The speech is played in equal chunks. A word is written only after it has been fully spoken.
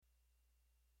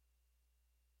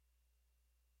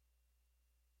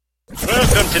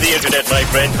to the internet, my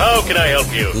friend. How can I help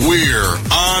you? We're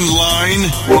online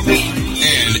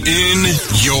and in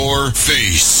your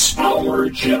face. Our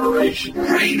Generation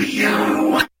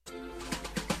Radio.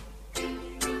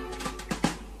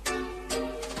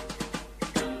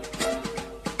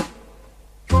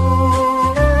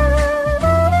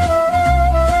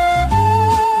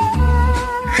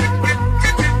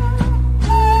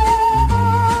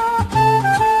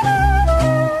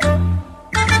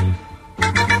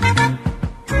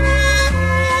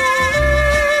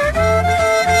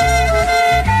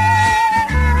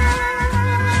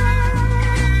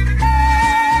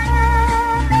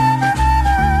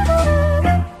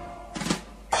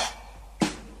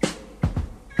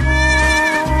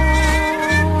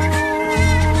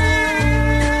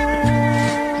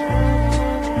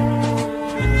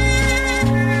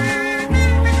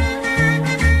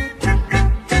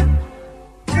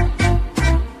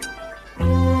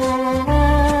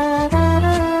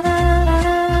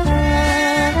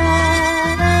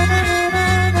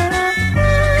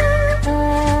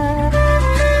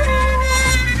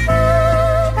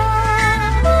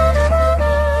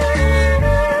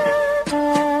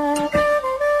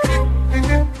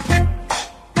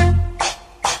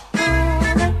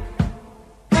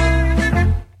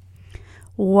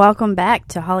 Welcome back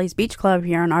to Holly's Beach Club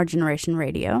here on Our Generation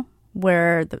Radio,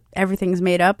 where everything's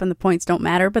made up and the points don't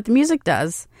matter, but the music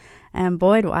does. And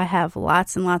boy, do I have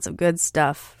lots and lots of good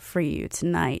stuff for you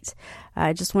tonight.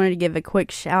 I just wanted to give a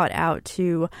quick shout out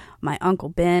to my Uncle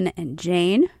Ben and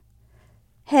Jane.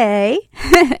 Hey!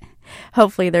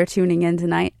 Hopefully they're tuning in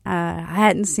tonight. I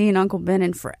hadn't seen Uncle Ben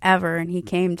in forever, and he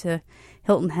came to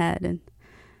Hilton Head,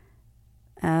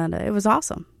 and it was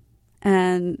awesome.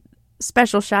 And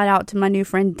special shout out to my new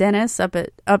friend Dennis up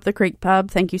at Up the Creek Pub.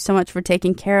 Thank you so much for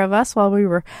taking care of us while we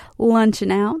were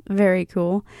lunching out. Very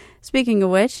cool. Speaking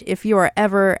of which, if you are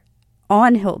ever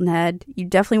on Hilton Head, you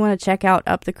definitely want to check out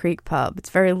Up the Creek Pub. It's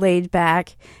very laid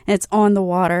back, and it's on the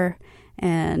water,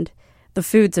 and the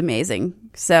food's amazing.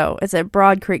 So it's at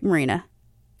Broad Creek Marina.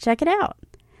 Check it out.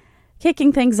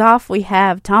 Kicking things off, we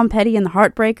have Tom Petty and the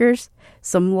Heartbreakers,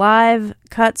 some live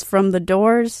cuts from The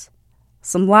Doors,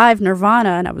 some live Nirvana,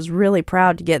 and I was really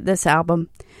proud to get this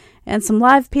album, and some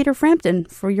live Peter Frampton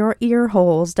for your ear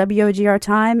holes. WOGR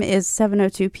time is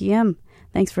 7:02 p.m.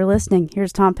 Thanks for listening.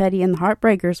 Here's Tom Petty and the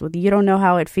Heartbreakers with You Don't Know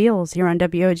How It Feels here on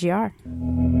WOGR.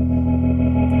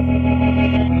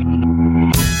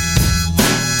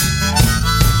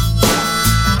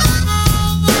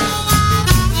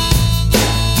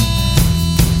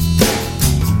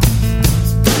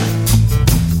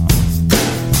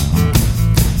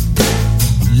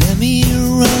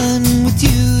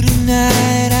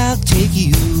 I'll take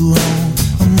you on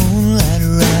a moonlight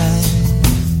ride.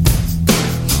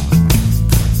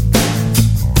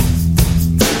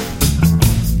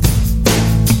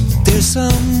 There's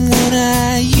someone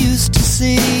I used to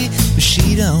see, but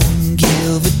she don't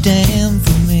give a damn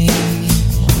for me.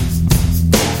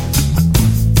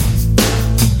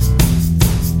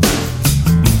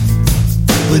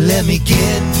 Well, let me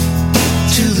get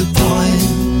to the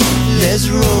point. Let's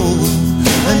roll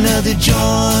another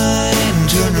joint,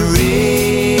 turn the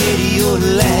radio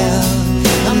loud.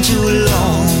 I'm too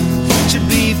alone to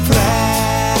be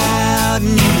proud,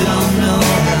 and you don't know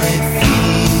how it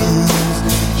feels.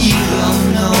 You don't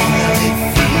know how it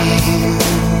feels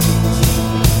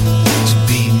to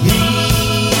be me.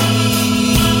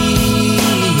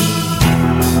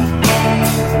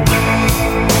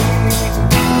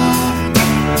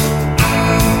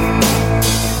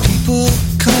 People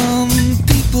come,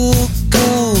 people go.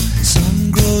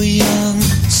 Some grow young,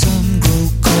 some grow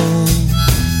cold.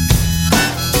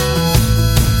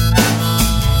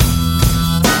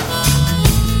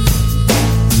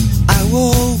 I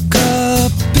woke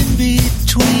up in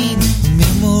between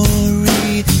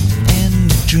memory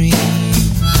and a dream.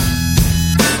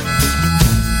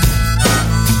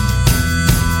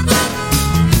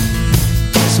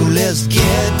 So let's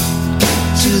get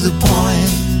to the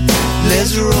point.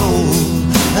 Let's roll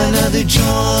another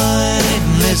joint.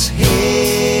 Let's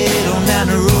head on down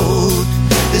the road.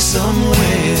 There's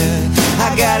somewhere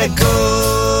I gotta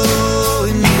go,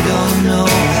 and you don't know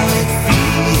how it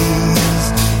feels.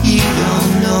 You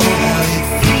don't know how it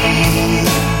feels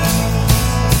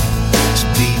to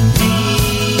be me.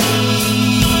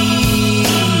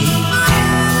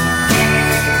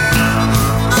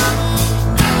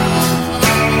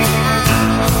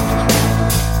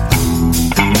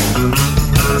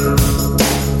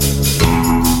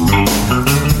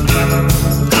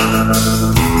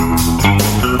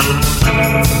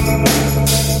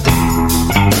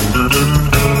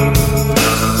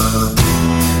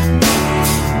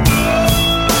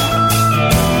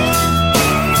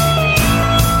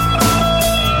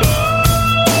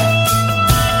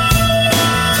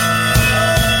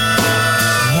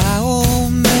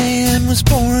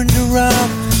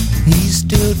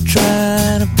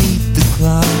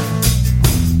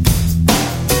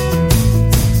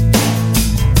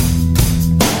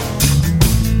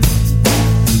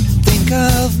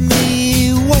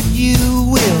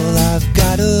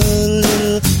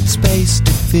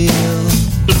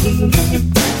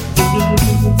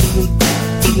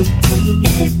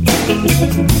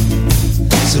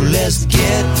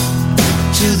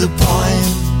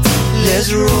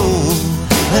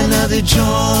 another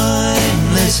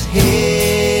joint. Let's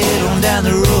head on down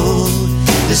the road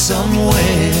to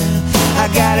somewhere. I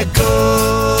gotta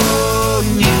go,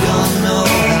 and you don't know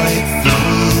how it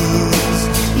feels.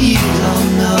 You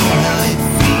don't know how it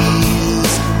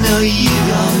feels. No, you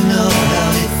don't know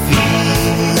how it feels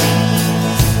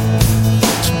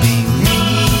to be me.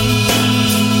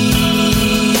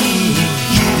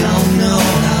 You don't know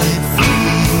how it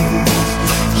feels.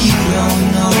 You don't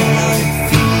know how it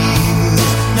feels.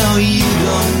 No, you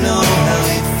don't know how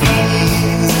it feels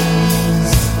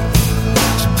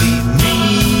to be me.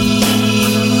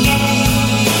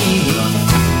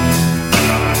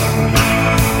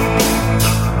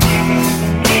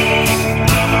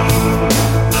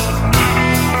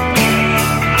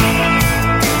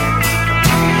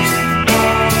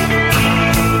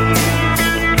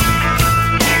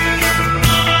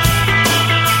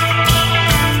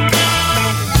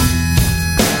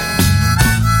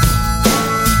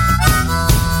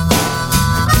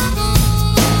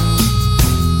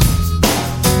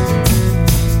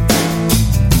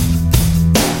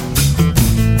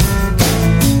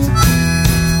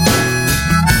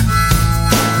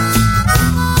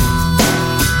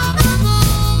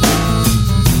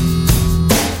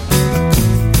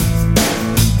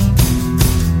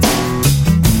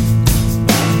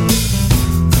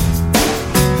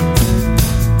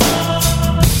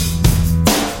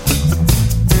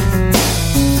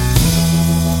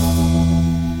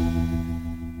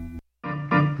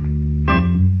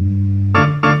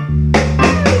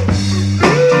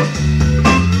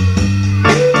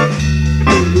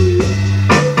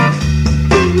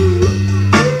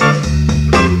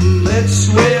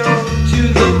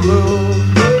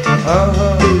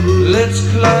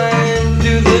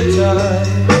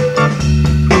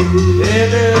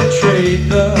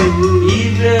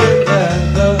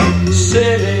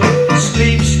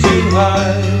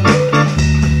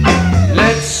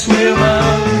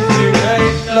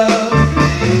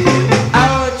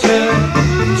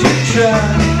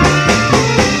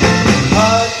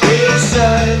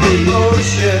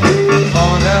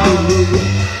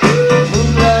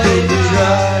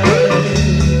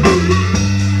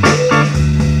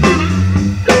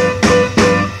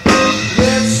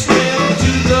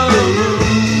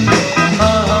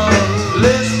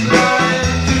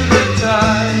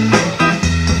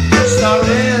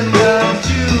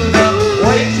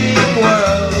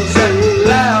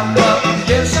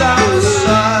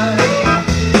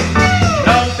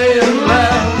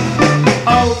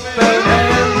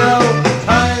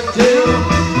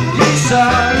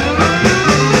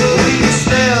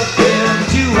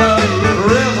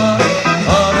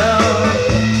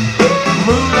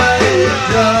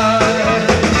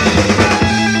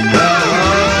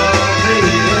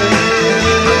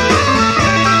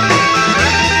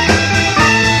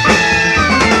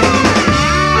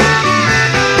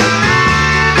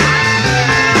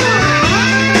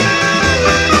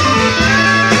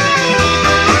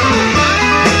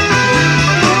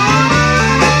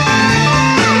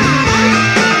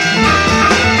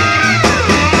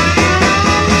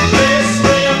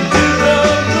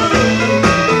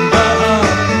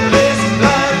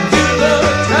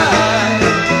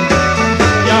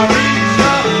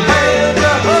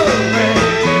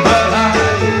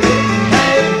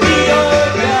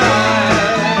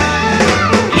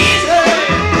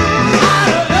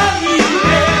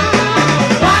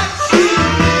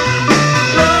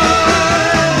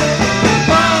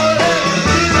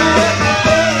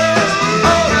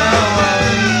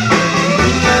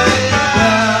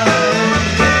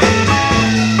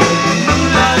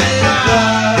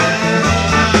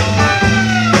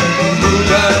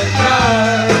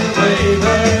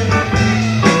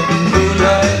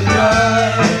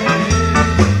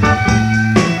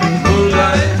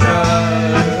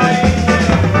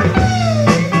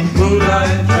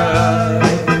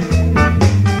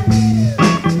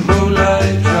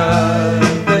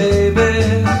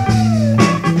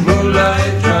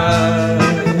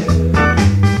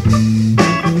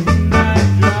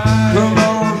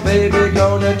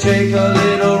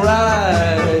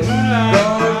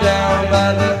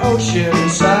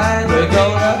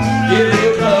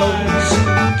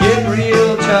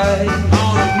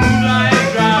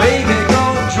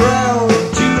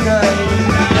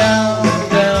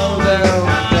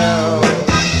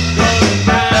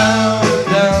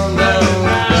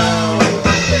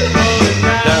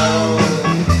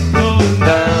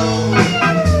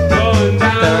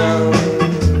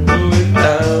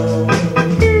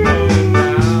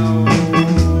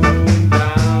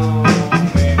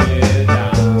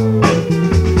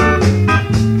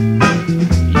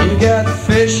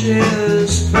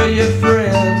 wishes for your friends.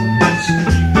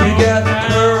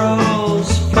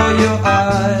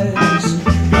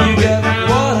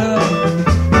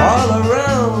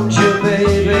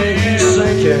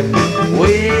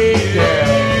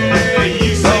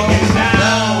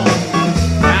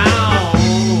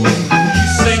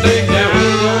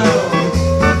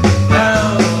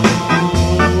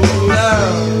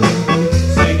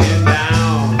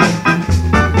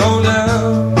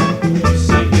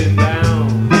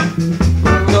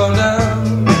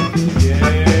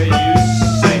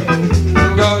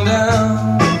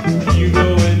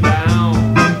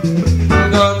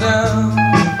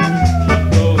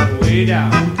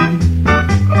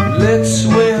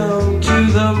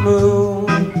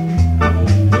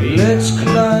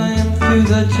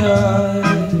 the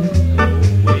tide.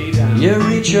 You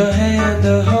reach your hand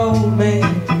to hold me,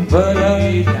 but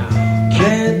I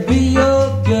can't be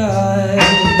your guide.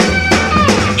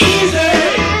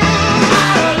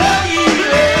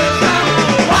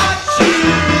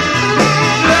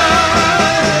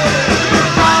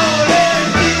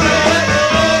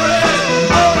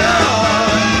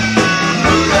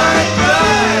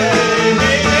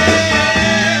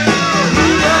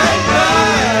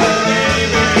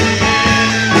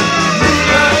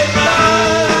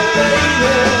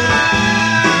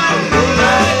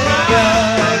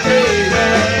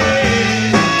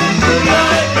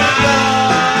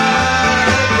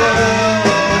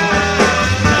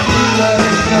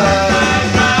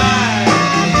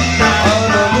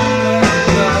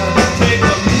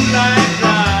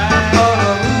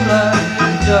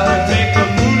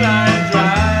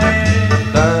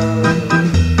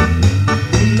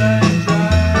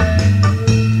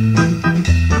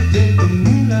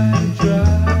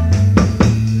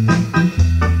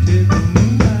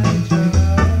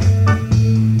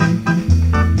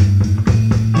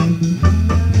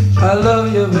 I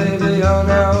love you, baby, on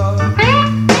our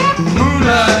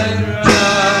moonlight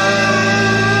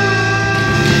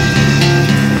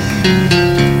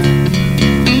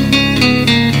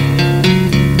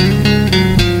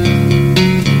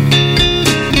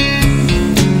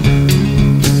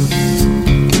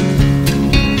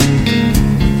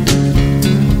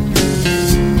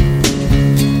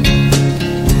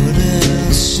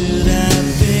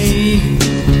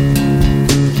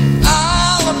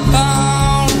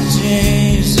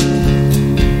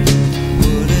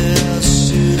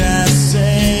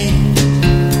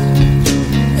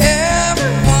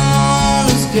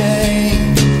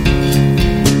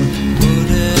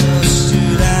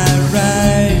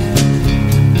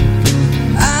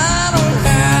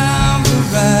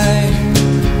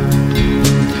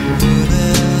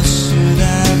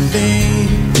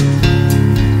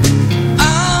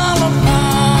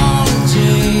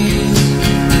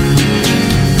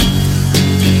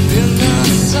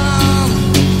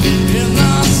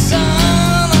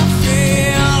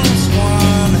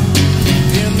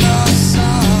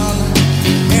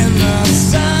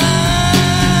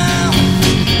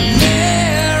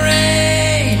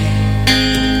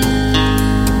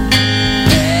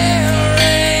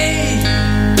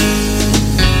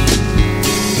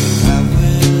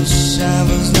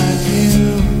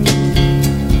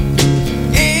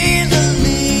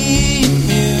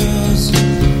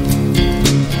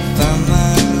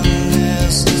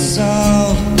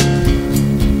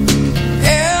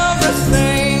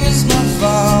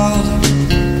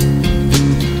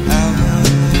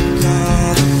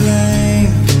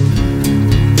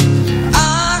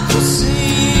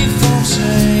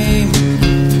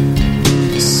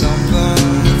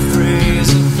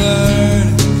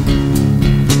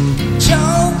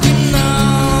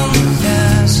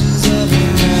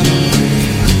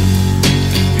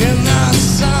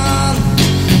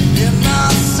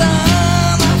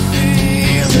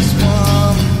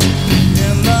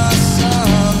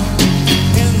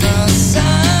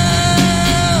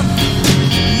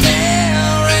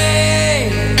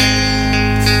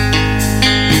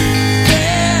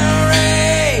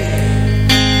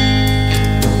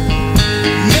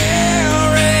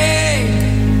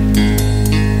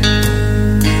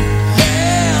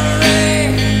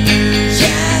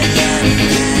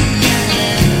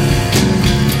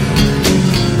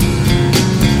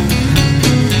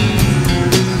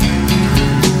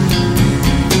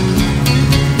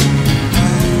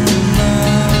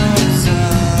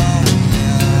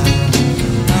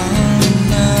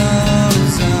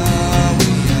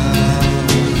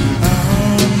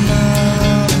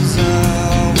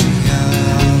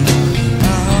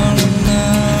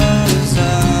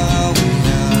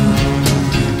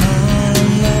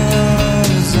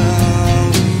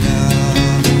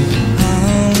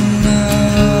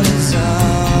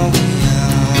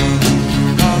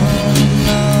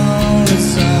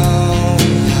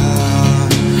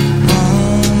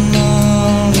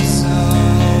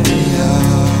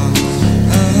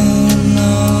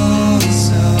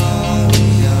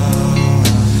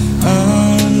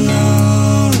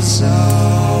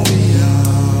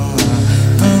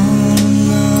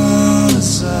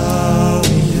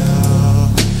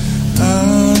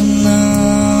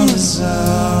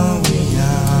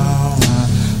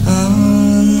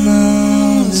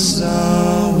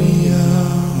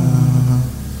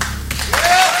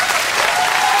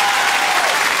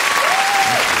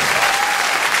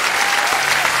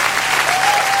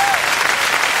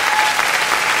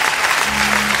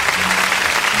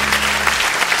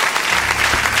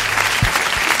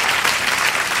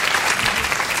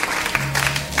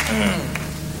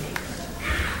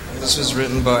This was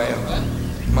written by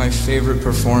my favorite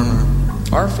performer.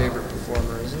 Our favorite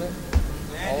performer, isn't it?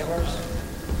 All of ours?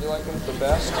 You like him the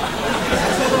best?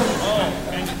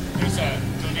 And there's a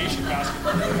donation basket.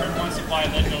 Whoever wants to buy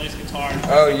Leadbelly's guitar.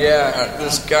 Oh yeah,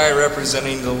 this guy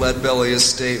representing the Leadbelly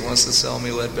estate wants to sell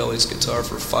me Leadbelly's guitar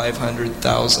for $500,000.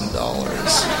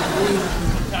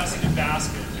 Passing a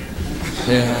basket.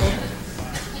 Yeah.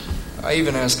 I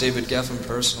even asked David Geffen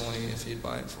personally if he'd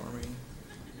buy it for me.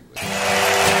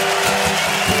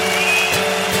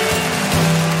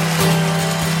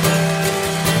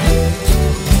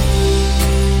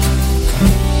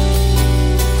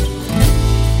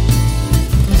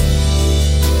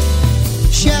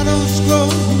 Shadows grow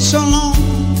so long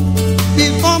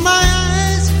before my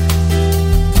eyes,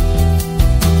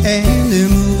 and they're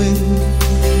moving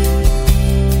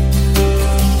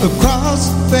across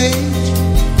the page.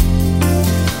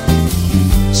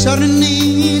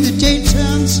 Suddenly the day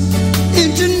turns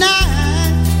into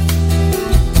night,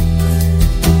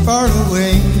 far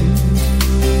away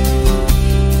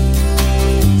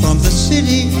from the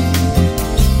city,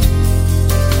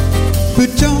 but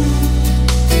don't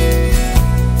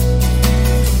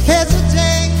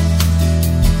hesitate.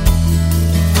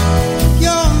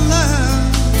 Your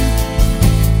love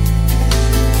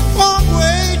won't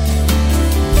wait.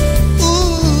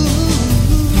 Ooh,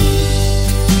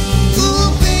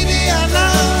 baby, I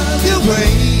love your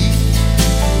way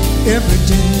every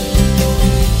day.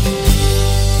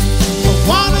 I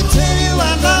wanna tell you I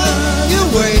love your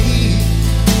way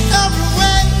every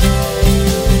way.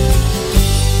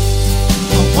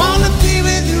 I wanna be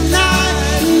with you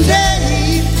night and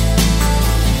day.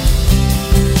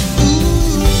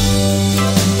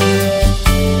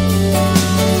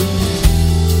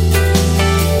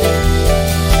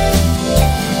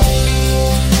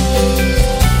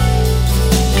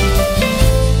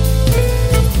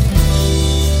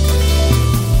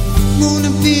 Moon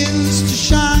appears to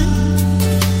shine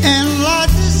and light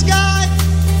the sky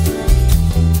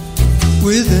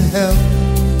with the help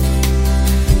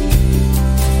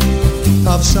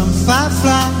of some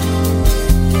firefly.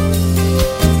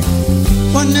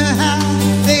 Wonder how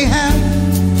they have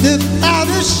the power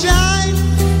to shine,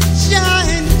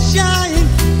 shine, shine.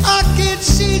 I can't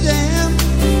see them.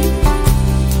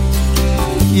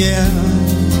 Yeah,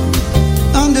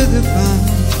 under the pine,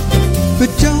 but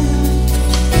don't.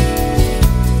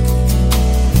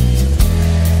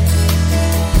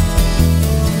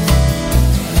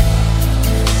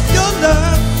 Your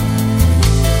love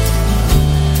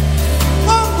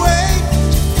won't wait.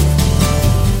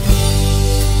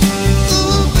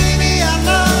 Ooh, baby, I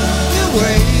love your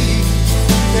way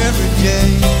every day.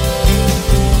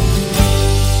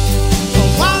 I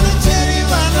wanna tell you I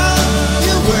love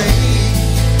your way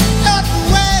every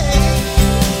way.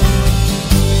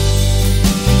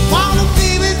 Wanna be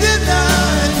with you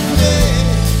night and day.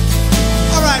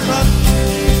 All right, brother.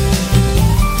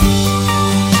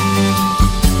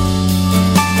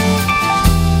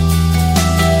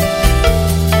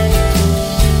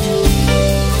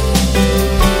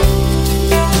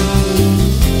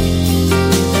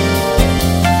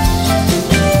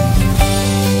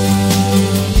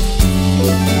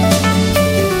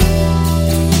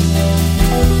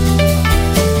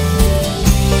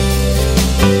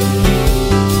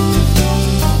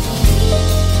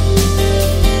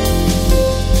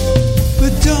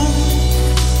 But don't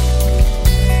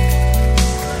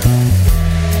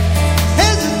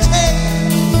hesitate.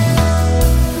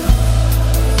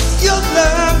 Your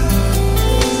love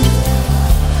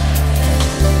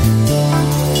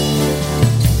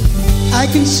I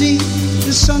can see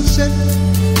the sunset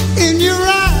in your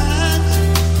eyes,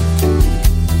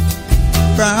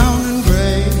 brown and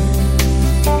gray.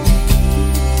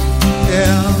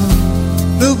 Yeah,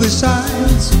 blue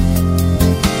besides.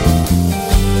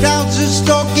 Clouds are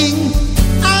stalking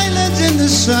islands in the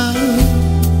sun.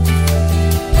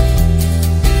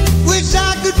 Wish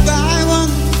I could buy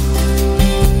one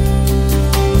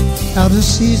out of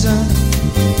season.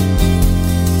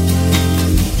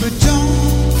 But don't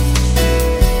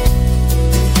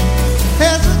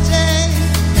hesitate.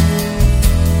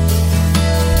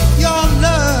 Your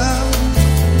love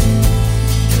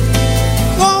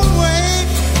won't wait.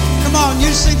 Come on,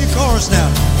 you sing the chorus now.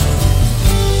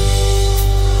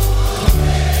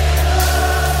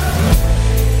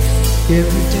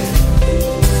 Every day.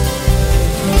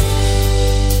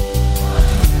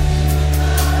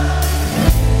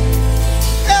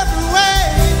 Every way.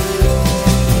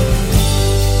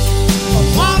 I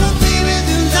wanna be with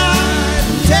you night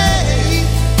and day.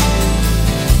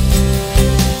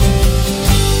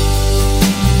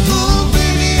 Ooh,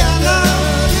 baby, I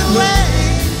love your way.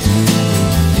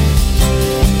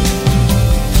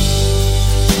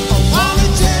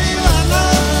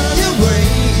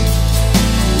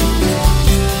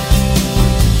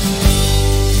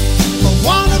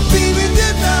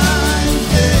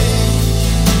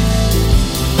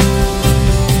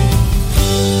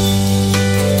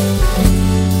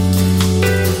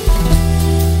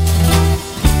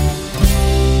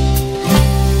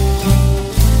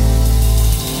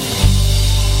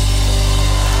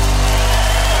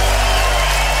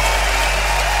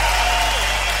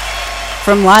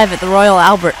 from live at the Royal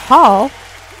Albert Hall.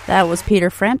 That was Peter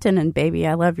Frampton and Baby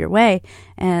I Love Your Way.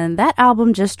 And that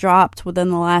album just dropped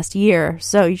within the last year,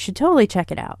 so you should totally check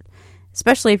it out,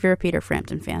 especially if you're a Peter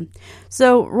Frampton fan.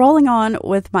 So rolling on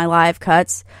with my live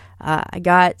cuts, I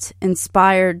got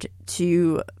inspired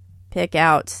to pick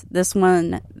out this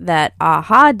one that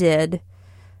Aha did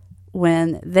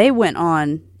when they went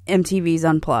on MTV's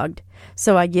Unplugged.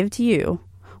 So I give to you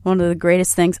one of the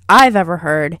greatest things I've ever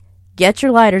heard. Get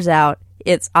your lighters out.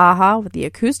 It's Aha with the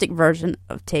acoustic version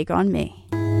of Take On Me.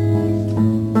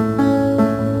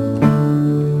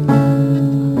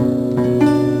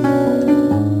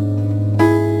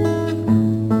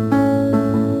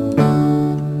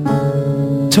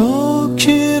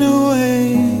 Talking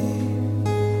away,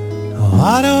 oh,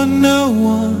 I don't know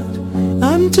what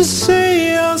I'm to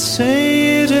say, I'll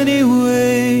say it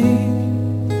anyway.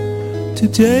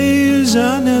 Today is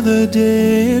another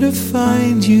day to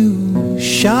find you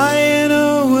shying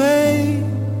away.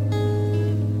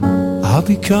 I'll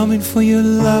be coming for your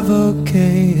love,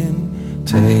 okay, and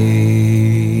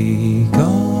take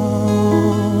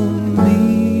on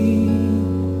me.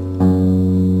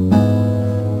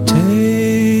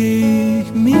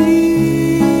 Take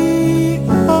me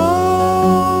on.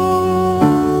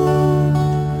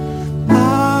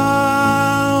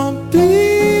 I'll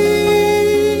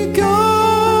be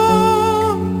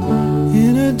gone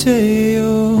in a day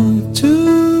or two.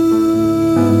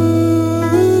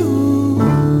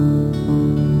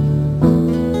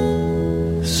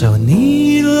 So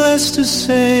needless to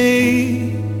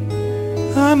say,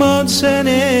 I'm odds and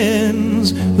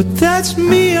ends, but that's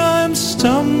me, I'm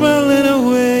stumbling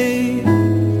away,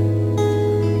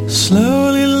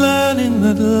 slowly learning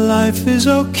that life is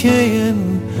okay,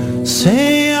 and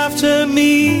say after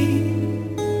me,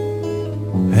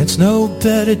 it's no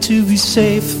better to be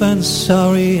safe than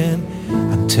sorry, and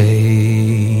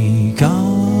take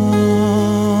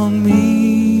on me.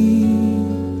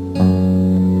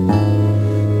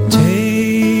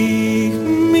 Take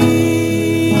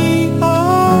me on.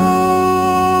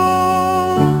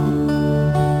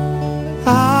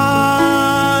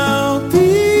 I'll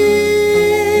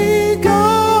be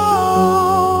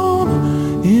gone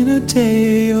in a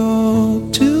day or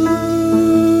two.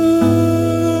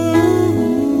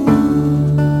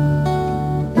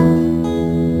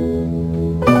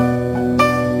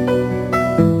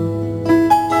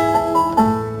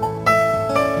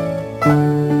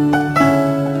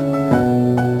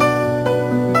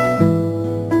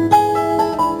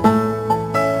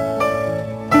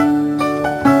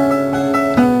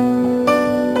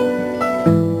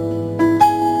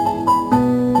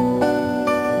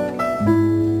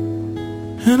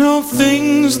 And all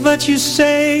things that you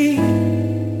say,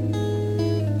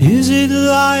 is it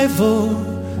life or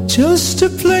just to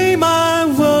play my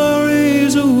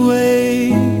worries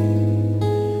away?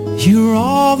 You're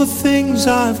all the things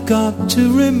I've got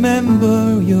to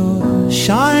remember. You're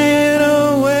shying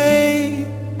away.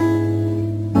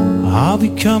 I'll be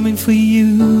coming for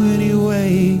you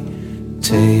anyway.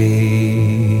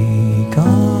 Take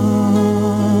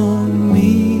on me.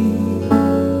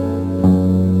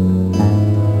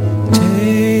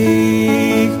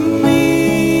 Take me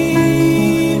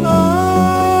on.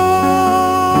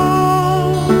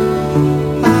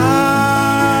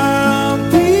 I'll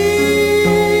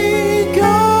be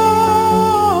gone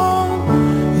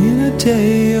in a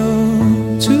day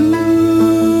or two.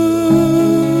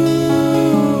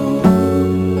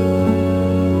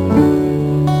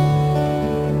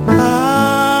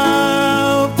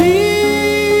 I'll be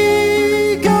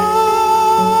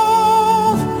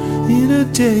gone in a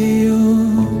day or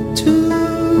two.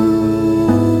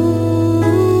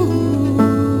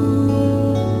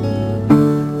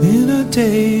 In a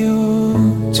day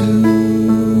or two.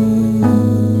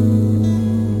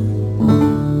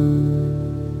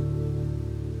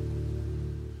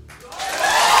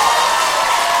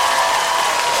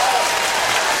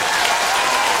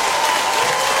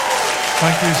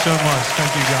 Thank you so much.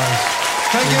 Thank you, guys.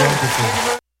 Thank you. Wonderful.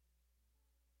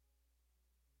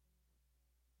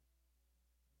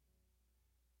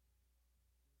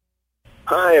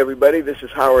 Hi, everybody. This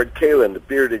is Howard Kalin, the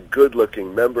bearded,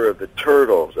 good-looking member of the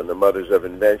Turtles and the Mothers of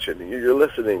Invention. And you're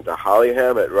listening to Holly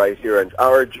Hammett right here on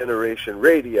Our Generation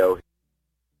Radio.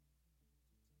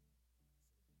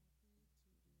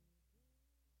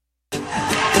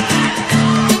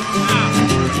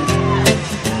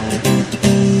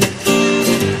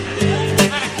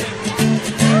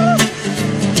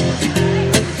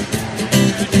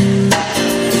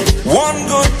 One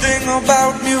good thing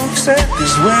about music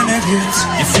is when it hits,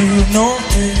 you feel no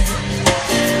pain.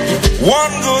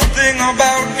 One good thing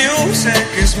about music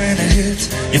is when it hits,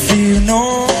 you feel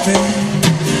no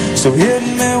pain. So hit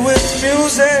me with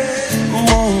music,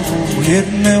 whoa, hit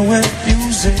me with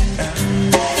music.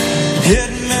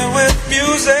 Hit me with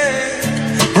music,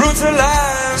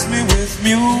 brutalize me with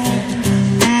music.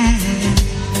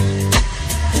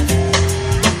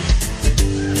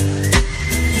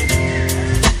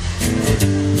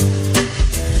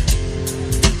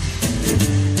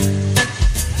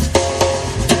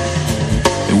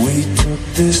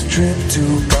 This trip to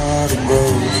Garden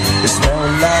Grove, it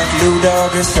smelled like Lou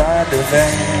Dog inside the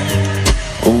van.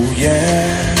 Oh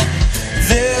yeah,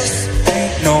 this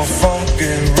ain't no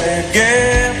funky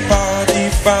reggae party.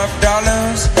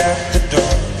 $5 at the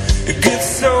door. It gets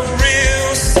so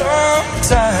real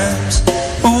sometimes.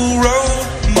 Who wrote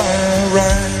my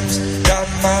rhymes? Got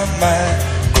my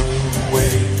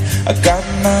microwave, I got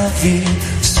my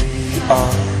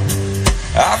VCR,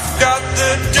 I've got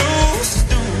the deuce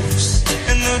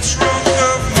in the trunk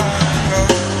of my car.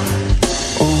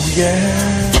 Oh yeah.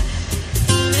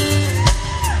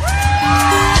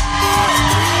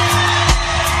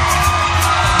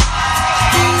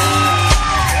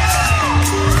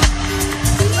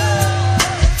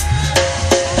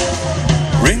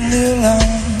 Ring the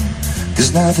alarm,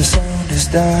 'cause now the sound is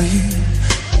dying.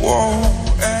 Whoa,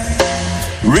 hey.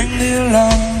 Ring the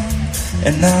alarm,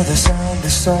 and now the sound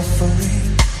is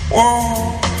suffering.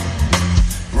 Whoa.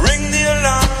 Ring the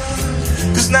alarm,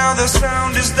 'cause now the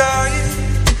sound is dying.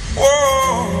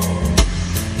 Whoa.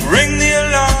 Ring the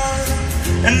alarm,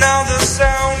 and now the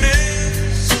sound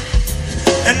is,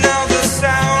 and now the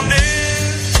sound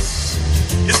is,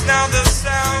 it's now the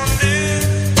sound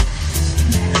is,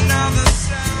 and now the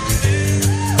sound is.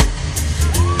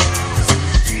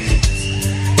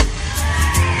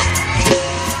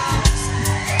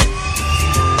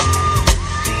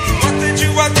 What did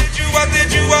you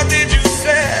say? What did you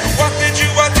say? What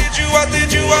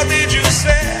did you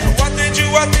say? What did you say? What did you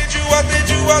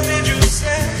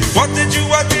say? What did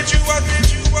you say? What did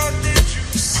you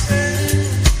say?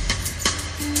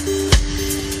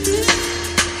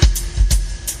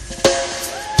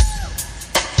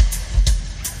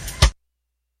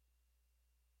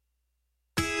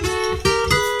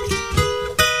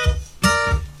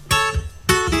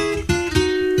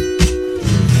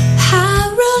 High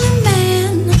rolling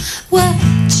man, what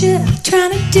you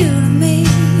trying to do to me?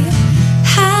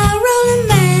 High rolling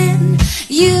man,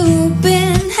 you've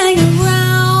been hanging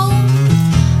around.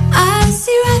 I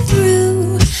see right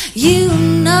through. You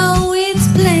know it's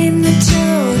plain that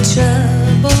you're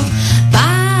trouble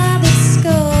by the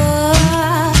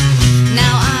score.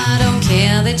 Now I don't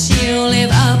care that you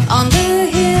live up on the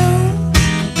hill,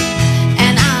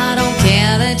 and I don't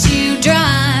care that you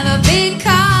drive a big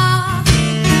car.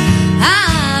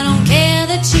 I don't care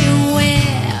that you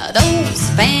wear those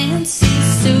fancy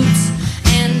suits,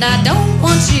 and I don't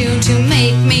want you to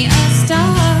make me a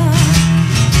star.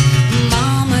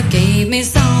 Mama gave me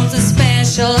something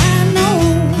special, I know.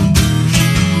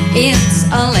 It's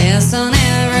a lesson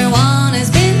everyone has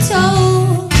been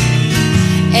told.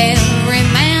 Every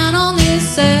man on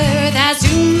this earth has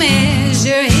to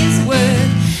measure his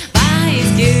worth by his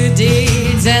good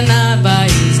deeds and not by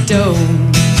his dough.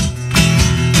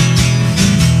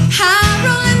 High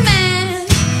rolling man,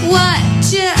 what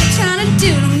you trying to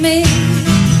do to me?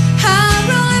 High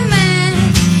rolling man,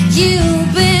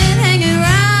 you've been hanging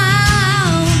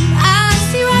around. I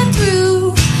see right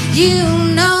through. You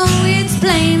know it's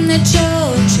plain that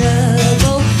you're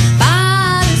trouble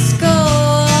by the score.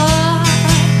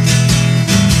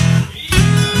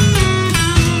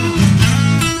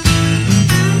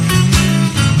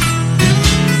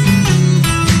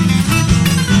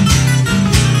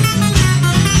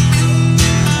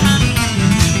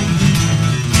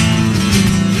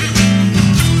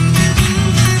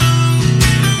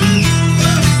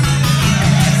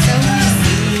 So you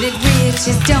see that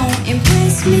riches don't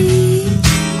impress me.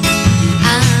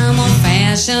 I'm old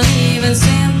fashioned,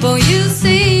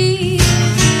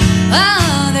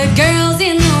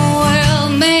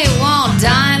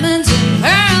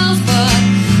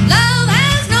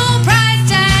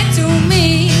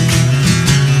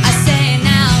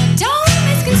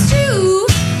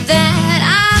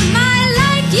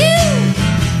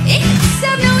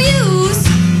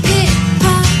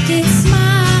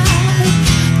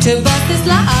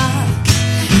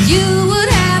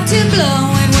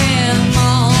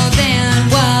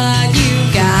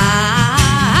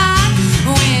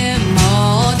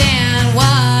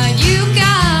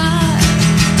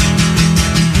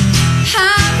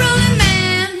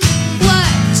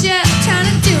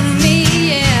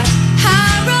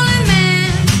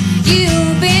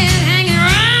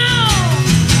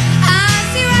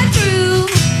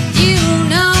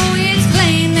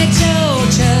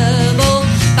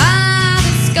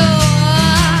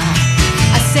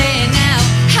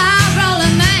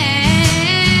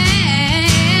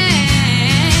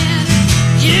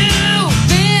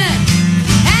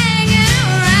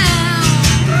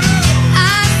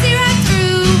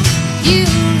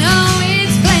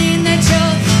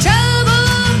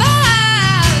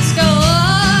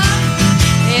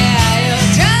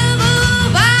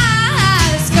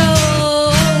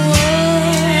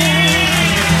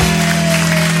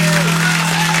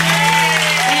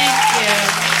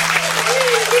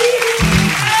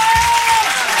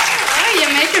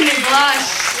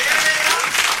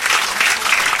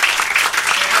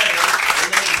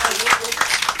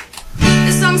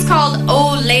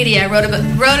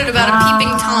 wrote it about a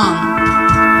peeping Tom.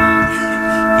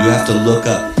 You have to look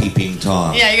up Peeping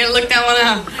Tom. Yeah, you're gonna look that one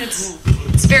up.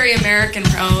 It's very American,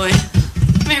 probably.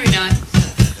 Maybe not.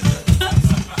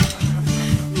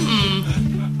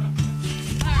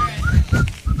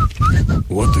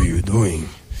 What are you doing?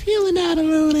 Filling out a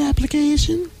loan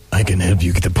application. I can help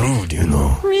you get approved, you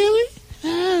know. Really?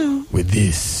 How? With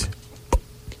this.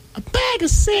 A bag of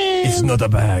sand. It's not a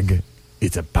bag.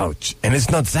 It's a pouch. And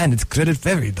it's not sand, it's credit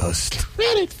fairy dust.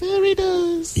 Credit fairy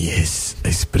dust. Yes,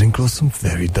 I sprinkle some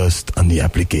fairy dust on the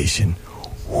application.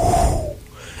 Whew.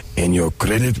 And your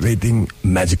credit rating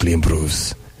magically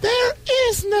improves. There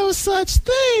is no such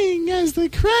thing as the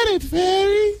credit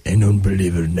fairy. I don't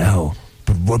believe it now.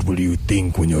 But what will you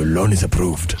think when your loan is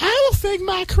approved? I will think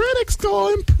my credit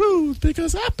score improved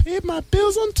because I paid my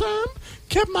bills on time,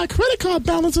 kept my credit card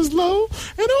balances low,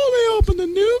 and only opened a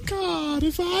new card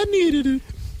if I needed it.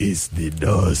 It's the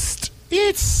dust.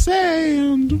 It's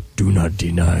sand. Do not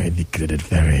deny the credit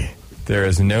fairy. There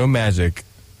is no magic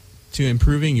to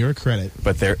improving your credit.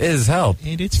 But there is help.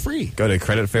 And it's free. Go to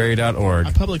creditfairy.org.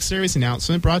 A public service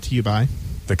announcement brought to you by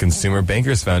the Consumer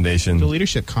Bankers Foundation, the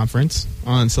Leadership Conference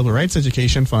on Civil Rights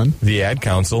Education Fund, the Ad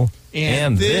Council,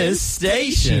 and this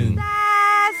station.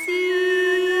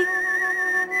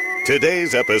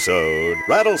 Today's episode,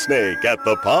 Rattlesnake at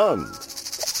the Pond.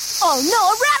 Oh no,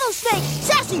 a rattlesnake!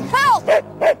 Sassy, help!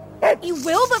 You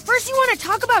will, but first you want to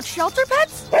talk about shelter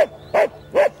pets?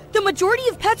 The majority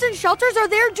of pets in shelters are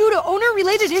there due to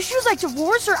owner-related issues like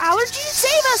divorce or allergies.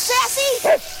 Save us, Sassy!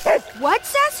 What,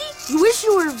 Sassy? You wish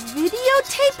you were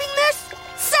videotaping this?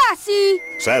 Sassy!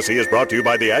 Sassy is brought to you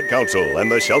by the Ad Council and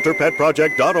the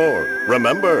ShelterPetProject.org.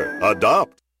 Remember,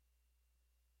 adopt.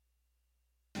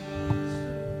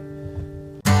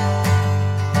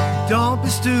 Don't be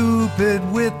stupid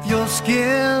with your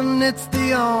skin. It's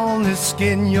the only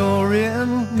skin you're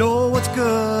in. Know what's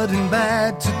good and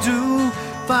bad to do.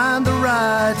 Find the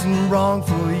right and wrong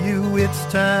for you. It's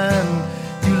time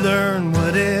you learn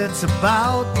what it's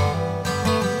about.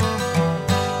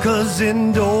 'Cause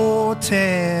indoor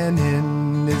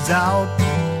tanning is out.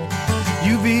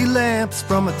 UV lamps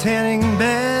from a tanning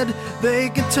bed, they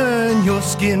can turn your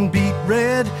skin beet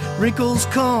red. Wrinkles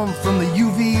come from the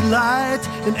UV light,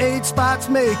 and age spots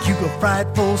make you a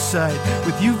frightful sight.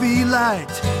 With UV light,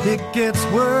 it gets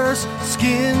worse.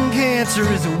 Skin cancer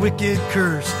is a wicked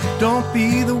curse. Don't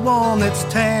be the one that's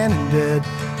tan and dead.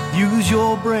 Use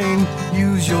your brain,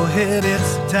 use your head.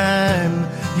 It's time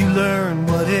you learn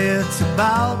what it's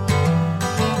about.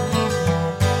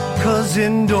 'Cause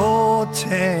indoor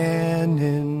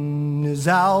tanning is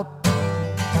out.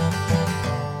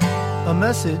 A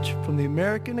message from the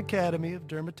American Academy of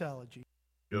Dermatology.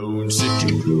 Don't sit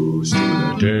too close to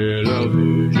the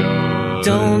television.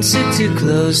 Don't sit too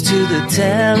close to the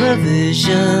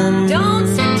television. Don't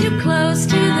sit too close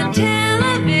to the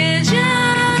television.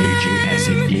 Take it as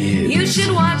it is. You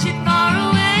should watch it far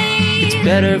away. It's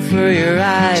better for your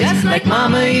eyes, just like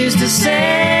Mama used to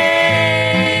say.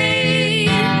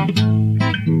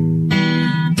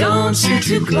 Don't sit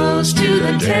too close to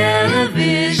the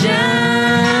television.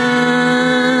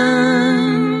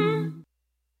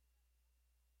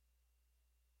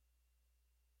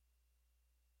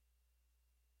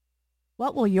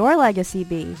 What will your legacy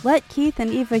be? Let Keith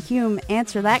and Eva Hume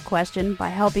answer that question by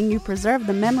helping you preserve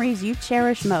the memories you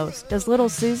cherish most. Does little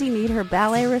Susie need her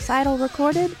ballet recital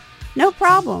recorded? No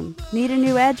problem. Need a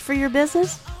new edge for your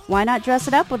business? Why not dress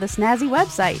it up with a snazzy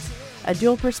website? A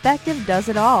Dual Perspective does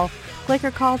it all. Click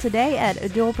or call today at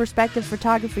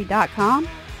dualperspectivephotography.com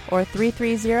or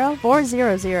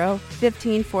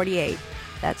 330-400-1548.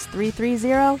 That's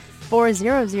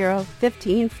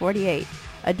 330-400-1548.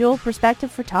 A Dual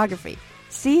Perspective Photography.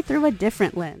 See through a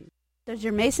different lens. Does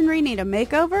your masonry need a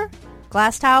makeover?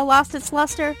 Glass tile lost its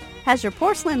luster? Has your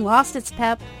porcelain lost its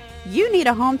pep? You need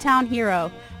a hometown hero.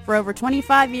 For over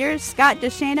 25 years, Scott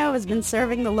DeShano has been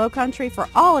serving the Lowcountry for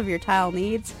all of your tile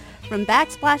needs. From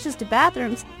backsplashes to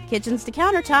bathrooms, kitchens to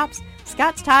countertops,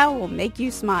 Scott's Tile will make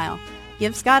you smile.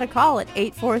 Give Scott a call at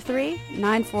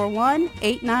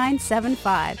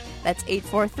 843-941-8975. That's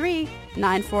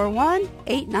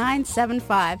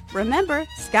 843-941-8975. Remember,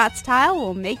 Scott's Tile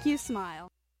will make you smile.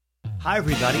 Hi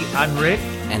everybody, I'm Rick.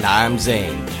 And I'm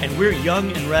Zane. And we're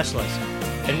young and restless.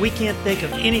 And we can't think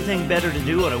of anything better to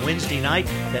do on a Wednesday night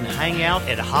than hang out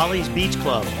at Holly's Beach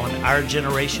Club on Our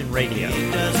Generation Radio.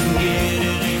 It doesn't get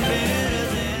any better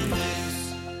than this.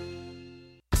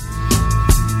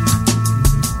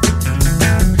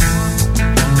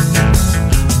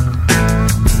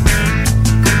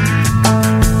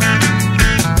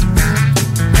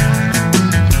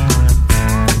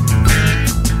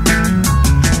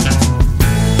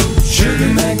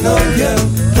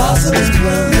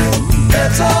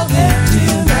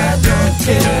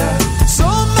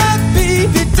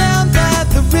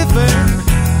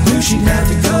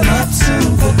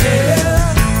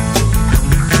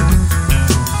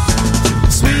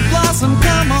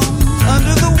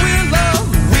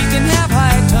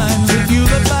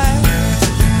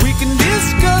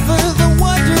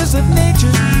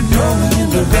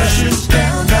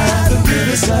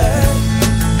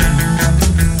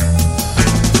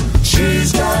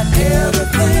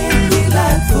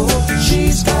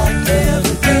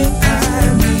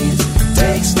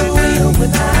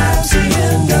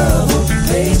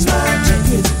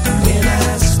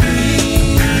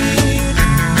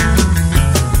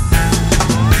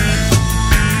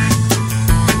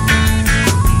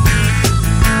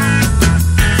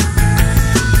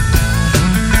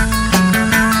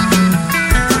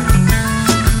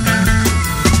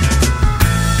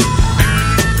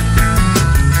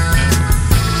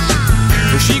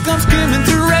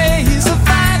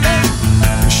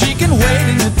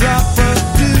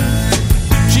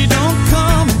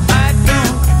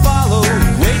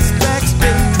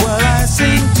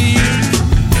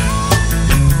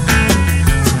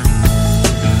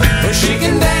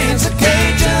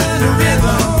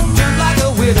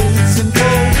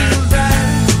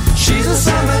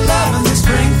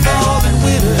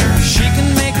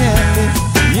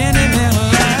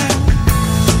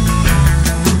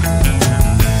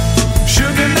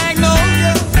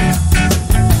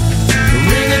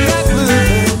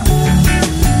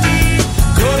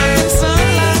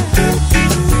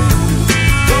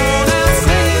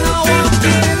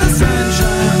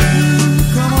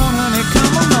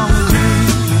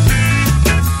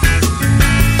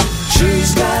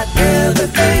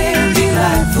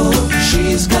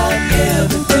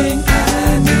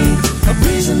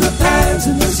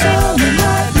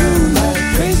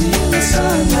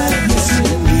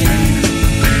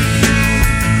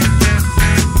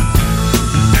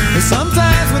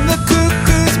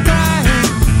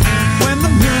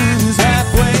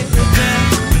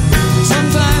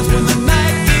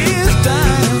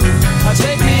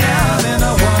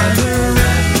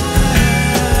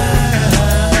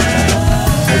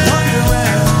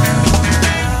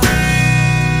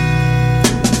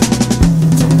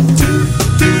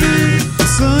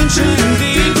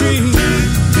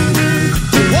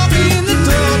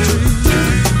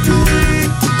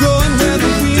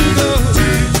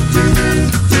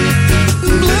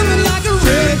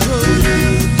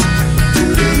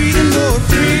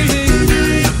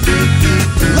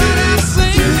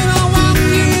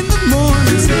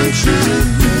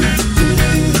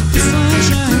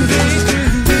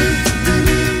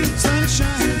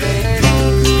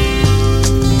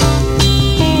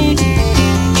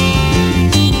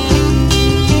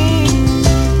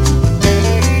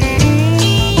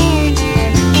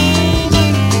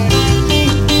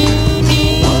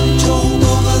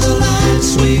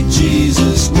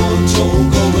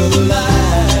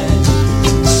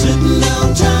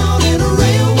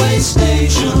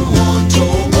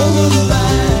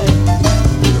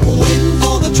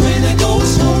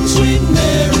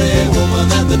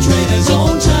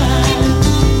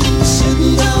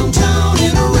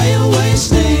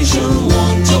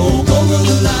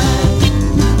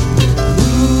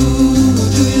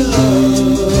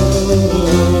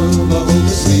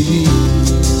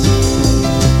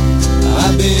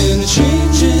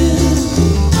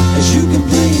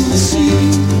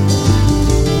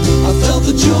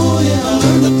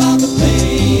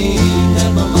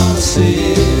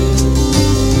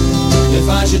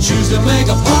 choose to make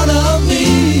a part of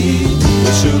me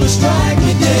would surely strike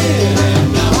me dead.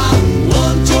 And now I'm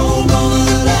one toe over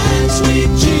the line, sweet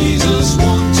Jesus,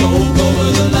 one toe over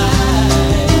the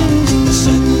line.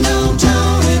 Sitting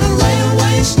downtown in a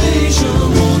railway station,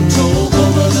 one toe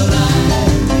over the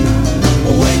line.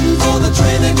 Waiting for the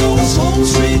train that goes home,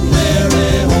 sweet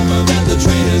Mary, hoping that the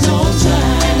train is on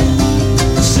time.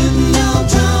 Sitting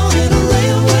downtown in a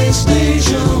railway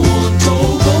station, one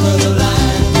toe over the line.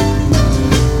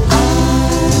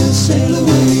 I sail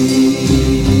away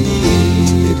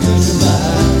a country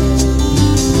mile,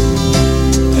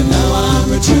 and now I'm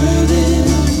returning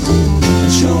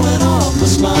and showing off my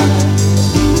smile.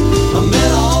 I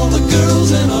met all the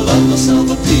girls and I loved myself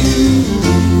a few,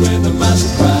 and to my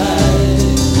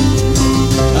surprise,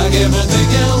 like everything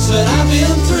else that I've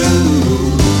been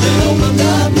through, they opened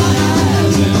up my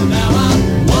eyes. And now I'm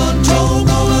one toe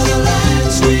over the line,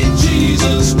 sweet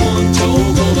Jesus, one toe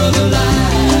over the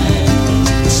line.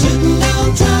 Sitting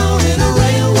downtown in a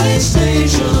railway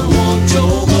station, one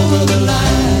toe over the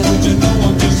line. But you know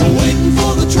I'm just waiting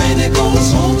for the train that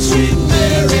goes home, sweet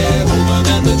Mary, hoping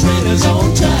that the train is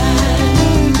on time.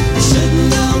 Sitting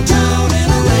downtown in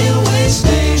a railway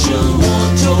station,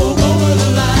 one toe over the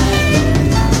line.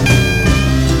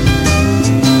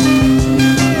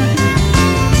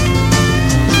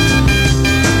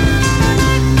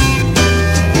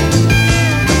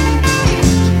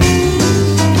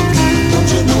 Don't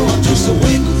you know I'm just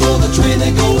waiting for the train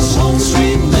that goes home,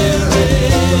 sweet Mary.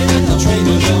 And the train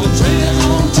is on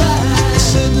time.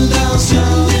 Sitting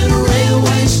downtown in a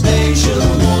railway station,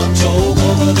 one toe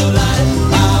over the line.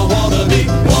 I wanna be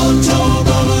one toe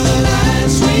over the line,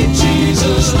 sweet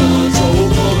Jesus, one toe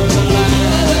over the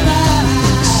line.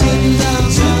 Sitting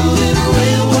downtown in a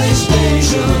railway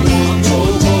station, one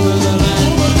toe over the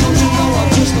line. Don't you know I'm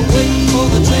just waiting for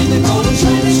the train that goes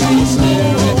home, sweet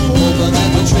Mary, hoping that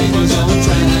the train is on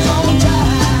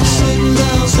time. Sitting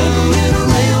downtown in a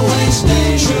railway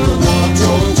station, one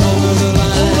toe over the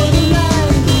line.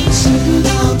 Sitting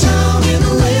downtown in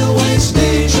a railway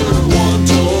station, one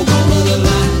toe over the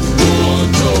line. One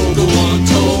toe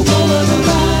over the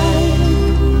line.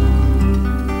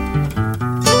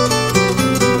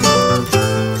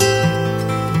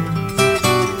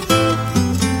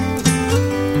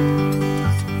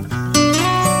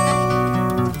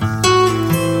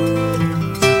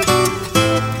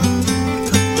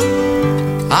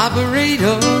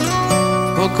 Operator,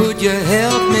 or could you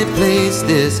help me place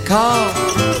this call?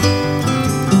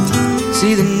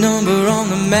 See, the number on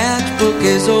the matchbook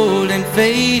is old and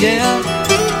faded.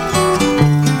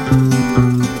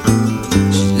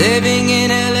 She's living in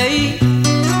LA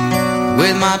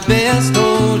with my best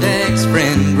old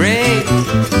ex-friend Ray.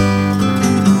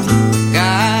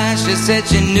 Gosh, she said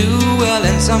she knew well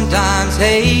and sometimes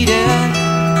hated.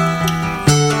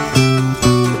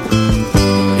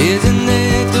 Isn't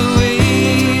that the way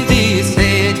they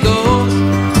say it goes?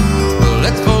 Well,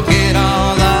 let's forget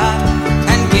all that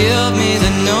and give me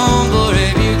the number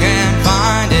if you can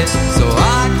find it, so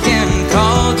I can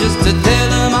call just to tell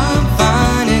them I'm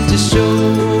fine and to show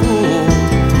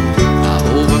I've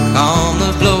overcome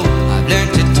the blow. I've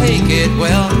learned to take it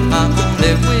well. I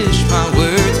only wish my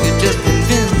words could just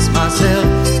convince myself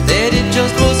that it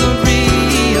just wasn't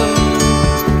real,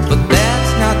 but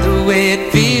that's not the way it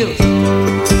feels.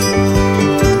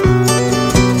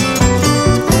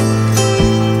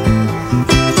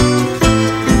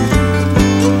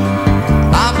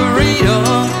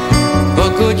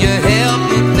 Could you help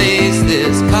me place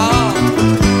this call?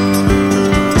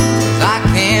 'Cause I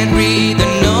can't read the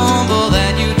number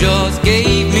that you just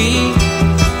gave me.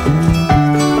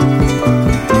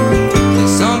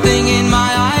 There's something in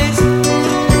my eyes,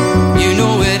 you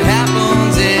know it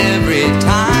happens every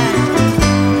time.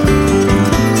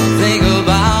 I think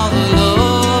about the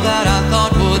love that I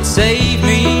thought would save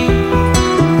me.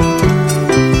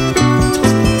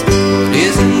 But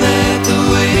isn't that the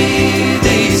way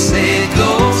they say it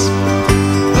goes?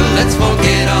 Let's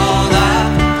forget all that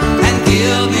and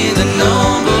give me the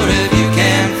number if you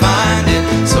can find it,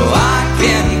 so I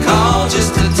can call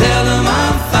just to tell them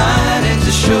I'm fine and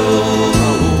to show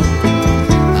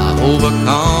I've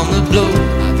overcome the blow.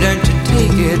 I've learned to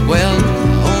take it well.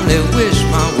 I only wish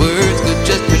my words could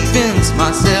just convince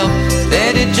myself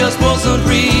that it just wasn't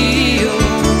real,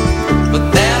 but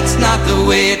that's not the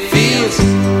way it feels.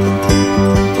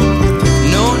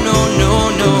 No, no, no,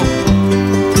 no.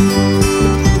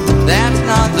 That's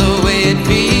not the way it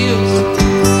feels.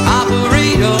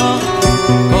 Operator,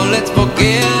 oh, let's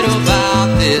forget about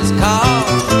this call.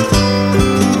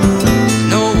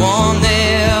 No one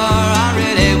there I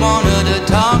really wanted to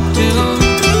talk to.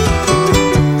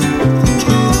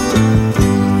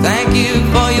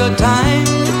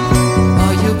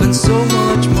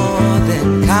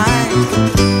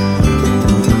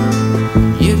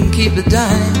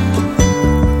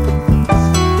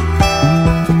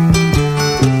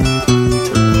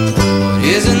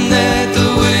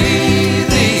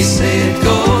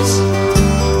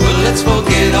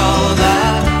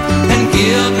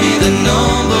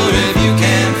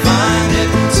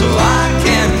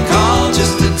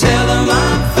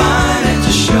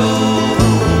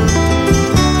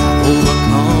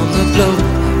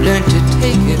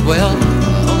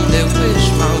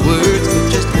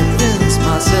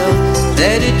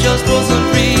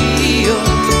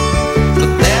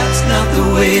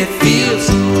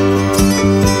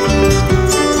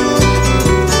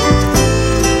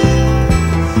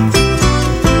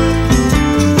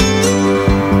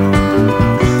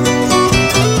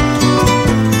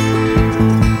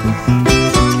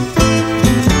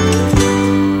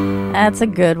 That's a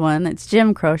good one. It's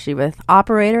Jim Croce with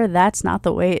Operator, That's Not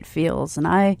the Way It Feels. And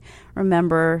I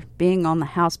remember being on the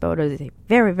houseboat as a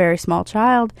very, very small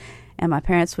child, and my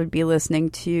parents would be listening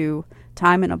to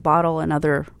Time in a Bottle and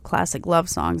other classic love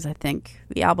songs, I think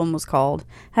the album was called.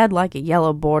 Had like a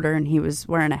yellow border, and he was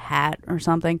wearing a hat or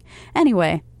something.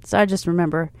 Anyway, so I just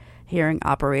remember hearing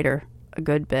Operator a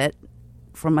good bit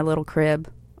from my little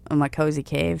crib in my cozy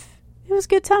cave. It was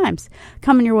good times.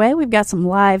 Coming your way, we've got some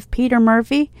live Peter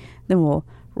Murphy. Then we'll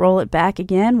roll it back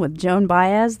again with Joan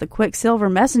Baez, the Quicksilver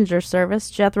Messenger Service,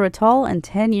 Jethro Tull, and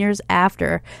 10 Years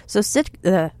After. So stick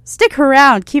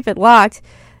around. Keep it locked.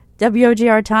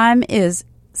 WOGR time is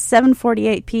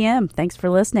 7:48 p.m. Thanks for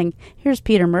listening. Here's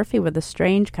Peter Murphy with A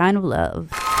Strange Kind of Love.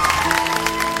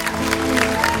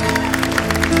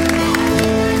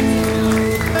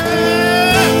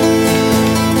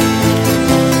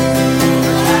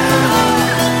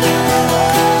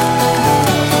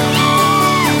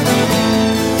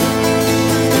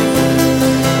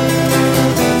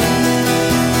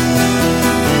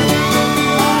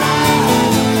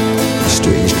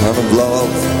 Kind of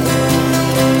love,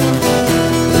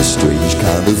 a strange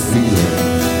kind of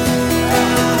feeling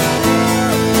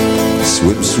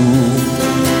swims through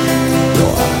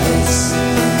your eyes,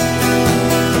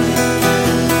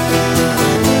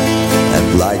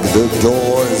 and like the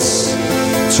doors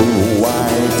to a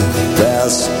wide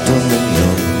vast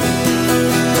dominion,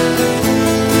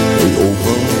 they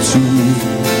open to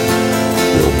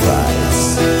your eyes.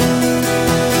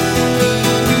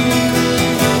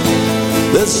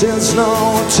 This is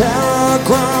no terror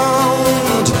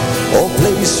ground or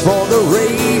place for the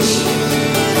rage,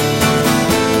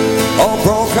 or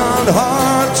broken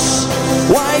hearts,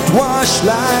 whitewashed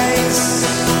lies.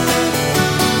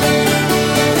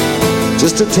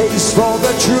 Just a taste for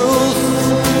the truth,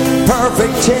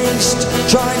 perfect taste,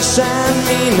 choice and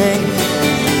meaning.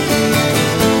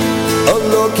 A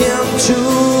look into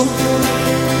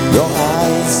your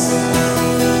eyes.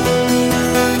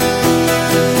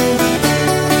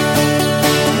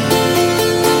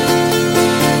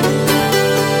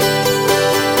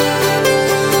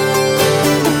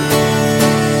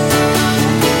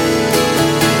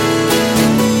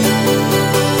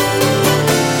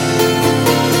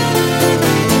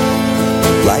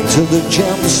 To the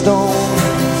gemstone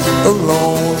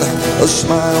alone, a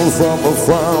smile from a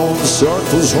frown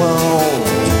circles round.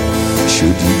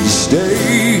 Should he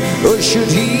stay or should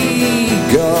he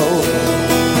go?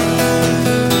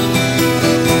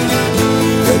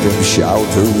 Let him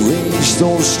shout a range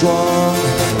so strong,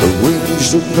 a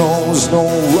range that knows no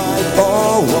right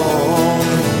or wrong,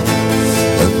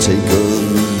 and take a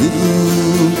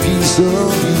little piece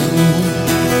of you.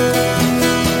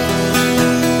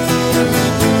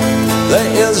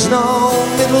 There is no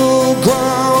middle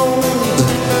ground,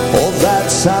 or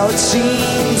that's how it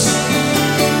seems,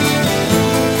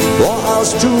 for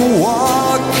us to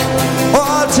walk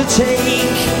or to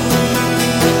take.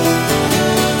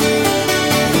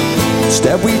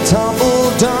 Instead we tumble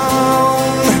down,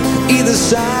 either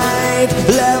side,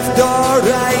 left or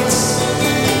right,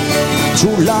 to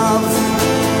love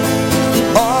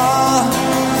or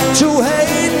to hate.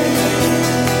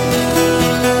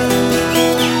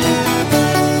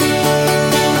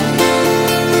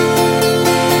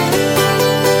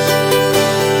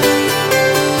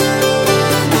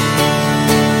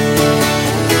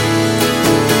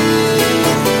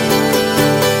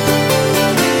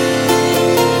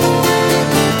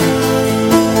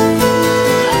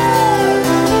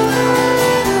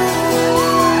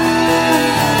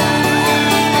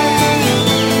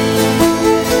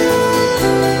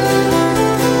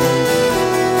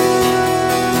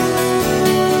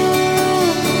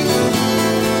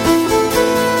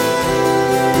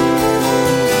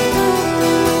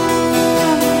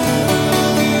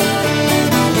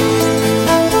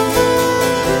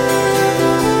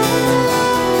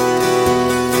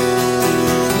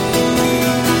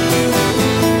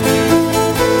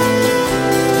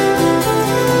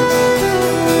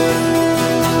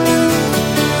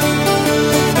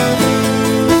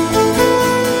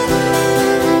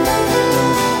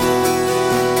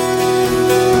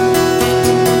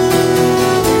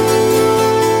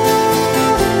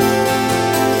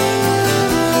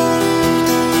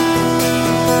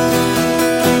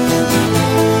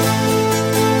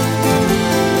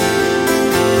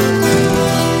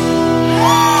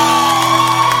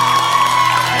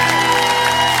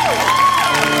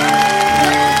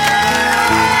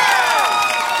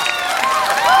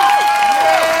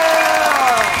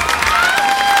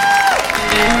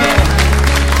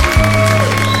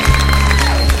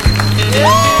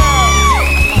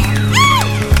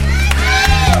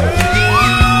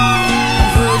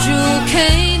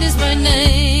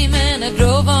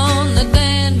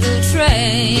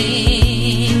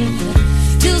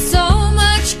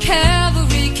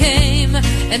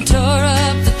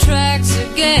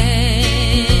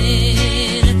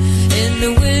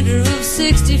 winter of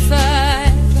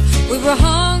 65. We were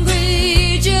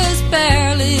hungry, just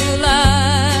barely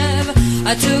alive.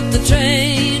 I took the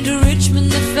train to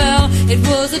Richmond that fell. It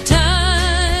was a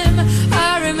time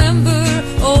I remember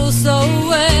oh so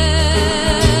well.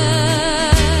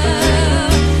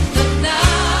 The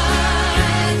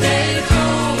night they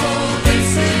drove old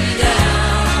Dixie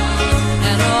down,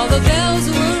 and all the bells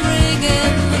were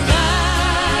ringing. The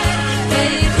night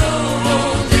they drove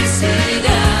old Dixie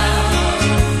down,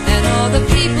 and all the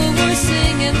people were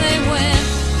singing. They went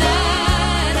na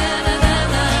na na na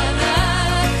na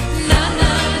na na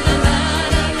na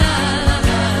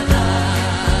na na.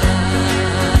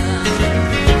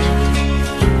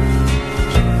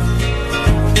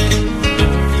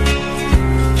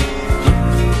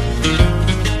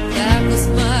 That was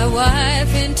my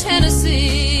wife in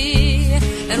Tennessee,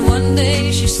 and one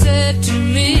day she said to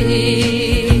me,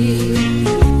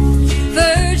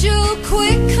 Virgil,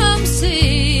 quick come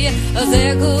see,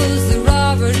 there goes the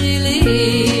Robert E.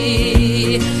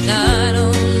 Lee. Now I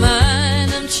don't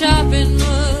mind, I'm chopping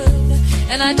wood,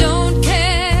 and I don't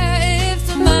care if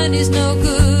the money's no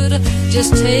good.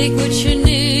 Just take what you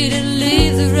need and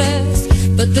leave the rest.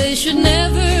 But they should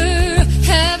never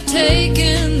have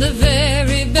taken the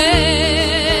very best.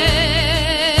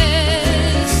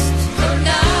 The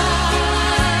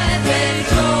night they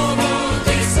drove old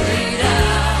Dixie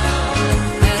down,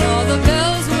 and all the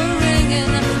bells were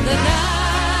ringing. The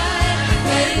night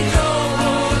they drove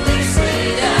old Dixie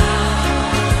down,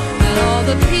 and all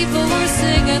the people were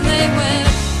singing. They went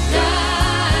na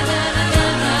na na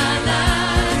na na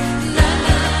na na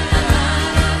na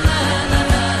na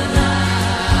na.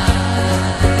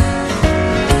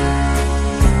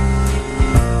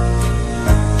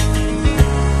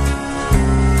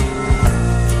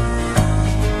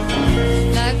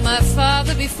 Like my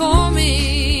father before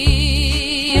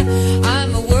me,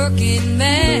 I'm a working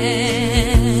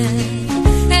man.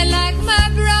 And like my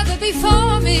brother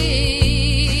before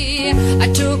me, I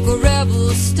took a rebel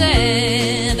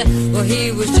stand. Well,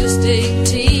 he was just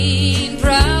 18,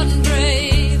 proud and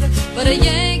brave, but a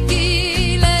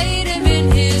Yankee laid him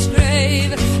in his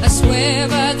grave. I swear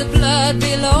by the blood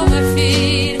below my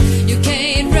feet, you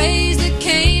can't raise the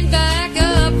cane back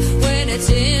up when it's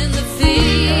in the field.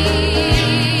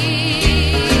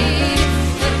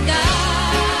 The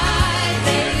night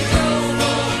they drove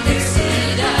old Dixie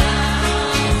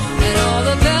down, and all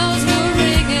the bells were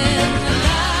ringing. The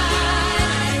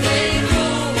night they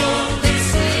drove old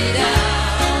Dixie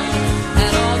down,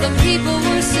 and all the people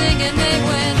were singing. They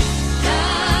went na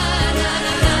na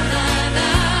na na na na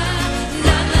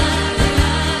na na na na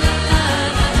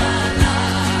na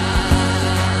na.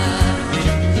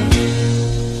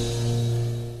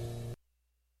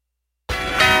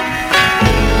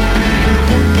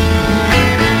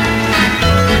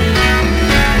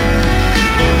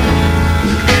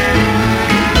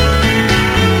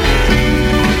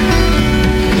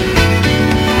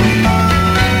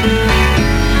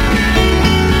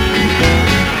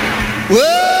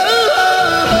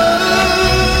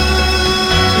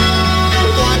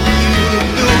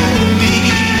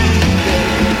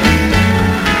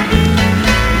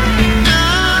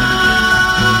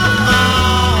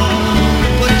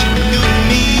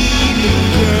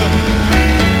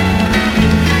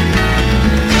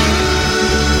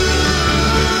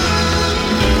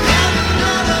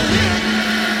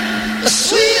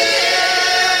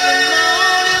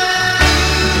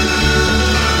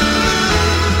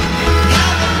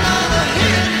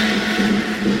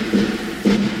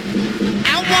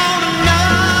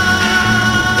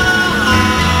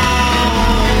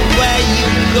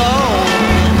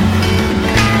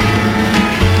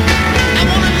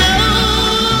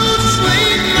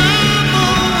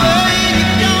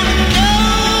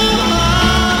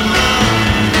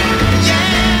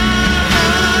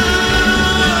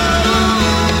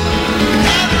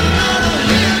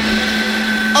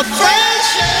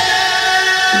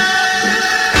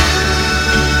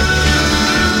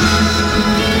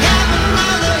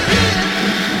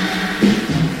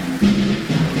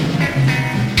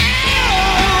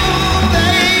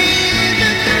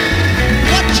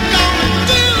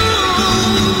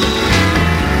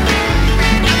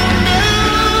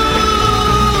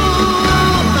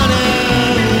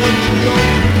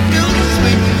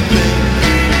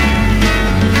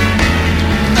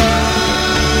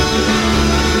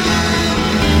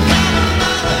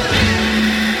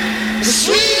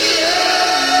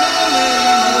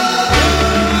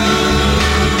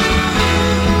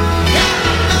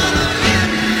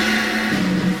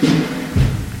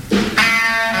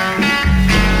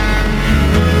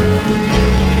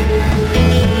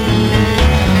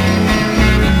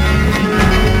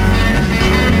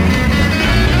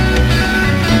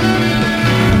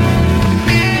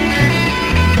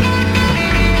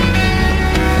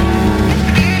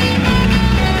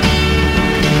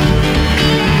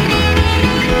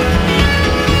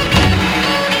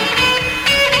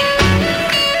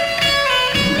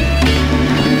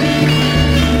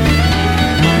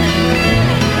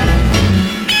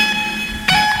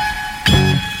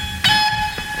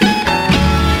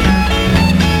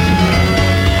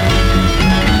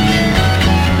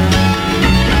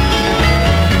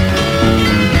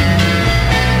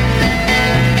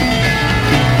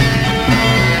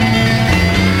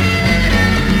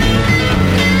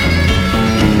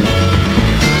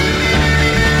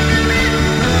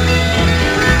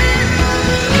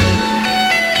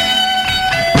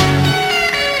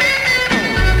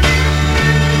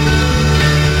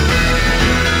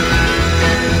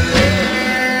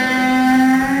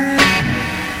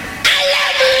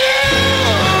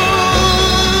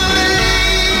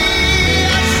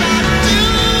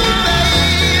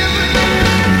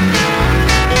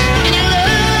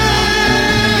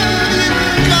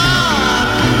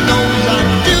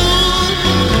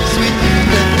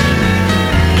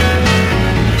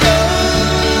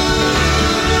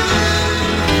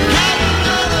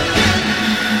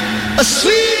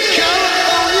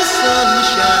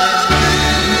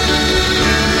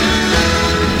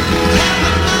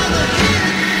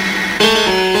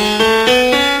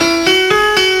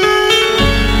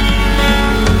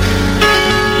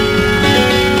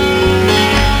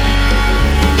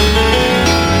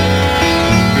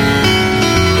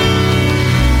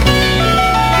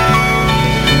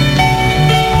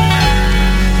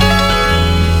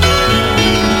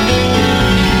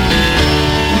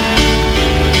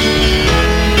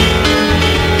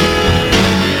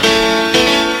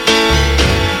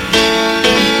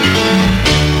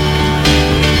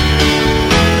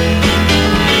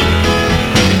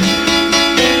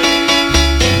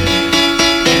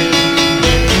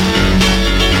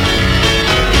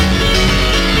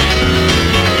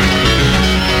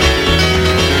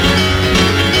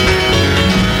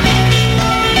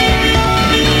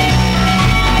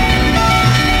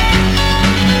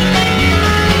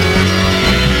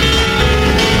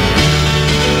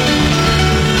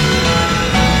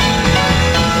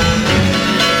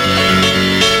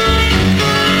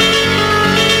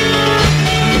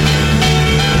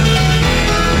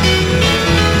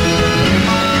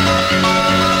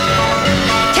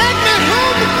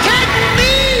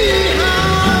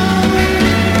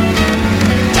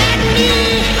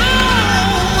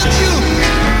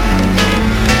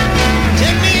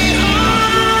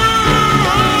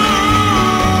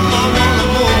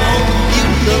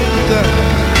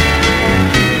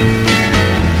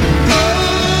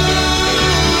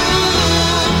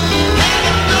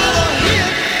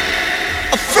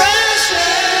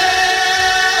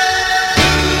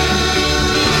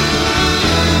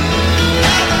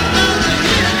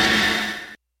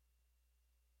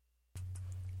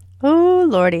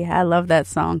 Lordy, I love that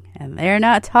song. And they're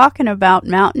not talking about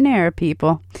mountain air,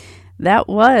 people. That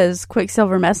was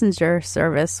Quicksilver Messenger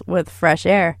Service with Fresh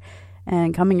Air.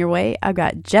 And coming your way, I've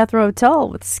got Jethro Tull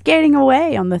with Skating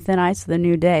Away on the Thin Ice of the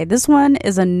New Day. This one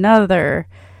is another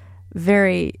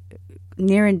very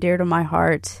near and dear to my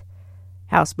heart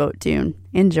houseboat tune.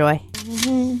 Enjoy.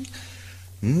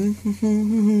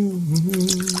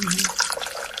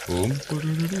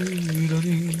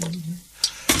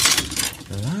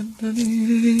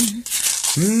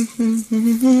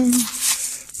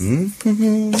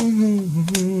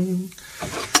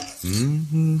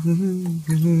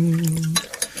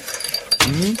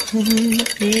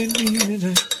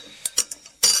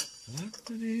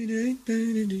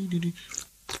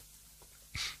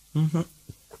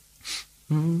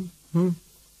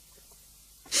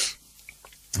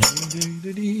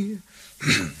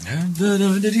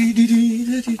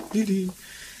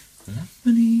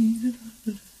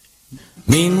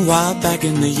 Meanwhile, back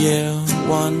in the year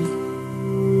one,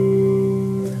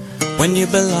 when you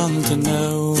belonged to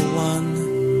no one,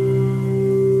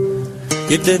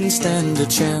 you didn't stand a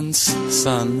chance,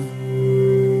 son,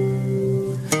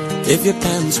 if your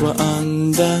pants were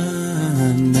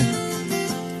undone.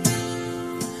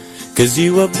 'Cause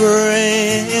you were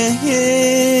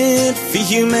bred for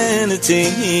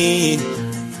humanity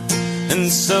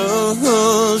and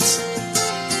sold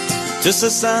to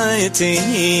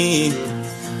society.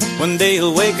 One day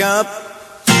you'll wake up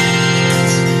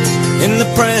in the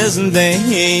present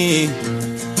day,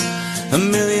 a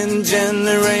million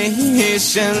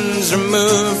generations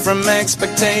removed from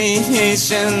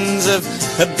expectations of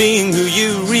being who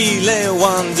you really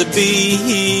want to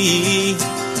be.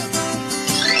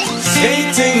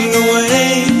 Skating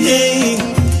away,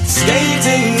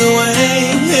 skating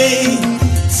away,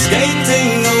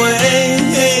 skating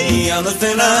away on the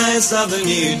thin ice of a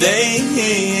new day.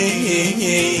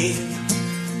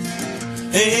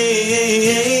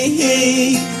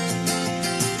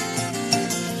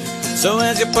 So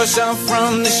as you push off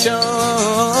from the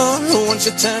shore, won't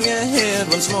you turn your head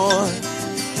once more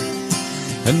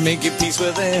and make your peace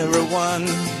with everyone?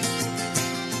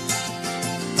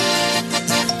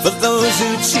 For those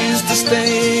who choose to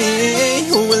stay,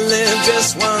 who will live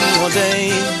just one more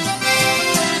day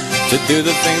to do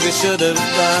the things they should have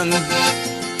done.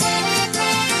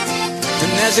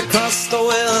 And as you cross the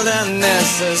wilderness,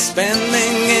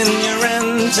 suspending in your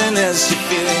emptiness, you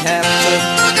feel you have to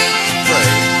pray,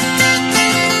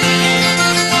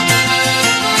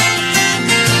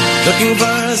 looking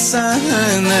for a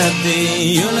sign that the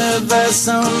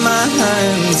universal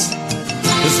mind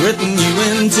has written you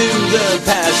into the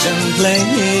passion play.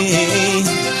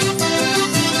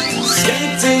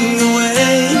 Skating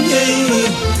away,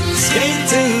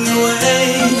 skating away,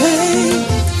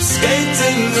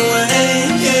 skating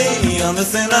away on the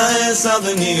thin ice of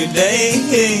a new day.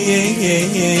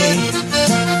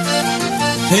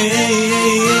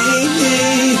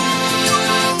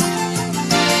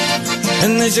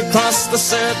 And as you cross the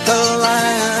circle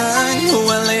line,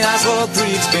 well, the asphalt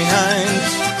creaks behind.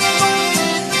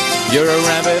 You're a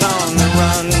rabbit on the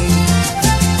run,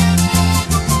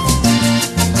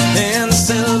 and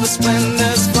silver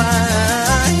splendors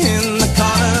fly in the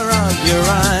corner of your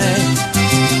eye,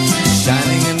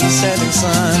 shining in the setting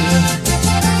sun.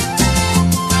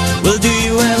 Well, do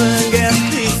you ever get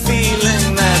the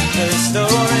feeling that the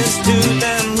story's too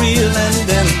damn real and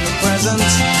in the present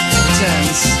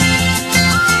tense?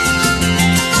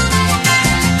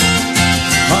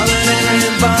 All that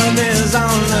everybody's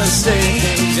on the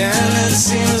stage, and it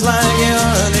seems like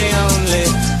you're the only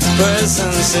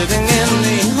person sitting in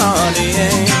the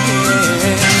audience.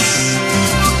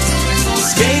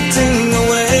 Skating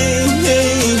away,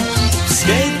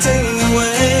 skating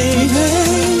away,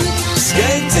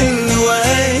 skating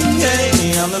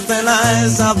away on the thin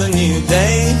ice of the new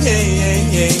day.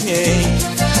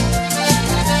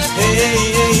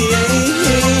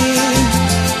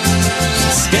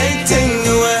 Skating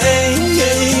away,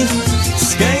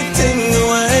 skating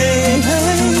away,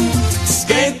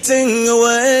 skating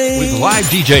away. With live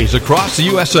DJs across the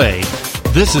USA,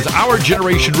 this is Our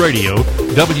Generation Radio,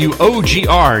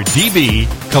 WOGR-DB,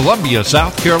 Columbia,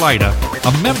 South Carolina,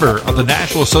 a member of the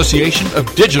National Association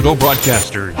of Digital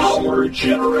Broadcasters. Our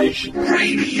Generation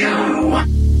Radio.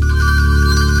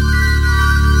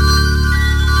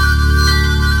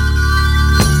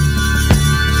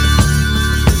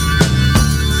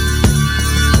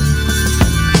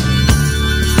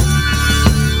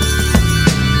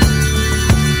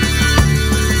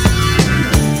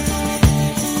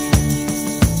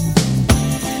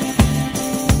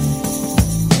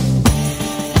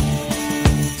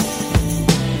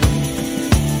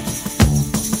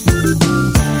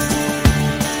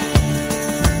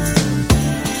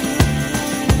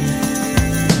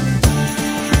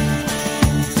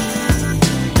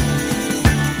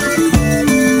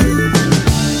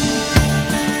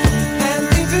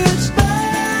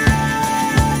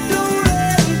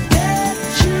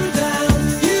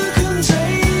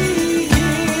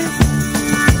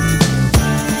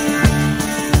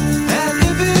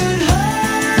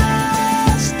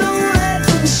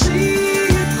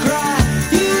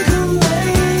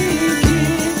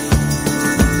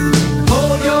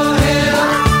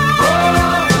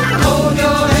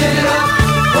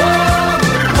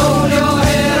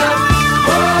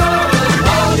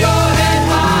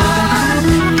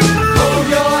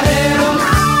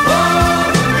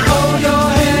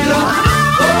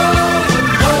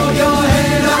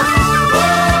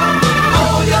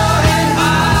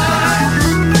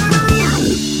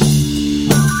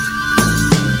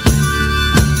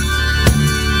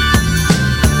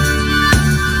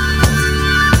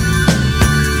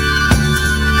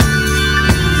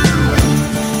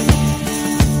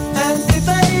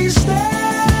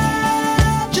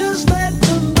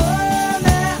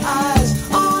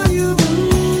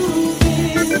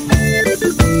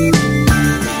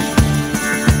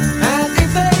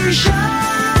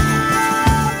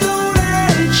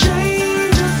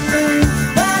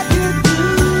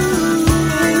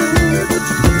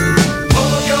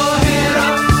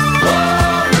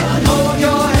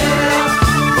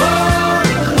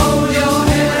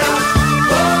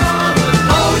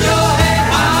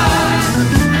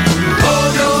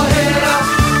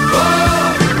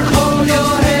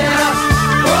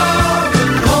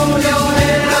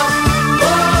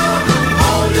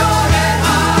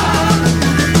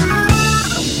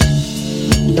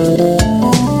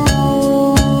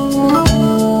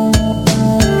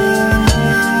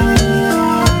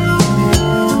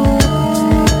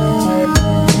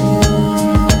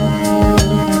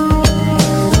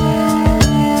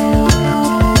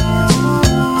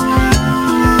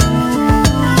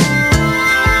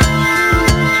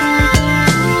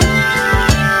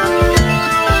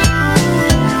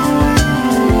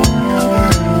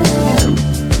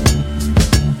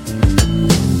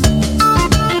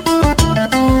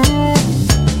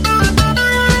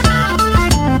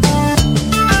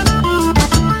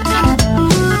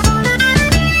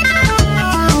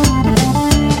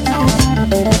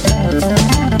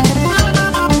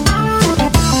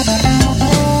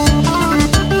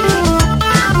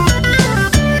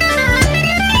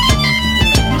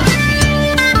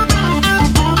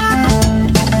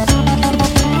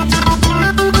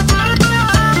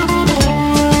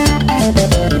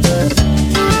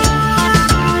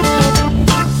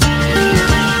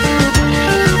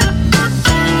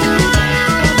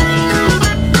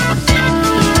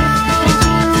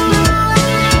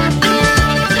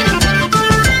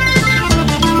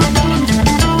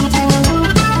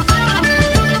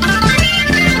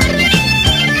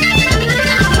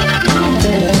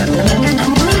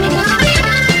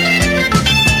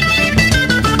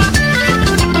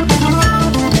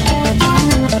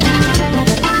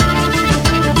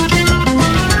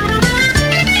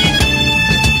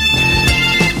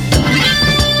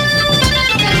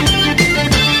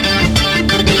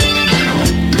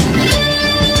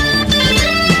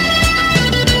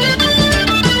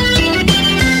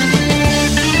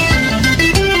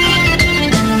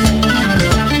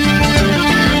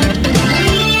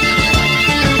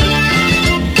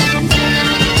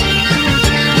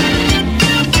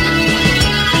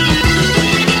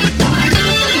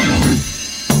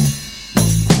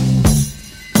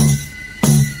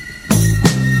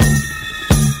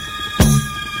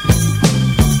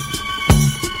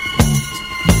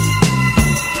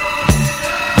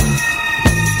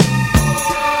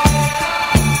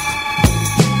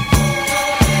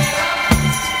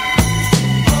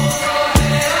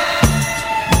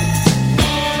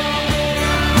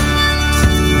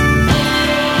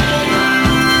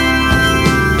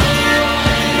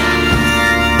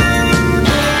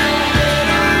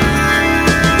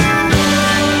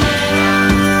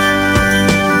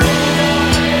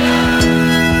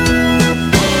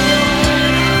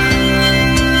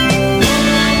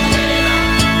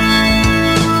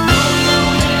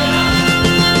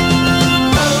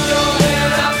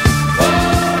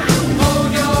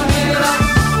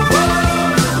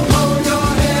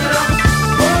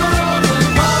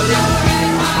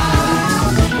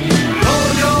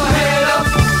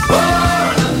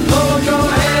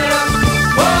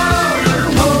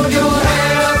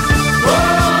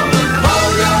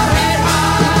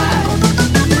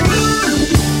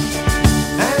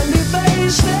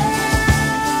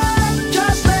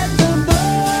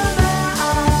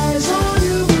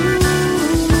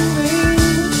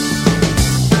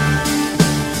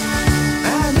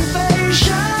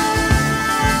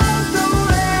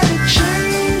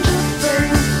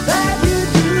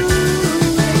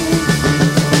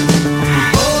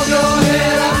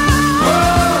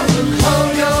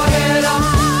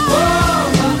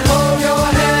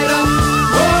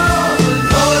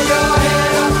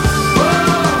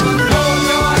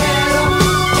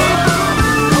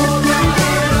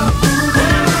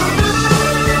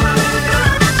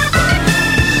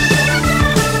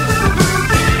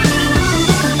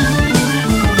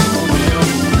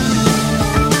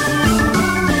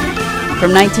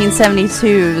 From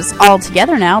 1972's All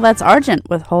Together Now, that's Argent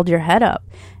with Hold Your Head Up.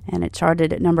 And it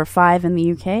charted at number 5 in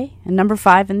the UK and number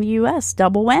 5 in the US,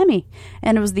 double whammy.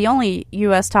 And it was the only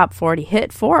US top 40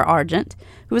 hit for Argent,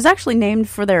 who was actually named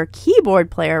for their keyboard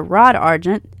player, Rod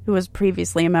Argent, who was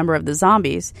previously a member of the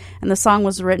Zombies. And the song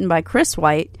was written by Chris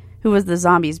White, who was the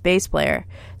Zombies bass player.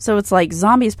 So it's like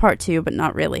Zombies Part 2, but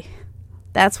not really.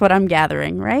 That's what I'm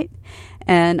gathering, right?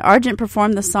 And Argent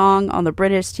performed the song on the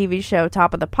British TV show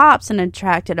Top of the Pops and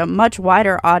attracted a much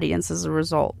wider audience as a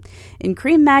result. In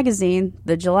Cream magazine,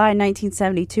 the July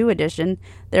 1972 edition,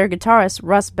 their guitarist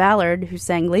Russ Ballard, who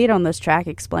sang lead on this track,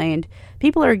 explained,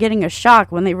 "People are getting a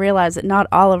shock when they realize that not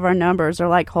all of our numbers are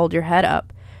like Hold Your Head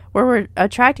Up. We're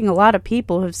attracting a lot of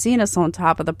people who've seen us on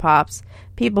Top of the Pops,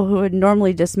 people who would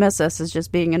normally dismiss us as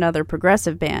just being another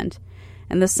progressive band."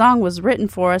 And the song was written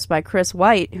for us by Chris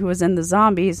White, who was in the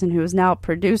Zombies and who is now a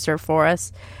producer for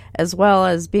us, as well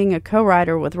as being a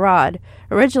co-writer with Rod.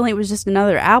 Originally, it was just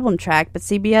another album track, but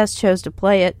CBS chose to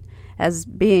play it as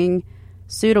being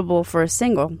suitable for a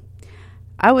single.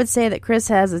 I would say that Chris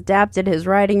has adapted his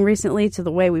writing recently to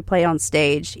the way we play on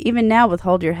stage. Even now with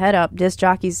Hold Your Head Up, disc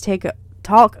jockeys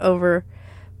talk over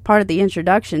part of the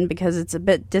introduction because it's a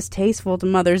bit distasteful to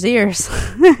mother's ears.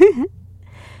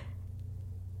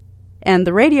 And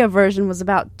the radio version was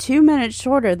about 2 minutes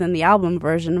shorter than the album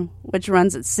version, which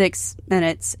runs at 6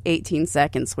 minutes, 18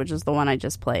 seconds, which is the one I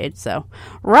just played. So,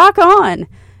 rock on!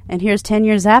 And here's 10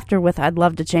 Years After with I'd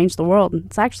Love to Change the World.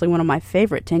 It's actually one of my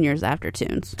favorite 10 Years After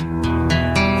tunes.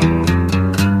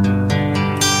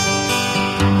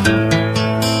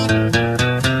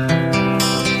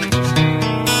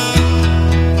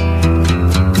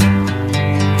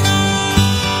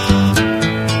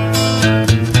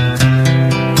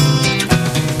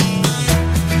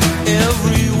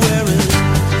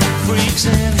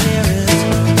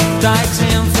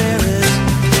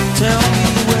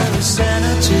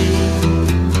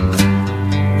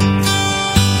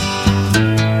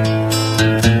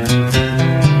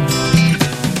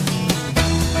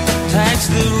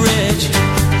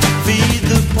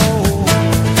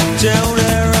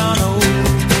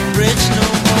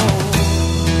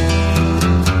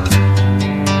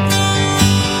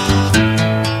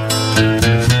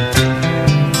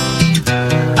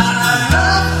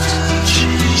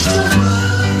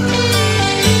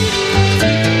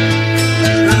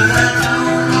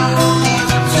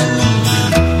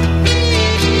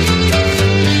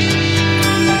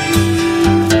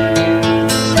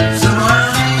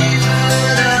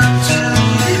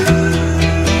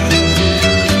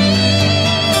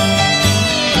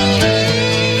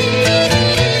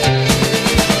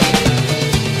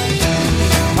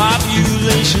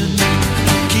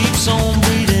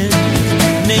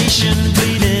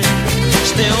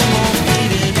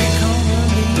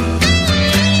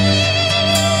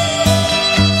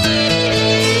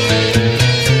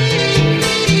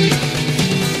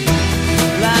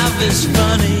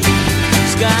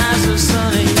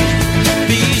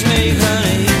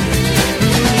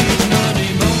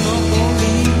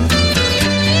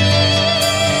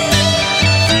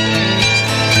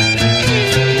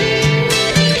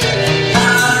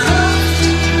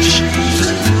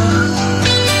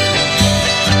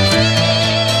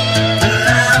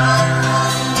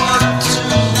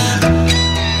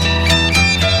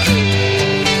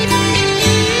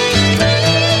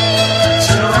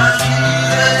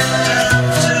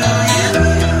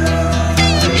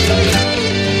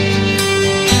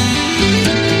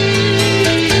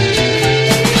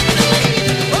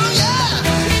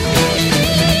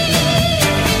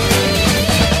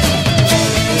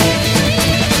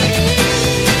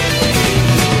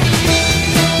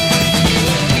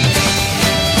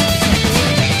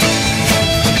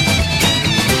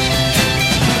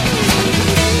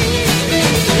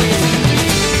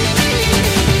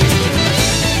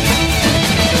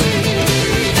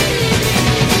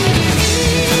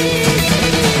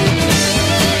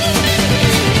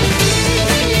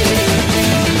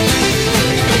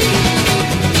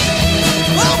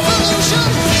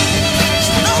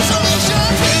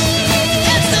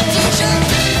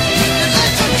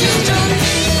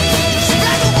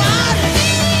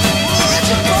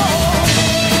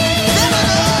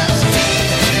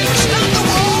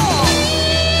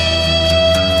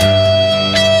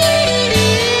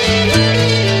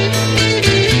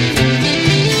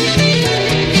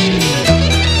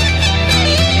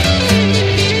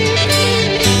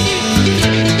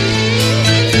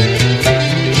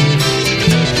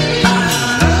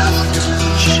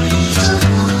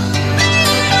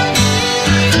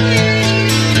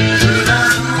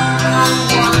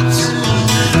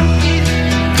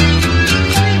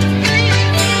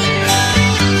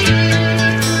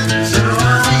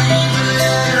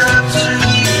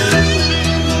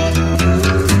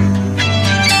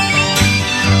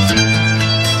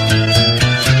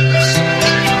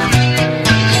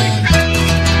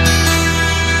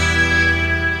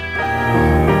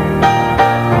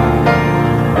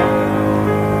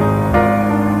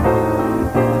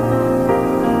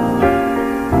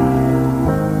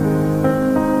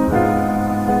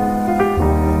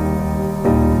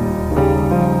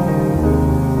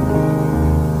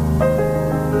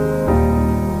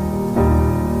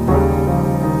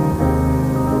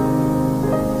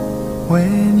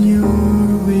 when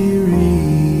you're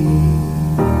weary,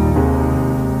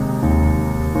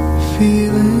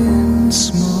 feeling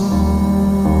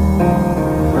small,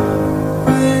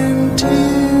 when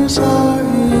tears are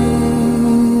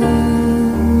in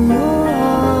your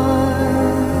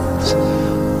eyes,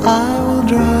 I will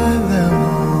dry them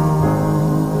all.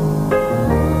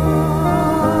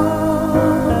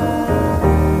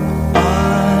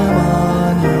 I'm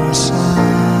on your side.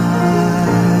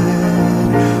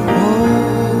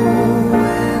 Oh,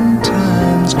 when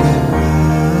times get rough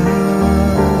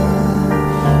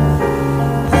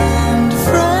and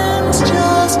friends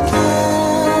just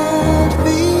can't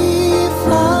be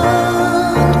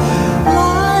found,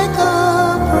 like a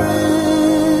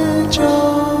bridge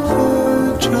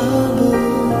over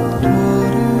troubled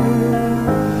water,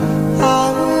 I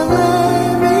will lay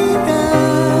me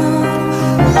down.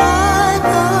 Like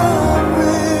a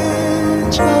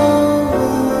bridge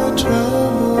over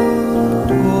troubled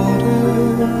water,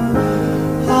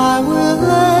 I will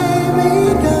lay me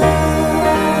down.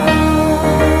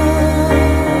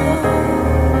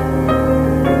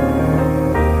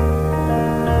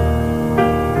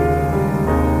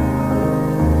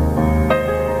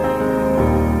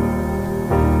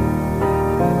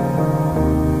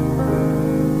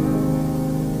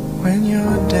 When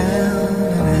you're down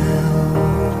and out,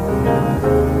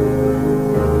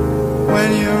 when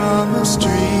you're on the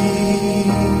street,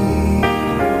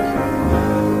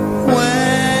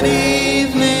 when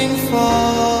evening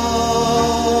falls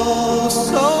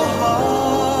so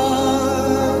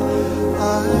hard,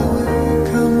 I will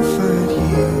comfort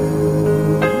you.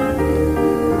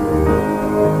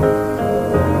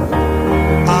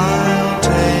 I'll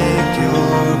take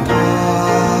your part.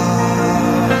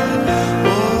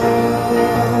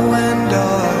 Oh, when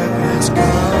darkness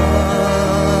comes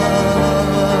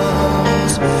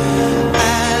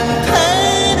and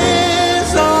pain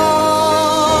is all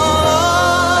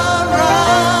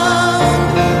around,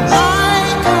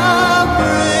 like a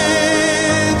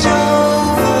bridge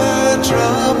over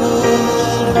troubled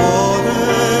water,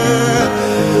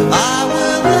 I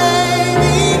will lay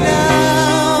me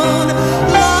down.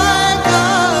 Like a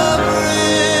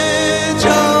bridge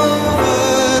over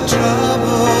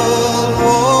troubled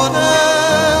water,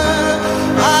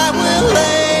 I will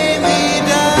lay me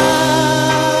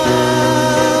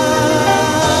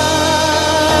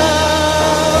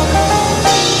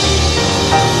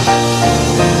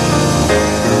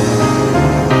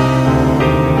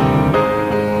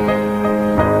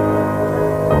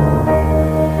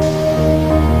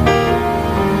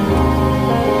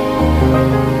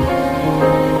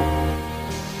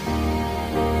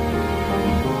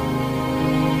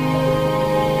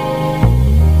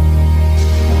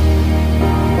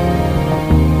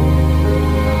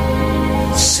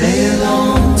Sail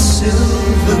on,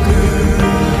 silver girl,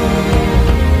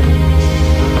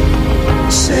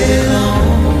 sail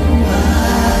on by.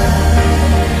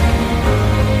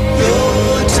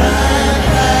 Your time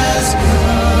has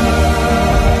come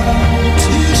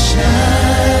to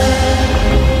shine.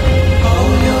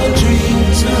 All your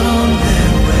dreams on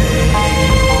their way.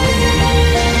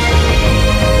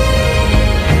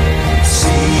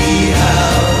 See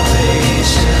how they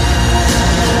shine.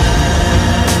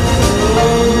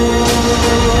 Oh,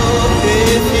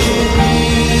 if you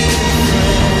need a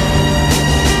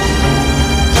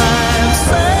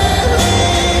friend, I'm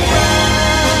sailing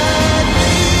right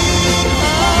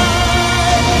behind.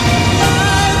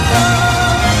 Like a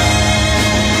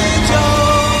bridge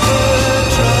over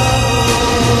troubled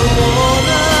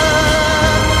water,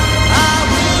 I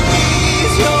will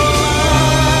ease your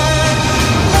mind.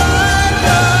 Like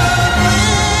a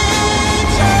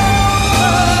bridge over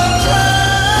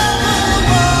troubled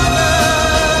water,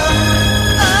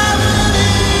 I will ease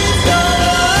your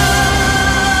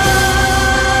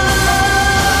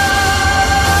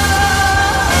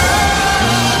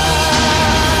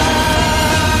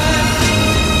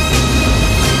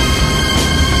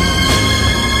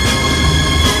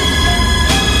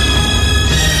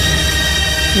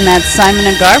And that's Simon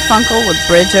and Garfunkel with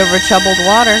Bridge Over Troubled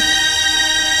Water.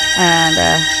 And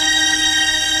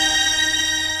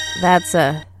that's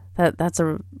a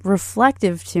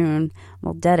reflective tune.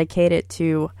 We'll dedicate it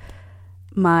to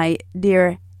my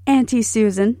dear Auntie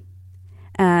Susan.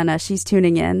 And she's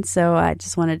tuning in, so I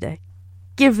just wanted to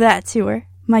give that to her,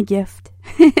 my gift.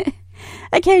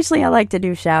 Occasionally I like to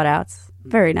do shout outs.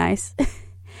 Very nice.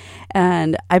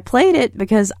 And I played it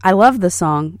because I love the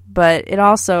song, but it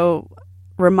also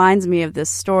reminds me of this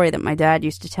story that my dad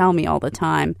used to tell me all the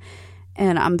time.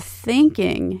 And I'm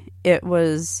thinking it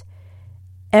was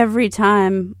every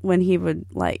time when he would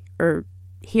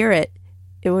hear it,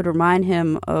 it would remind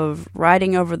him of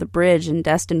riding over the bridge in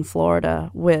Destin,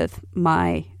 Florida with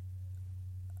my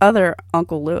other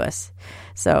Uncle Lewis.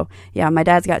 So, yeah, my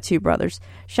dad's got 2 brothers.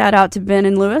 Shout out to Ben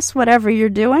and Lewis, whatever you're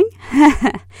doing.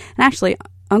 And actually,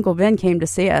 Uncle Ben came to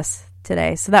see us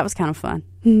today, so that was kind of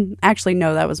fun. Actually,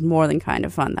 no, that was more than kind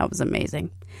of fun. That was amazing.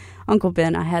 Uncle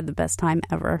Ben, I had the best time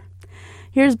ever.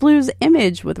 Here's Blues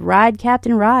Image with Ride,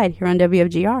 Captain Ride here on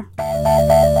WFGR.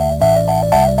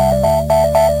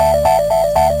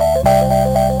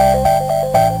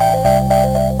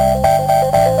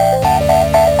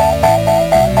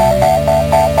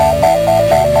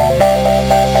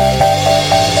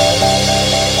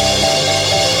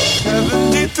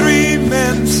 73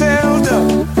 men sailed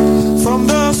up from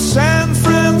the San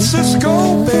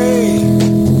Francisco Bay,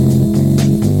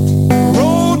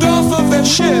 rolled off of their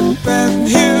ship, and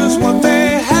here's what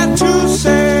they had to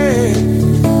say.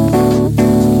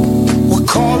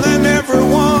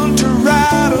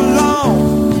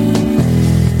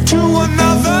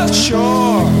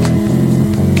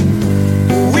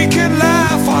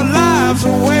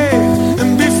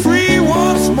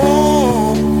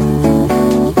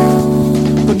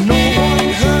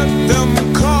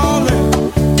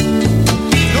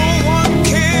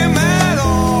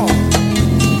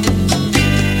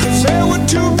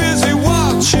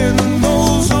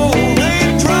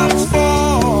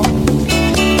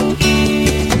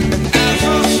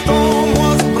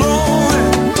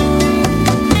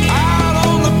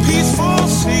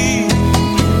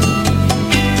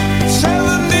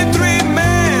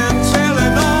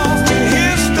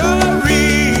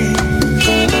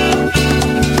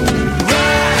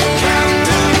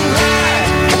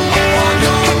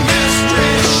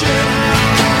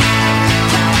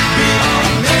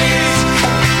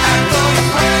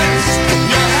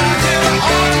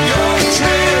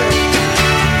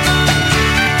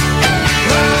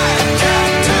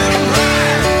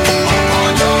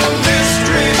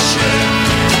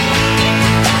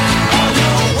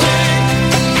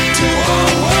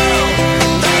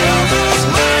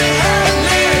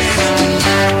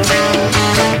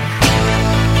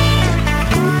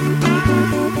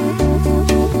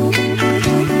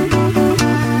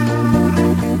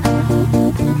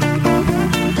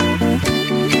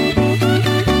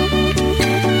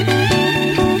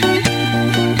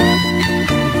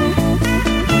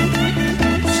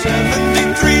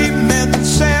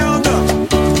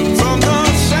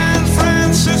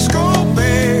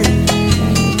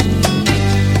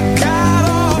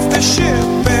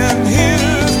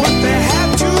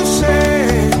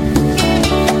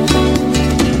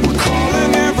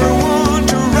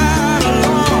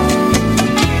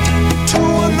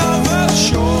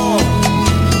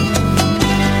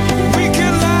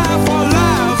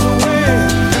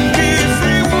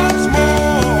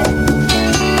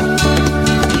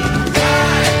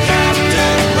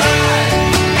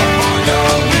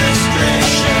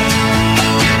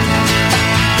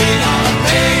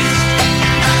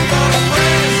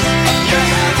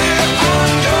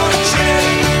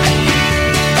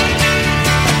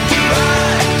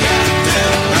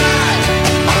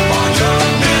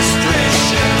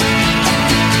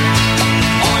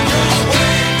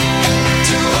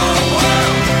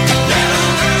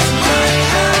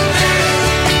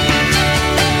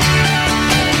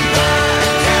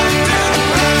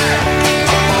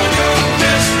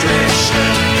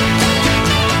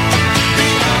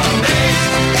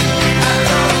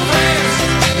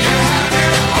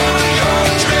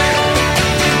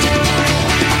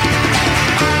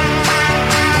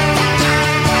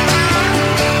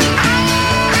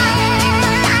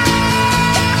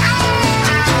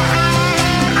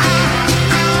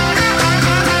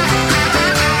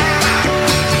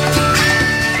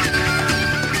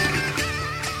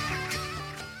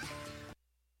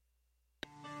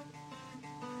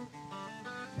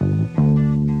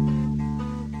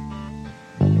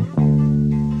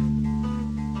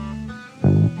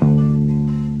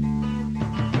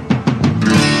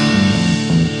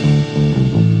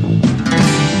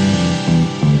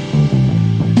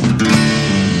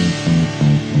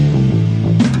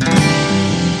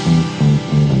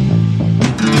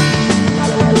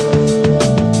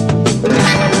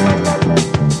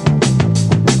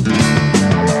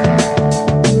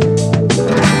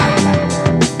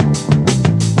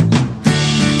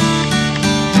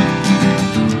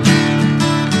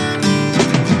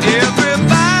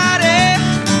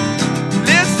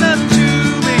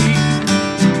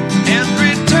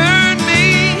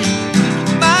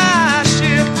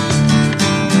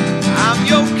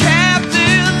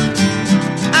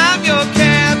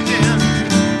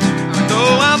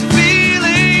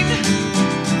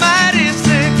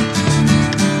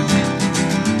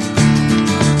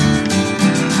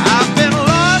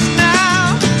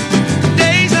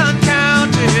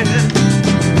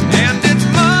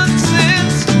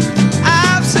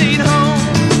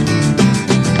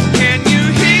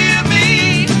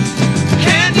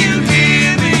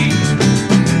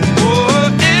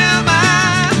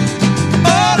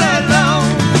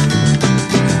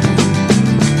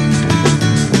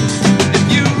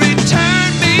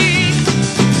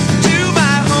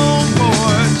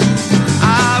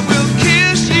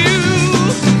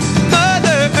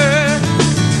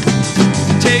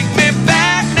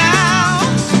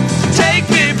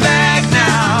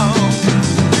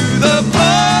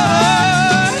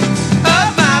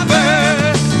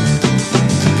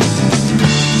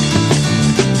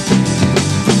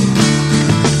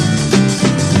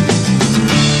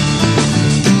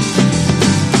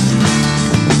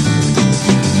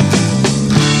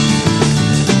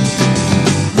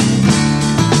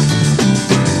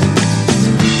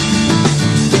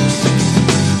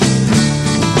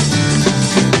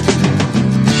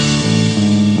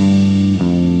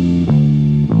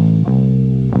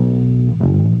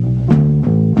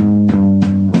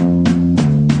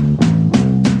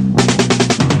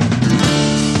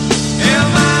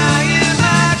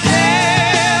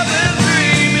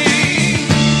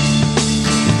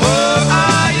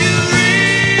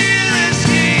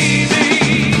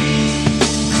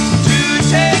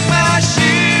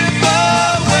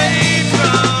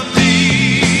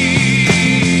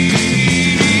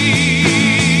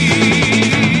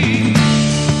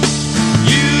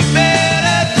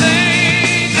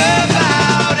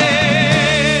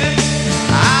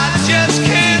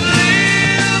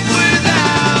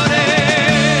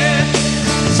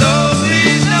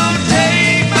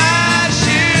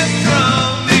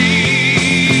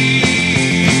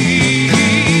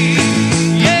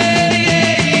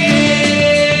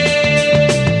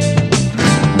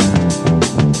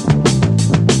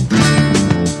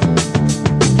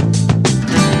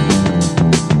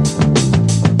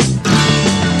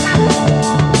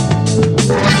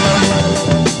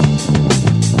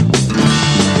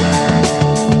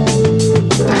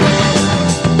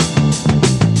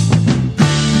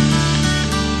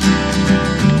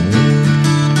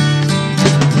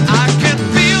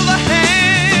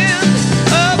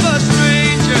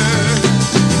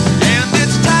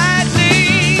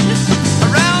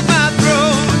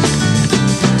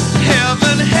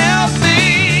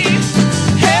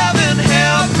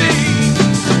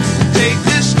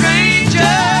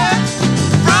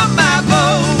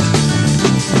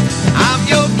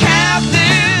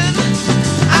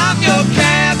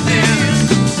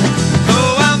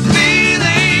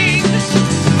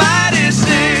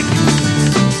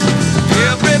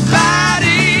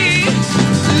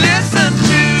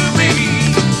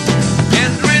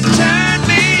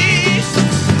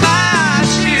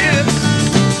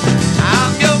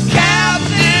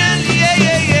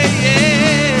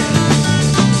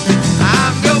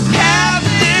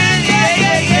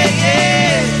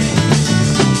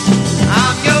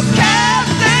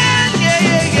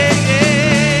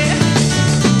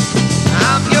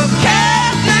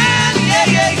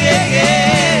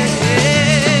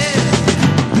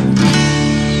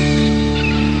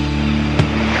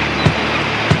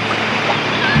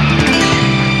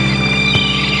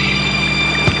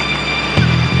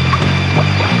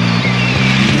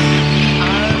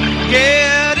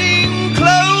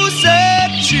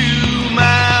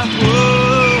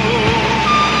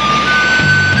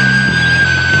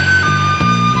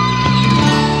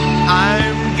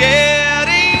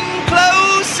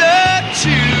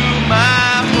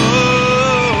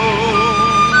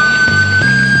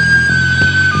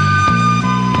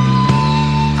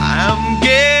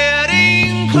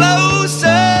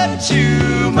 closer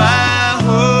to my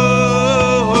home.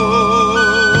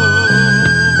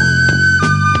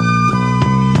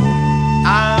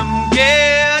 I'm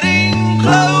getting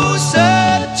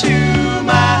closer to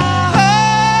my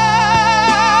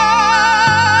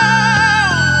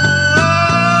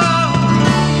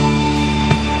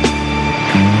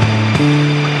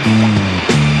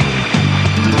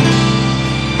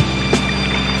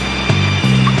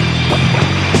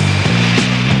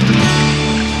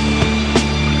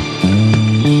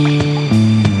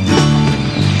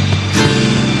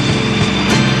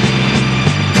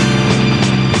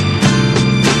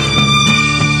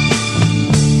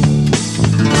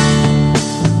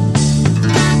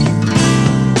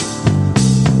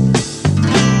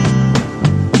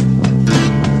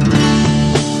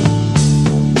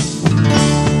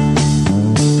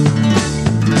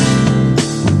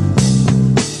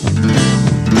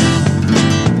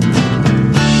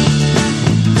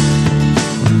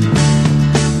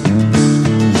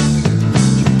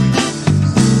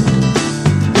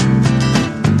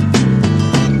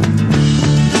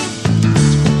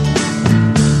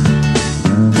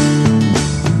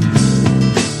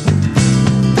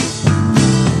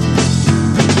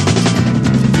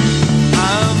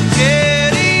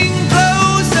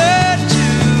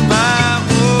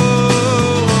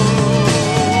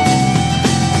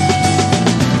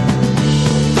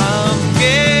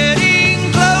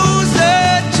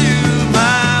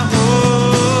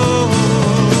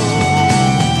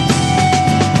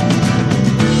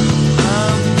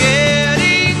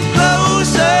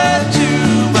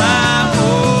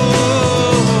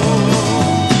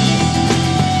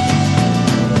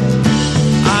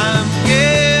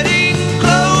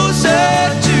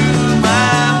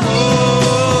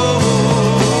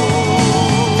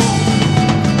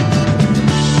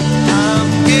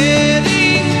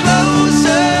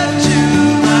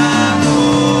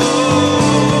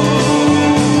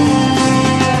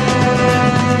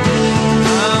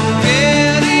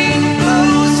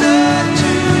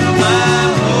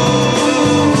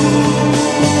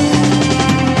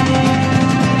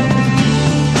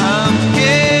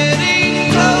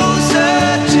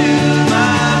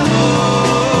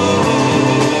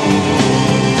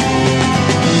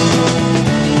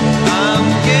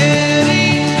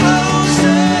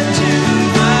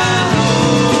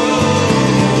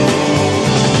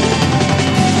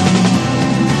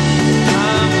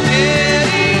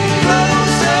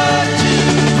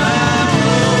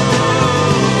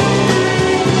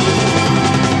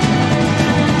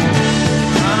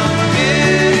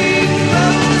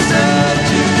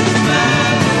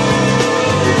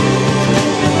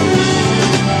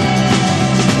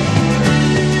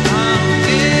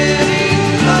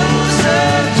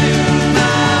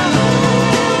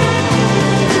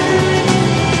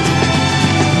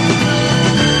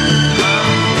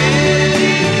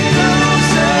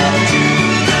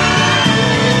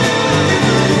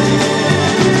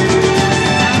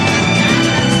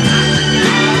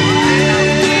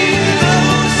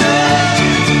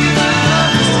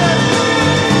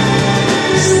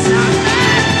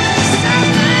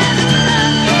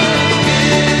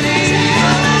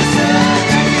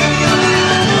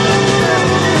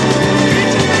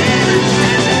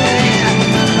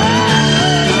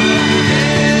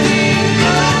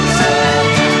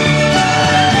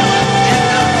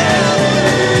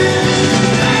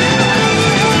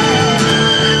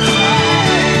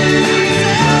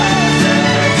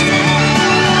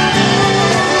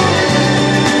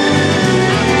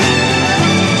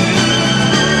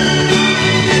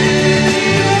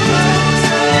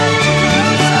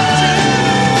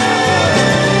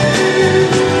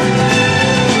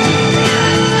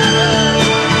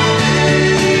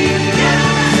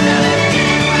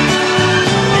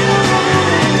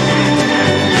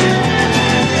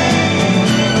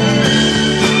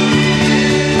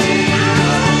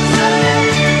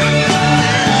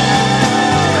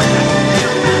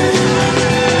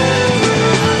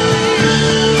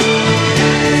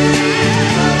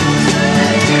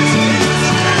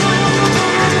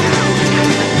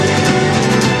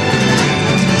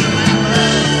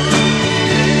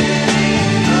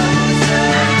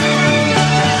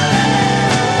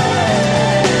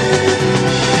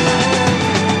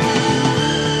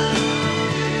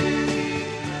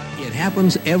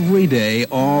happens every day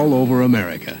all over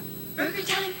America. Burger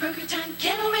time,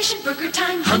 Kennel-ration burger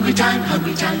time. Hungry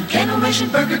time, Kennel-ration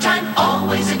burger time.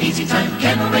 Always an easy time,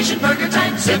 Kennel-ration burger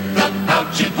time. Zip the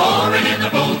pouch and pour it in a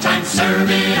bowl time. Serve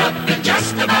it up in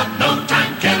just about no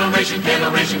time, Kennel-ration.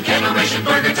 Generation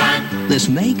Burger Time. This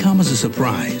may come as a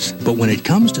surprise, but when it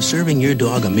comes to serving your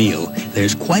dog a meal,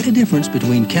 there's quite a difference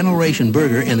between Kennel Ration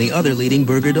Burger and the other leading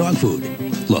burger dog food.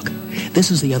 Look,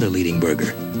 this is the other leading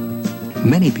burger.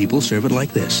 Many people serve it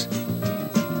like this.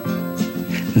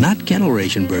 Not Kennel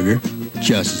Ration Burger,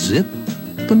 just zip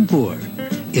and pour.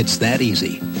 It's that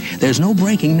easy. There's no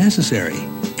breaking necessary,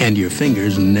 and your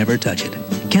fingers never touch it.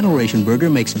 Kennel Ration Burger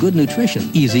makes good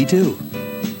nutrition easy too.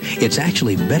 It's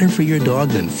actually better for your dog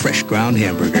than fresh ground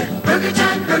hamburger. Burger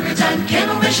time,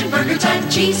 Kennel Ration Burger Time.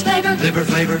 Cheese flavor, liver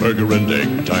flavor, Burger and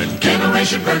egg time. Kennel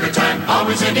Ration Burger Time.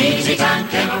 Always an easy time.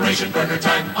 Kennel Ration Burger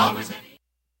Time. Always an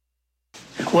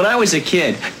When I was a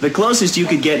kid, the closest you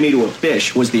could get me to a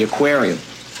fish was the aquarium.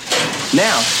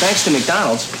 Now, thanks to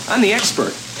McDonald's, I'm the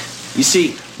expert. You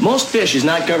see, most fish is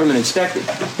not government inspected,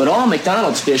 but all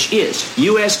McDonald's fish is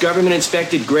U.S. government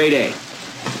inspected grade A.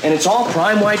 And it's all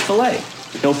prime white filet.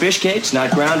 No fish cakes, not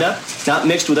ground up, not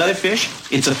mixed with other fish.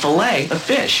 It's a filet of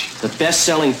fish. The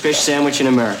best-selling fish sandwich in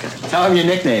America. Tell them your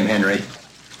nickname, Henry.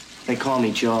 They call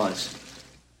me Jaws.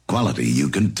 Quality you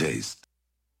can taste.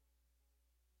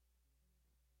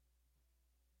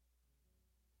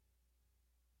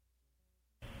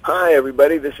 Hi,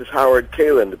 everybody. This is Howard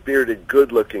Kalin, the bearded,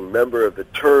 good-looking member of the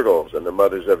Turtles and the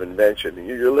Mothers of Invention. And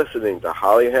you're listening to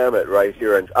Holly Hammett right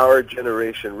here on Our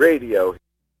Generation Radio.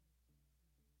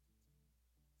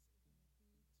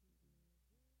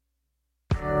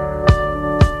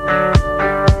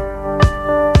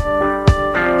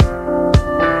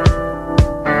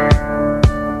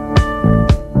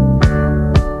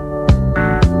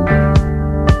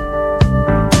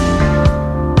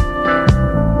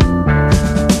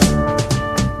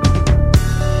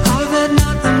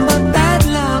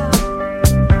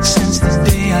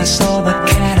 I saw the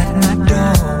cat at my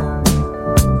door.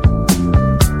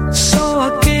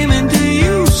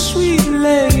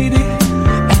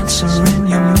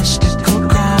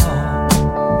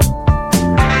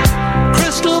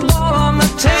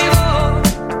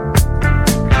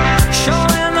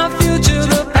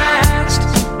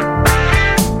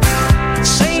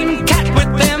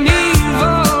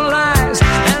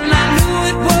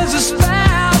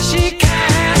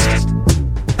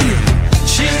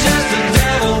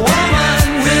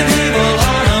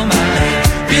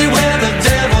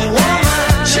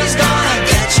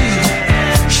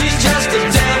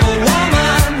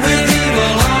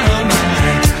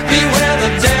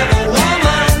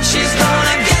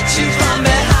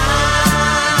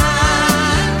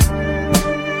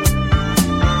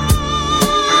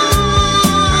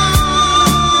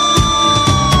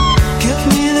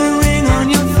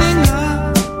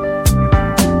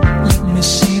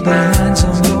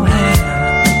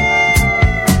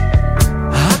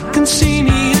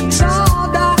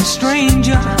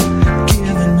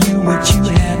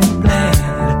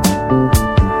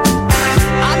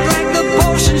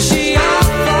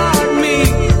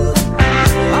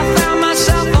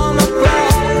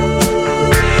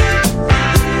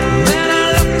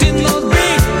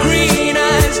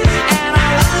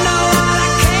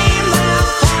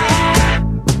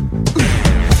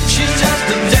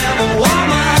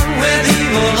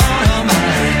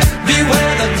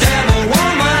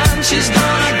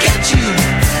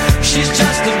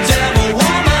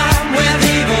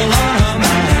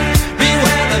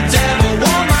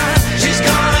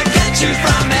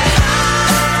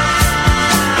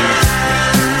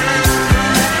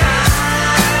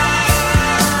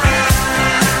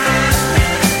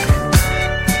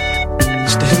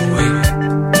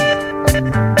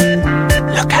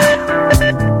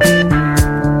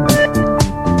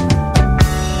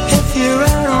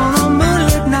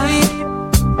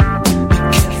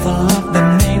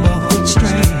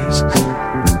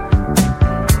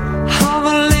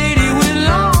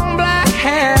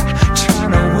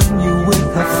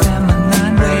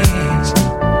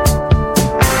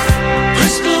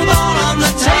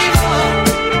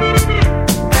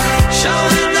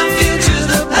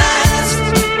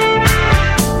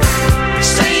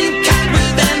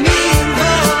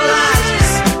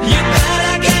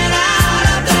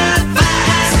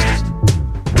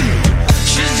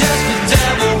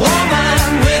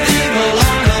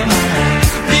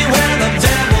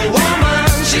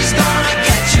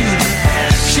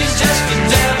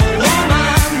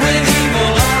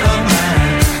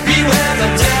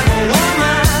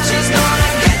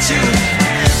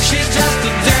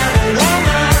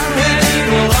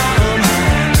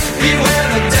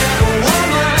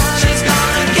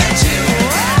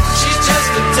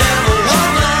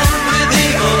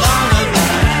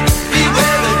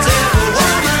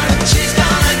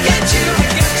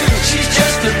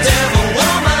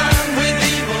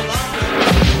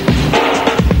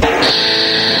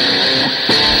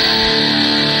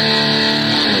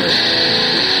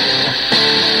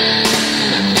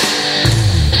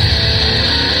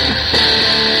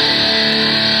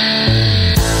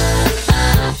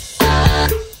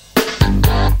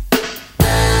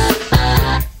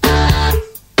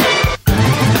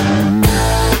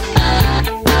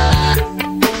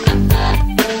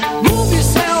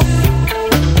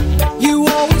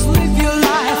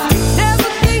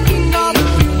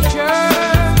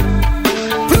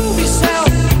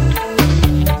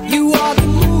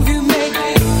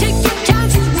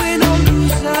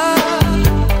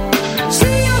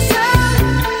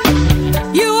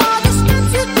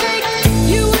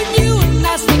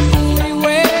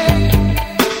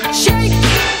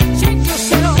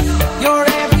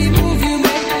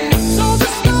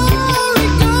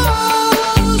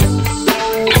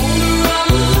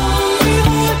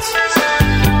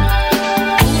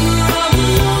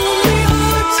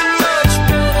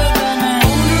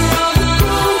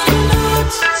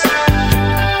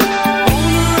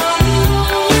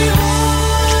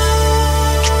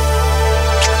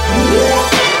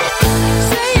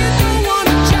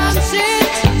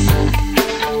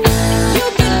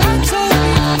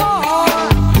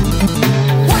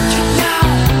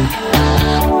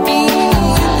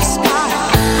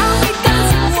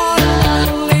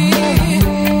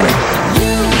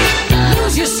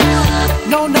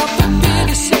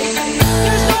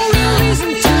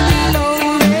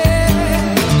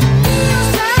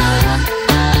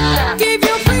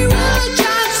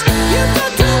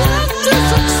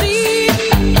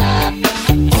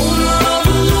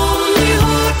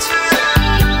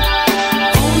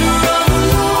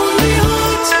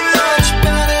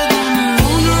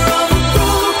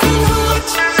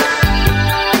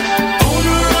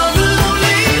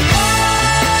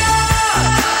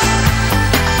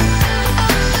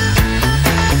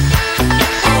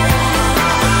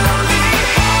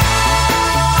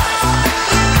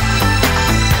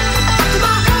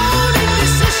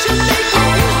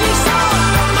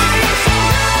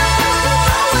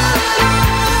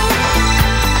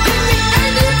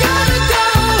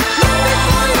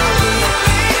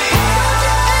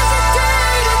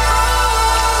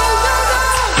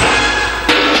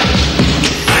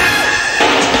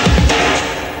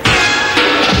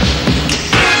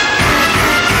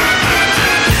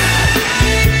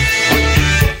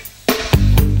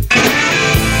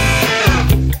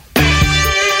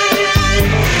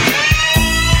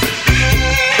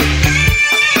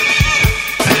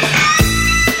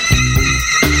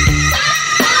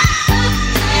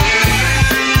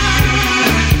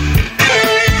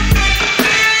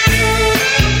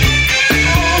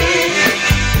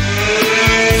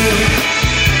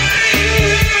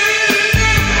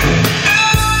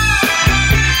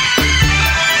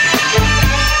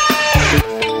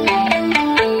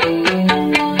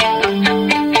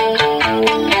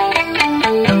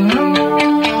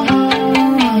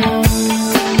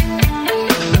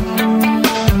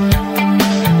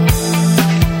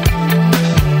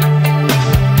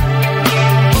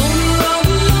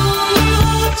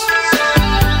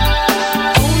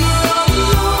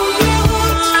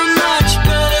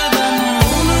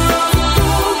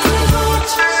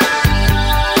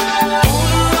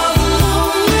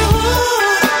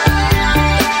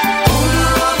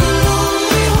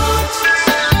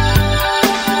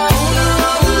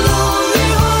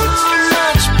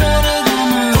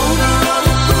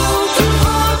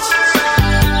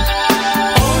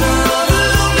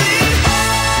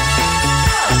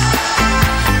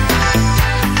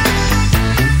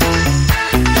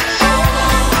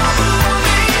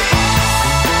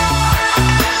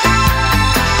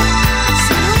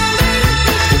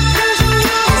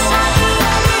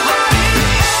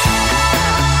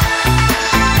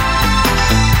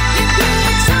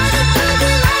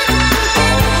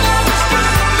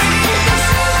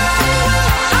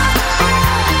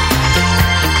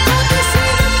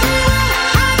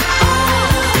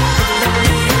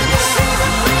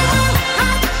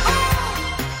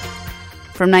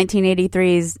 From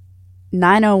 1983's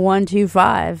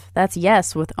 90125, that's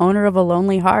Yes with Owner of a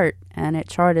Lonely Heart, and it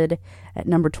charted at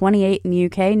number 28 in the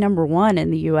UK, number 1 in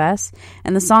the US,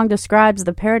 and the song describes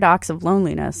the paradox of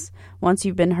loneliness. Once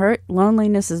you've been hurt,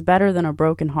 loneliness is better than a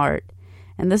broken heart.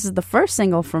 And this is the first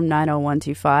single from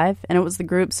 90125, and it was the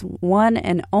group's one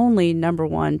and only number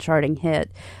 1 charting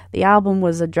hit. The album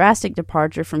was a drastic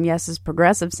departure from Yes's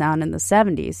progressive sound in the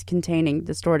 70s, containing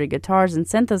distorted guitars and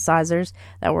synthesizers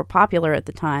that were popular at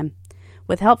the time.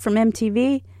 With help from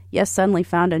MTV, Yes suddenly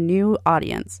found a new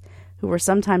audience, who were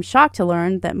sometimes shocked to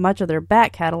learn that much of their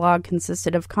back catalog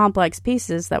consisted of complex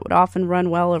pieces that would often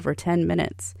run well over 10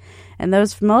 minutes. And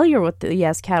those familiar with the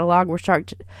Yes catalog were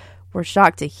shocked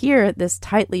to hear this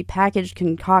tightly packaged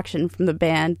concoction from the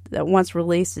band that once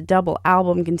released a double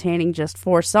album containing just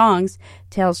 4 songs,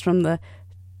 Tales from the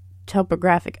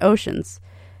Topographic Oceans.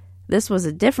 This was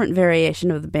a different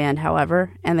variation of the band,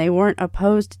 however, and they weren't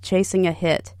opposed to chasing a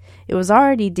hit. It was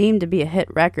already deemed to be a hit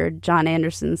record, John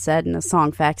Anderson said in a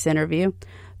Songfacts interview.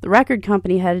 The record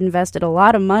company had invested a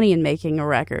lot of money in making a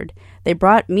record. They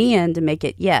brought me in to make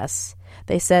it Yes.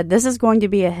 They said, this is going to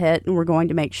be a hit and we're going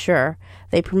to make sure.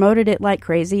 They promoted it like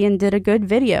crazy and did a good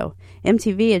video.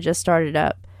 MTV had just started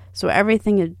up, so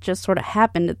everything had just sort of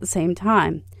happened at the same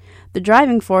time. The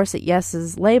driving force at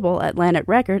Yes's label, Atlantic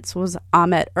Records, was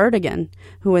Ahmet Ertegun,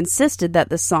 who insisted that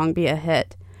this song be a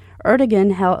hit.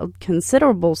 Ertegun held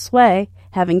considerable sway,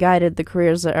 having guided the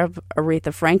careers of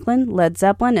Aretha Franklin, Led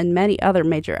Zeppelin, and many other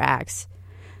major acts.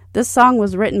 This song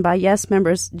was written by Yes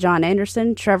members John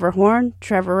Anderson, Trevor Horn,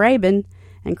 Trevor Rabin,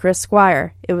 and Chris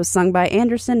Squire. It was sung by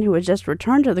Anderson, who had just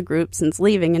returned to the group since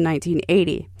leaving in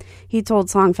 1980. He told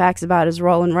Songfacts about his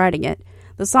role in writing it.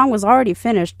 The song was already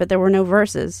finished, but there were no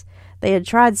verses. They had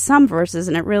tried some verses,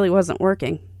 and it really wasn't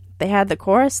working. They had the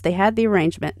chorus, they had the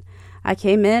arrangement. I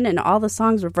came in, and all the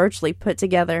songs were virtually put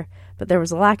together, but there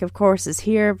was a lack of choruses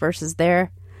here, verses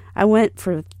there. I went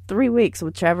for 3 weeks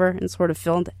with Trevor and sort of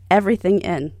filled everything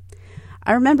in.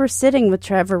 I remember sitting with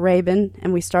Trevor Rabin,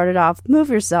 and we started off, move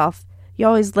yourself. You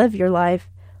always live your life,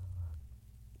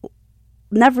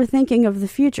 never thinking of the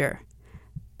future.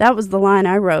 That was the line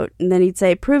I wrote, and then he'd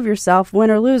say, prove yourself, win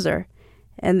or loser.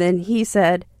 And then he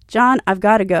said, John, I've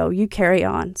got to go, you carry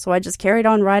on. So I just carried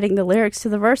on writing the lyrics to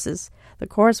the verses. The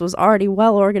chorus was already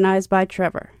well organized by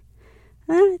Trevor.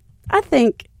 I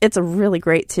think it's a really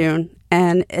great tune,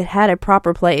 and it had a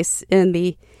proper place in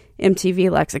the MTV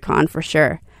lexicon for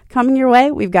sure. Coming your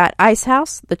way, we've got Ice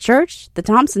House, The Church, The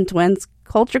Thompson Twins,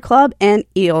 Culture Club, and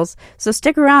Eels. So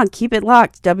stick around, keep it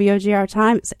locked. WOGR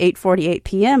time is 8:48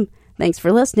 p.m. Thanks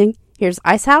for listening. Here's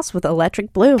Ice House with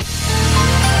Electric Blue.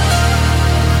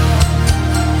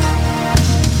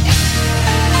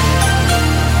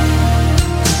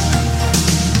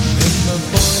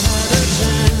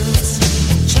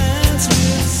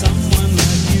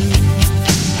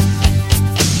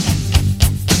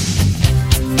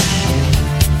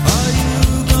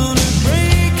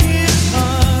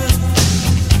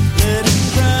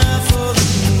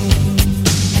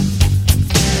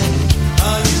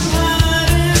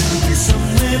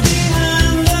 Somewhere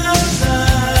behind the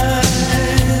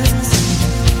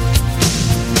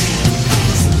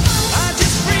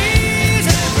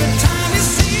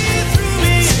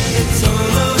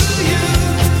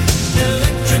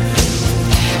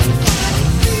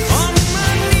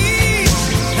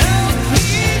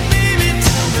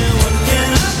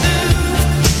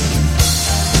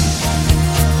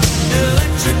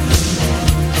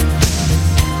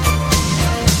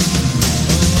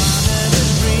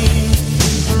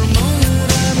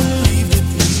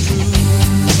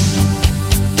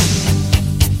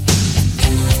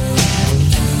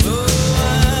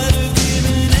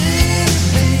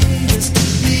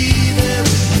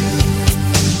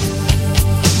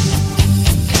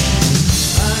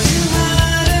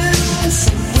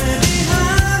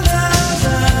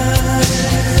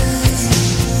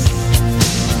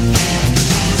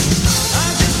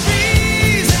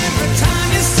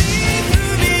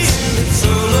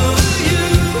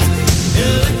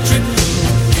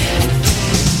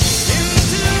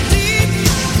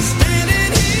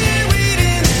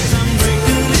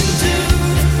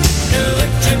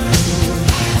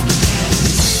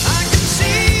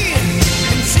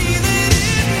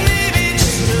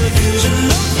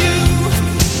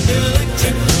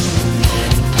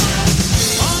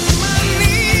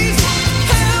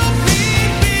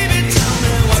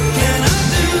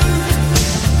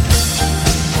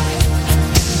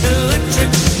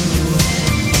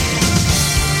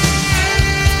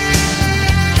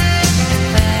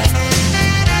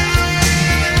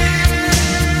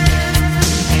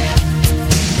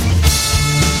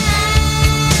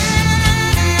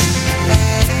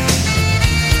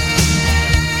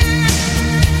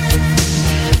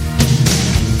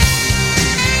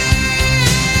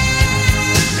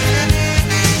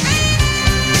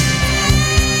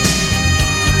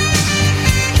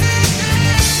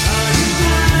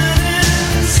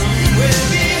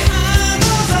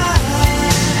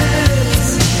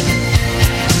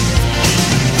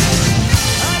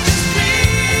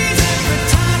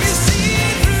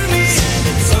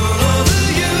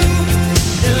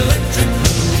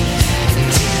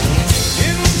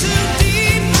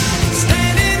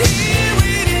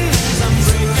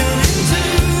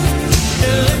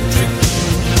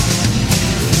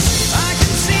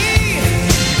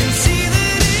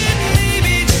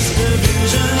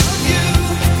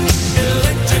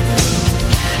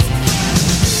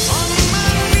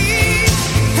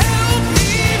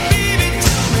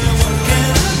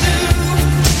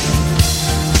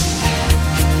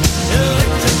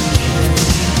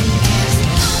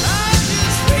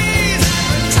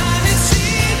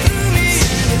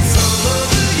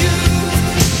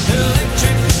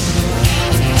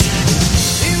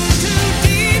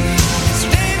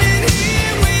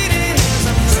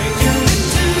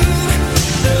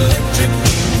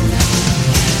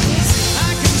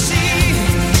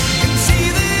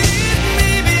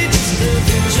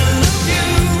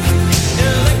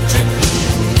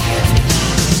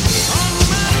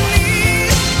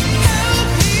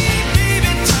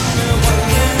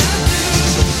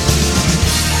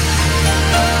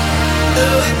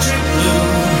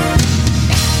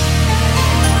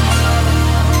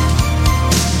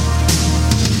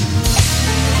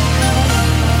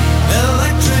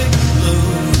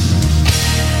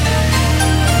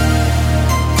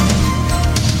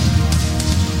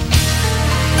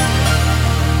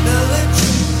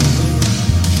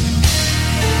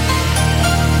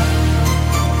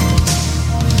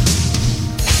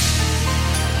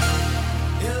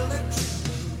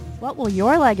What will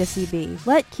your legacy be?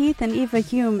 Let Keith and Eva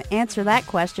Hume answer that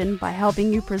question by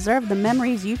helping you preserve the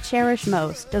memories you cherish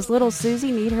most. Does little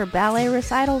Susie need her ballet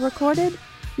recital recorded?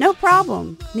 No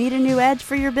problem. Need a new edge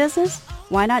for your business?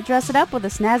 Why not dress it up with a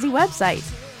snazzy website?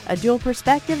 A Dual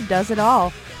Perspective does it all.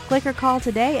 Click or call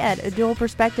today at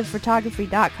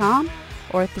dualperspectivephotography.com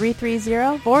or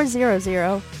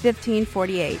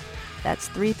 330-400-1548. That's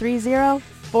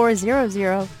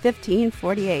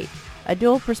 330-400-1548. A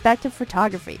Dual Perspective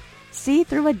Photography. See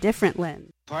through a different lens.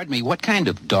 Pardon me, what kind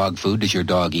of dog food does your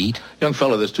dog eat? Young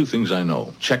fella, there's two things I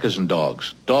know. Checkers and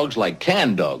dogs. Dogs like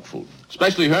canned dog food.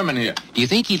 Especially Herman here. Do you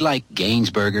think he'd like Gaines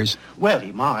burgers? Well,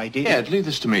 he might. Yeah, leave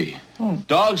this to me.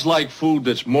 Dogs like food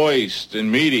that's moist and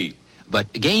meaty.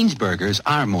 But Gaines burgers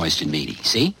are moist and meaty,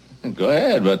 see? Go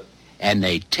ahead, but... And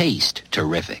they taste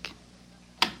terrific.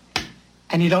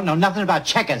 And you don't know nothing about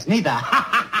Checkers, neither.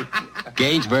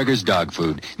 Gaines burgers dog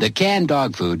food. The canned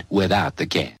dog food without the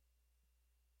can.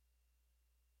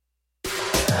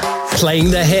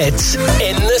 Playing the hits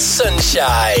in the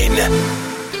sunshine.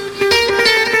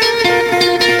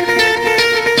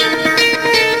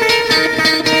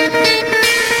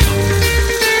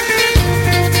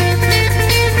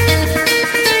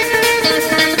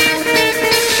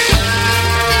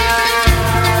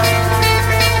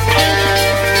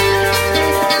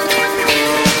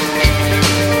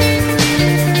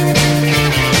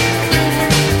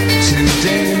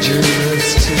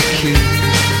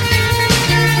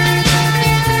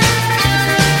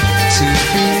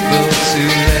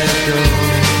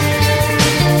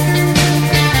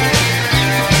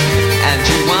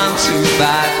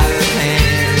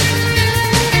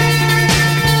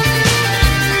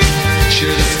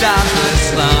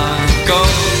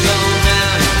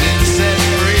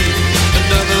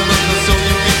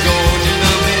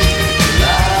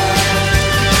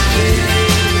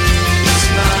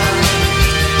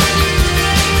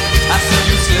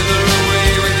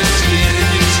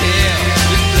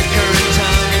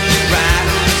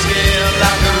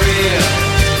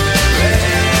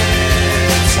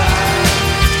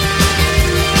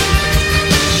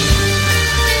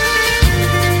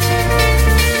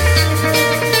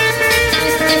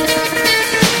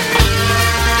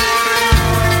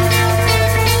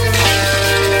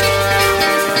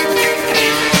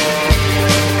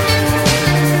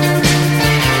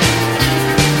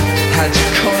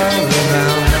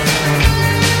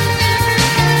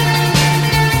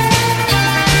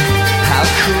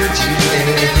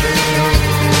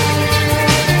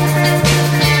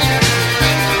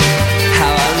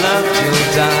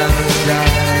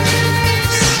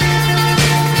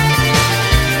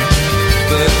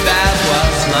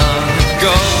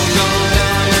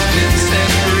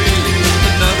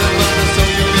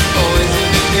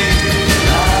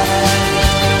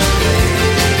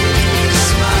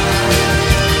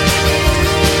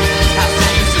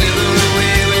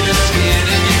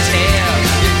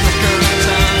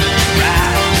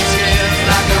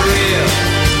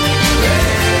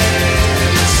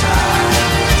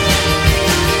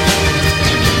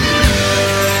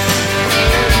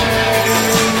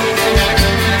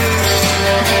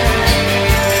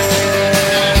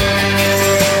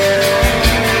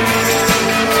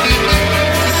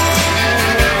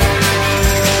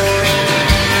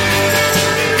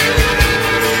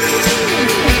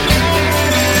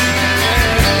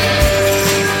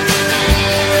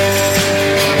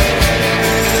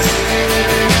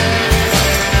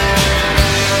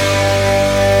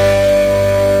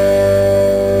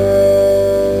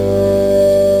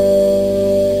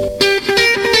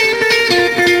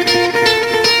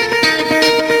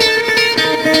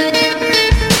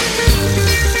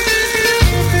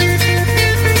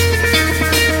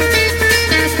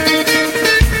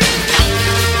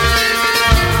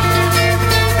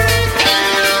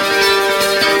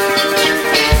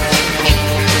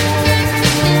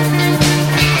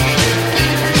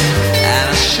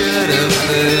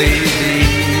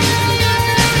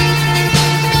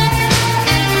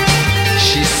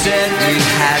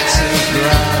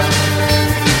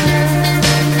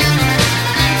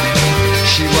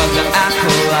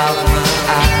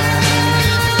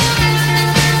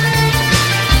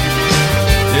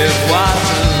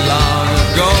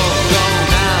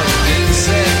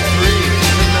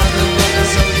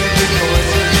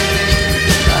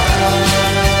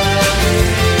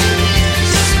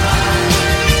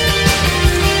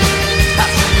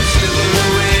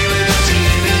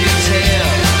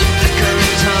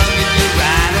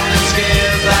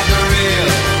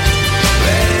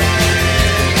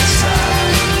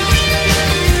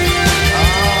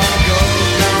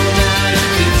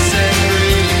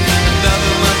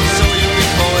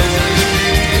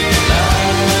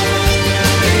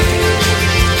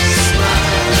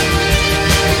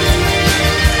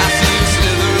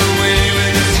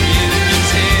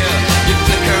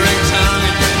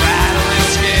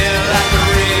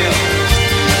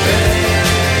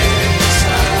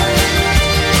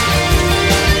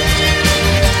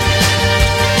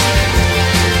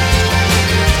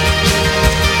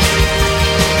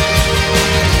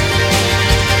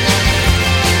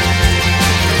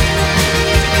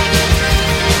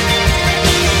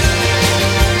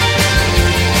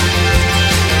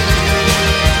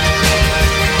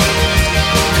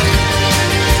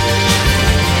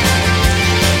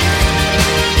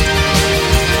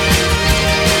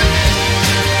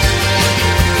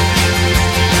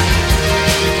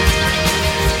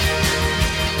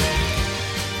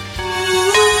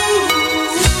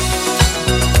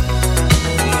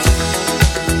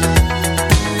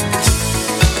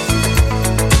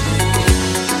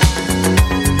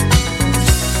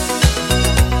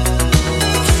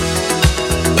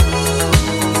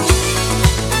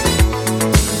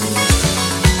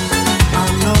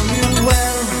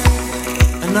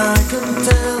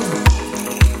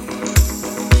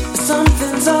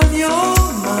 something's on your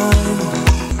mind.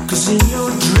 'Cause in your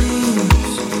dreams,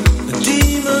 a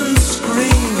demon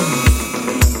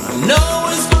screams. I know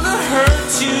it's gonna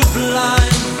hurt you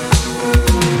blind.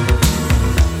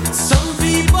 Some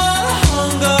people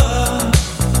hunger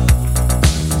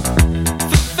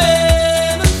for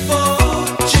fame and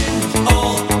fortune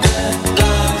all their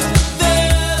lives.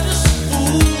 They're just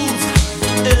fools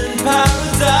in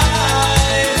paradise.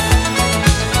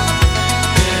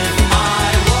 If I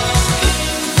was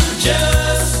king for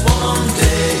just one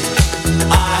day,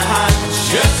 I had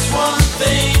just one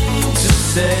thing to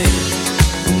say.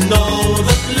 Know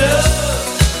that love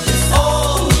is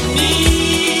all we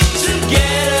need to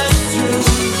get us through.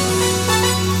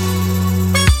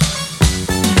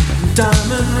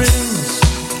 Diamond rings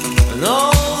and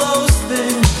all those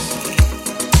things,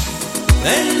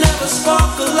 they never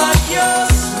sparkle like your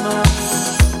smile.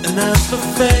 And as for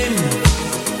fame,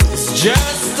 it's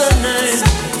just a name.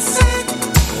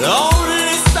 It only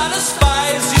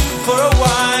satisfies you for a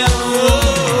while.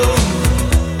 Whoa.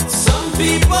 Some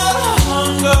people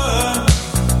hunger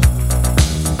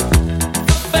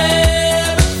for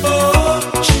fame and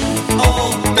fortune all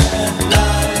their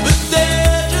life, but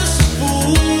they're just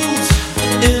fools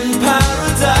in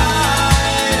paradise.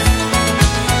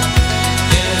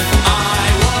 If I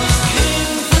was king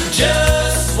for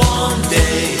just one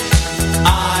day,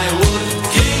 I would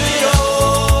give it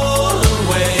all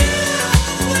away.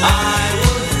 I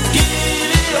would give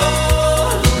it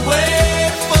all away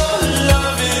for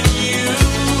loving you.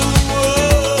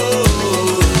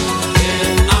 If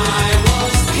I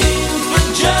was king for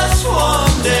just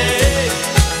one day,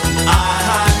 I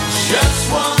had just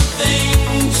one thing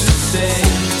to say.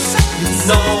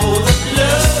 Know that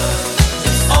love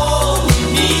is all we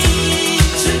need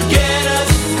to get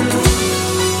us through.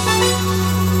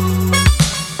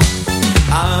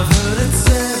 I've heard it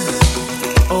said,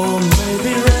 or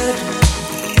maybe read,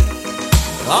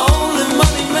 only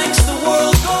money makes the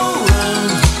world go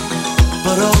round.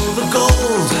 But all the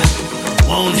gold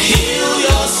won't heal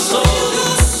your soul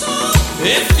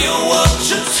if your world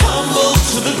should tumble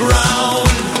to the ground.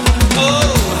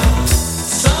 Oh,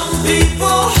 some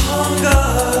people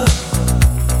hunger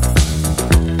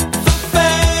for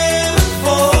fame and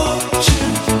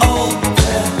fortune all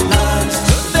their lives,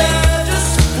 but they're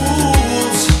just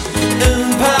fools in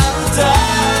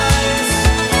paradise.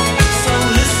 So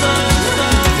listen,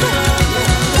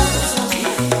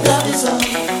 love is all,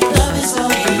 love is all,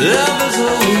 love is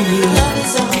all we need. Love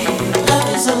is all, love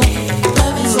is all,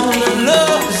 love is all,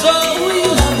 love is all we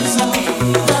need. Love is all,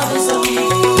 love is all,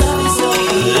 love is all,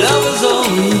 love is all we need. Love is all,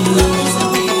 love is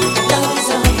all,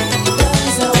 love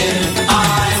is all. If I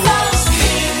was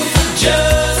king for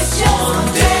just one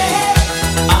day,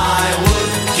 I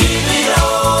would give it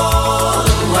all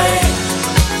away.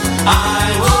 I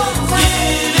would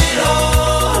give it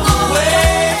all away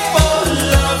for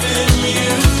loving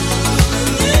you.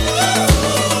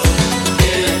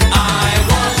 If I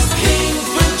was king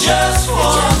for just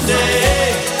one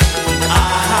day, I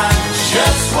had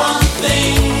just one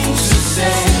thing to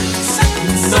say.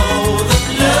 Know that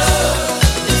love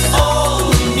is all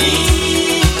we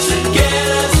need to get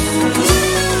us through.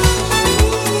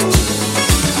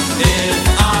 If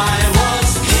I was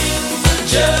king for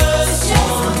just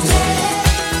one day,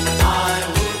 I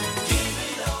would give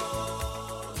it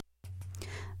all.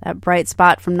 That bright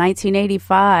spot from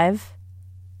 1985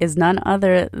 is none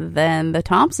other than the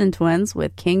Thompson Twins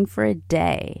with King for a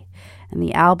Day. And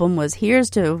the album was Here's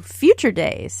to Future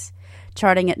Days,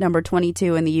 charting at number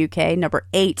 22 in the UK, number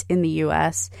 8 in the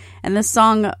US. And this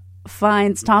song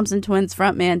finds Thompson Twins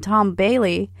frontman Tom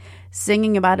Bailey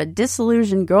singing about a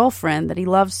disillusioned girlfriend that he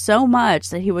loves so much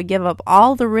that he would give up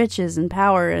all the riches and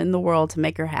power in the world to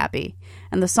make her happy.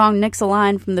 And the song nicks a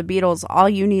line from the Beatles' All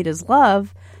You Need Is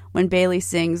Love, when Bailey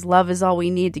sings "Love is all we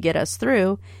need to get us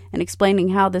through," and explaining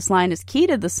how this line is key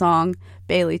to the song,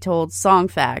 Bailey told Song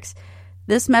Facts,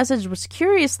 "This message was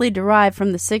curiously derived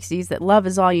from the 60s that love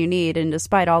is all you need, and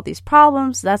despite all these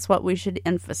problems, that's what we should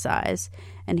emphasize."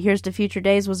 And Here's to Future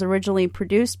Days was originally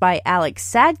produced by Alex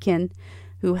Sadkin,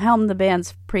 who helmed the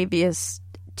band's previous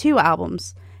 2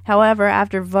 albums. However,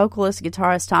 after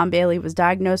vocalist-guitarist Tom Bailey was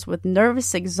diagnosed with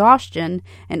nervous exhaustion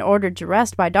and ordered to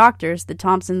rest by doctors, the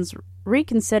Thompsons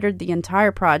reconsidered the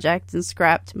entire project and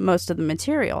scrapped most of the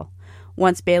material.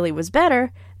 Once Bailey was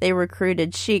better, they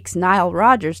recruited Chic's Nile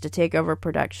Rodgers to take over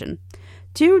production.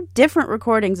 2 different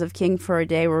recordings of King for a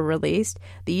Day were released.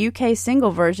 The UK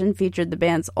single version featured the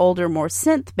band's older, more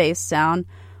synth-based sound,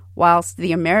 whilst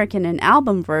the American and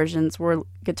album versions were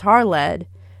guitar-led,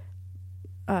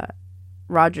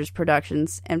 Rogers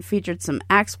Productions and featured some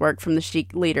axe work from the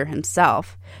Chic leader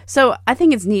himself. So I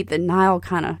think it's neat that Nile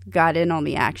kind of got in on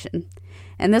the action.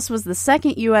 And this was the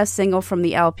second U.S. single from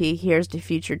the LP, Here's to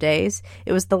Future Days.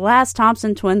 It was the last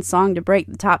Thompson Twins song to break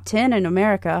the top 10 in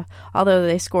America, although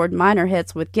they scored minor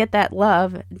hits with Get That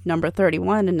Love, number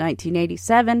 31 in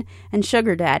 1987, and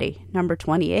Sugar Daddy, number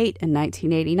 28 in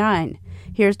 1989.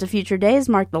 Here's to Future Days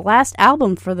marked the last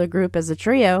album for the group as a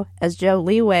trio, as Joe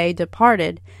Leeway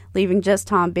departed, leaving just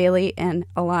Tom Bailey and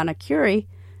Alana Curie,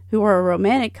 who were a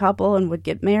romantic couple and would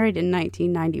get married in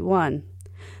 1991.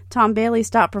 Tom Bailey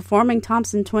stopped performing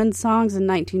Thompson Twins songs in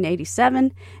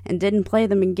 1987 and didn't play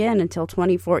them again until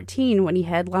 2014 when he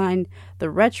headlined the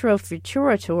Retro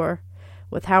Futura Tour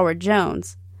with Howard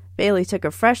Jones. Bailey took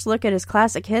a fresh look at his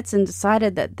classic hits and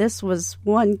decided that this was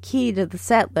one key to the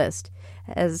set list,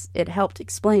 as it helped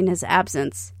explain his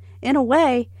absence. In a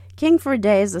way, King for a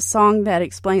Day is a song that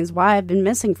explains why I've been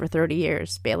missing for 30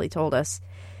 years, Bailey told us.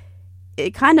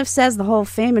 It kind of says the whole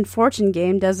fame and fortune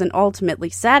game doesn't ultimately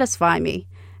satisfy me,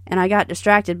 and I got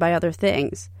distracted by other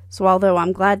things. So although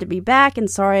I'm glad to be back and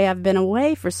sorry I've been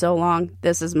away for so long,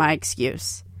 this is my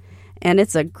excuse. And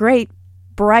it's a great,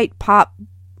 bright pop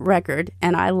record,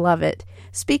 and I love it.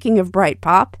 Speaking of bright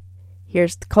pop,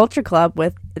 here's the Culture Club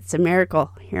with It's a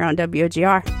Miracle here on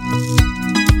WOGR.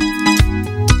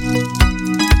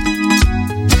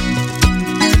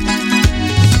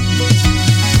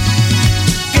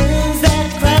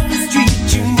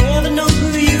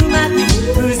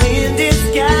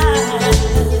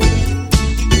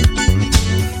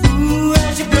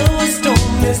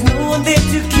 There's no one there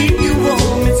to keep you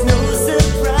warm. It's no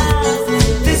surprise.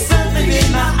 There's something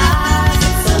in my eyes.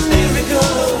 It's a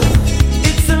miracle.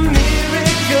 It's a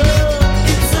miracle.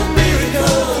 It's a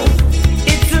miracle.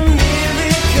 It's a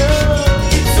miracle.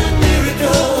 It's a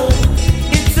miracle.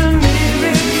 It's a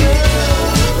miracle.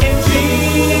 And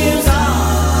dreams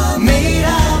are made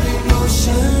of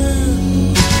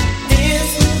emotion.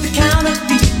 Dance the count of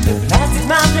beat, the plastic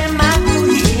mouth and my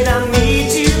heat. I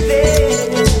made you there.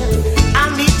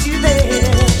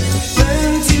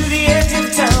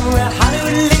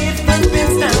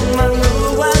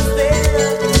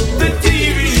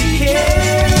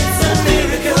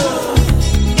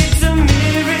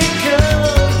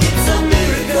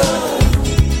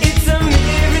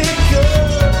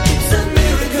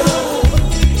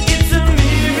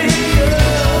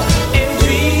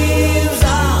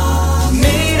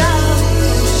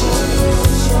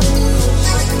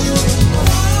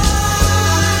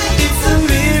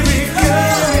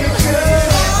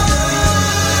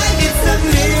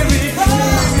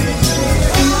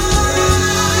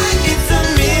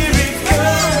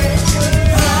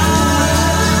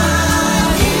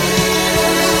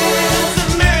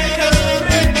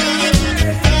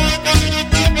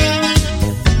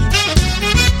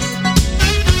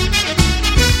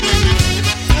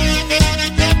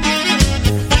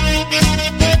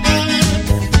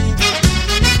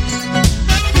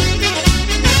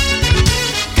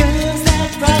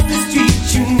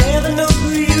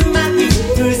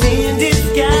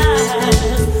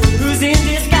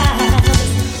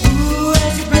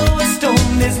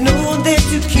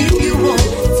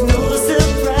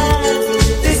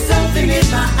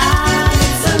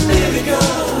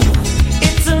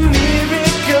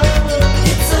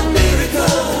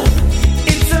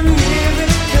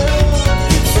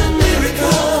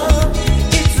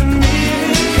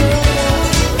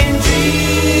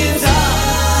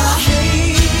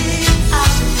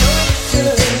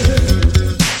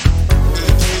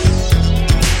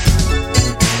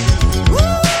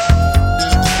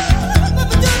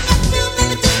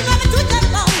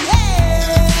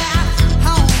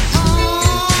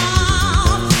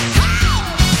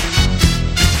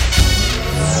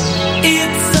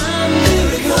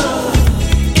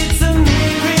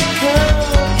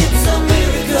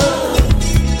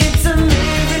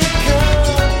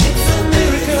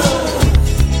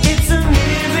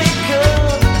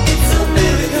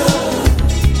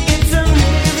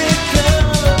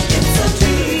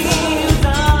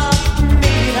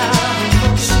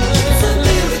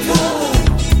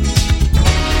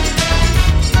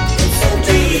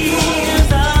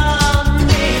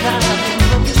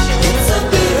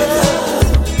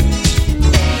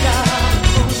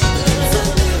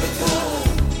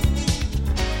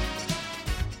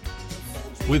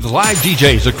 With live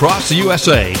DJs across the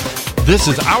USA, this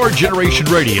is Our Generation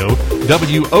Radio,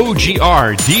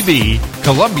 WOGR-DB,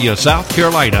 Columbia, South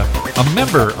Carolina, a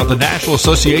member of the National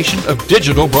Association of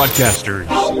Digital Broadcasters.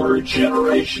 Our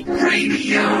Generation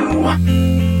Radio.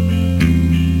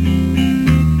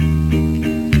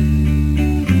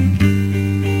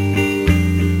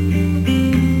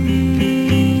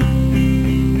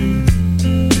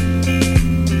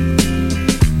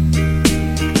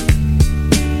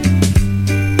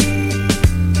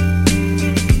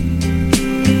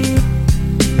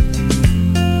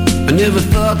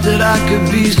 thought that I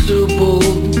could be so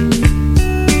bold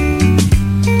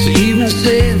to even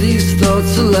say these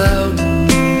thoughts aloud.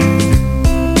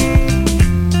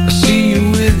 I see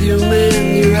you with your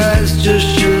man, your eyes just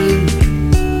shine,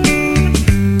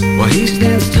 while he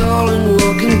stands tall and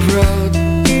walking proud.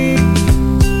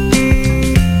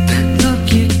 That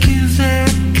look you give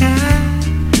that guy,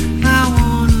 I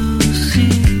wanna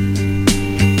see,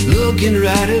 looking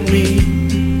right at me.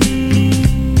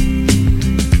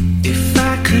 If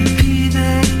I could be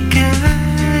that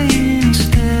guy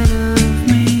instead of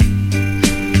me,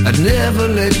 I'd never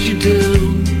let you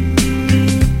down.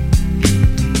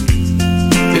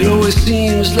 It always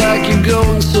seems like you're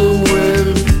going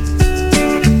somewhere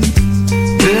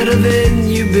better than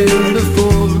you've been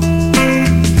before.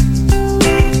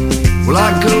 Well, I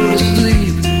go to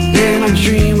sleep and I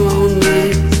dream all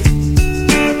night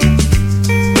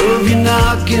of you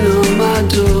knocking on my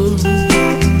door.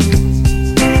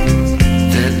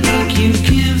 That look you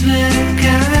give that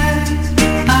guy,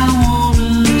 I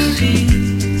wanna see,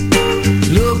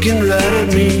 looking right at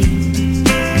me.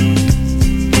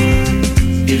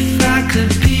 If I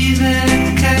could be that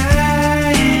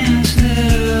guy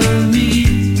instead of me,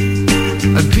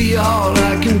 I'd be all I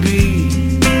can be.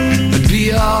 I'd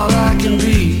be all I can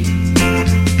be.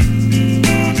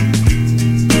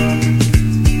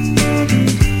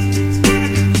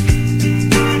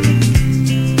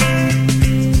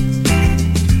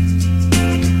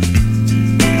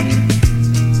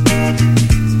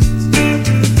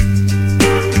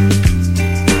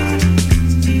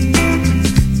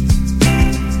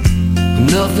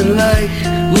 Nothing like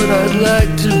what I'd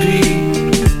like to be.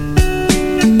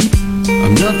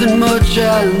 I'm nothing much,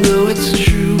 I know it's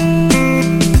true.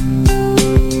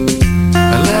 I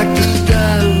lack the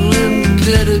style and the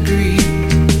pedigree,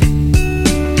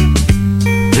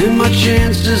 and my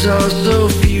chances are so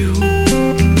few.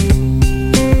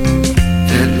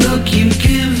 That look you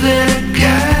give that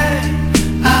guy,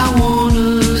 I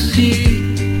wanna see,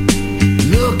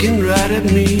 looking right at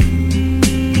me.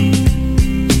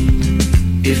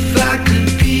 If I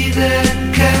could be that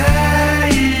guy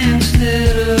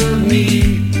instead of me,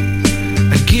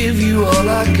 I'd give you all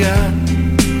I got.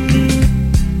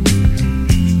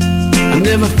 I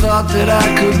never thought that I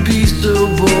could be so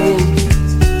bold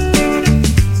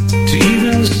to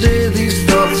even say these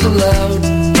thoughts aloud.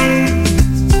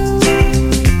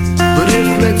 But if,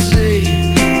 let's say,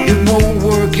 it won't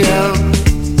work out,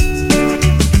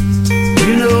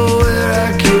 you know where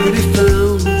I can be found.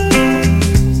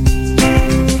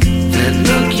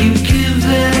 You give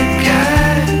that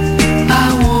guy, I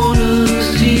wanna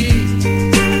see,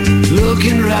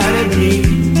 looking right at me.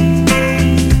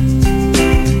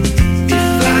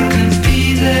 If I could be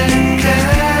that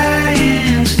guy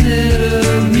instead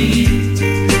of me,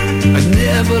 I'd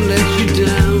never let you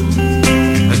down.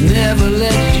 I'd never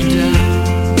let you down.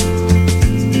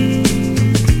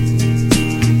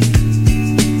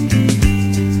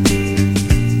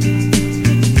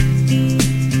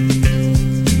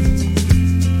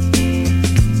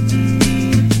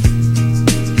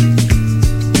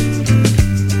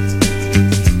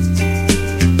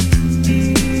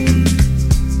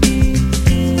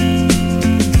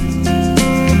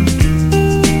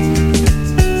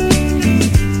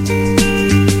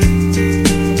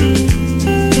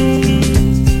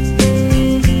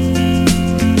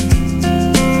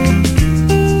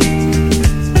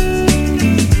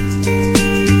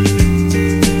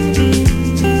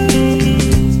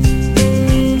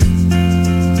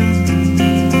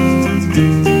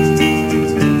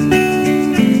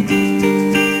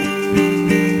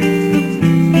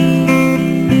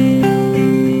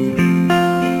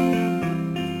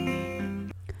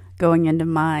 Going into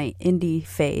my indie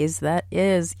phase, that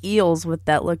is Eels with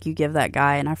That Look You Give That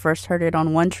Guy, and I first heard it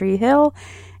on One Tree Hill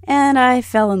and I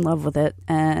fell in love with it,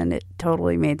 and it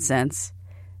totally made sense.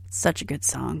 It's such a good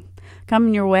song.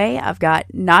 Coming your way, I've got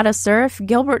Nada Surf,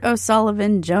 Gilbert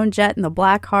O'Sullivan, Joan Jett and the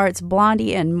Blackhearts,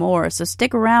 Blondie, and more. So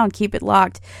stick around, keep it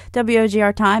locked.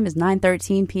 WOGR time is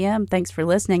 9:13 p.m. Thanks for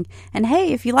listening. And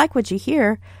hey, if you like what you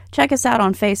hear, check us out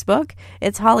on Facebook.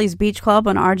 It's Holly's Beach Club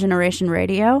on Our Generation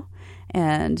Radio.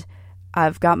 And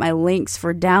I've got my links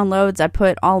for downloads. I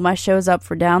put all my shows up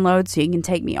for download, so you can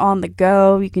take me on the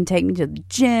go. You can take me to the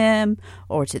gym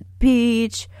or to the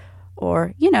beach,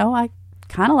 or, you know, I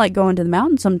kind of like going to the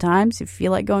mountains sometimes. If you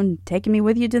feel like taking me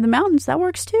with you to the mountains, that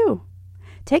works too.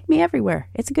 Take me everywhere.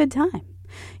 It's a good time.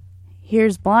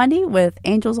 Here's Blondie with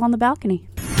Angels on the Balcony.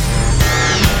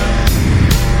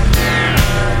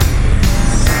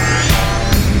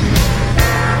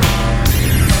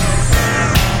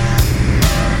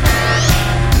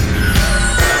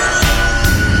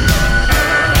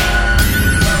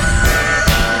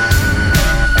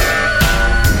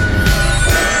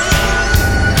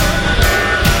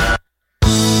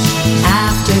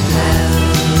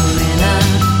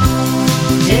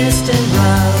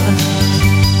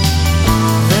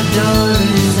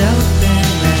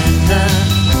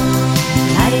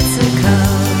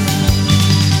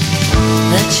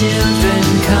 children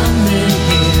come in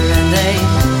here and they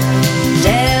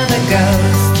dare the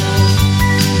ghost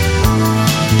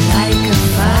like a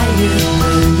fire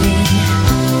burning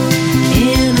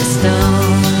in a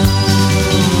stone.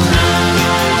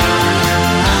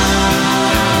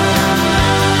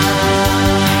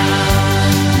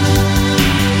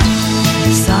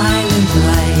 Silent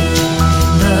light in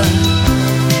the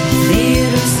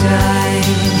theater sky,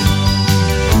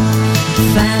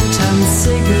 phantom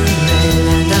cigarette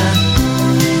and a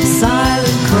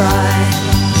silent cry.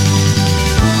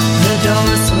 The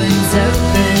door swings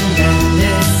open and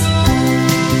it's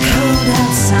cold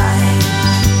outside.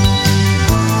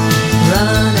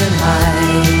 Run and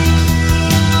hide,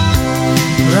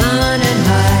 run and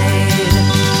hide.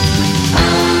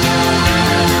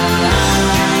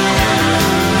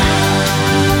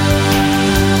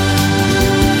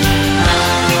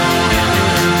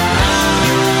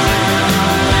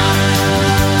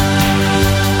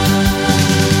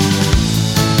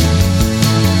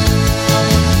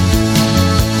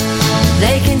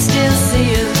 They can still see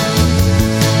you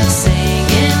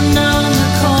singing on the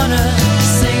corner,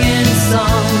 singing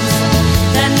songs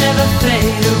that never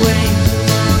fade away,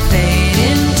 fade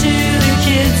into the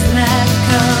kids that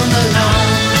come along.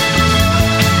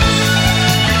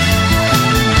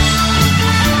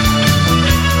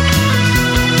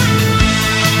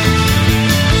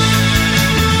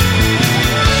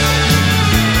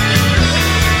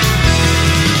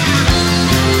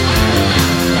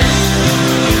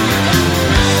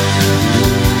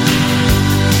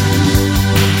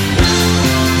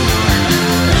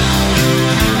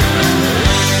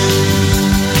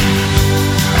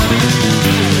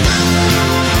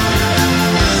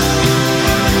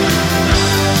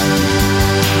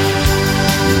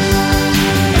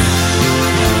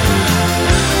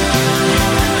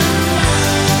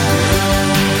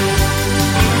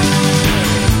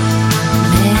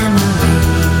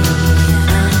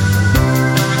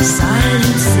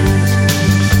 Silent seat,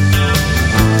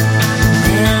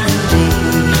 melody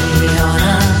on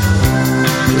a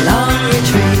long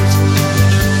retreat,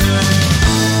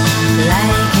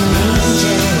 like an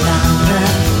angel on the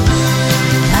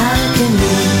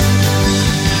balcony,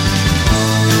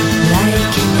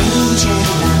 like an angel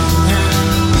on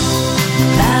the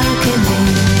balcony.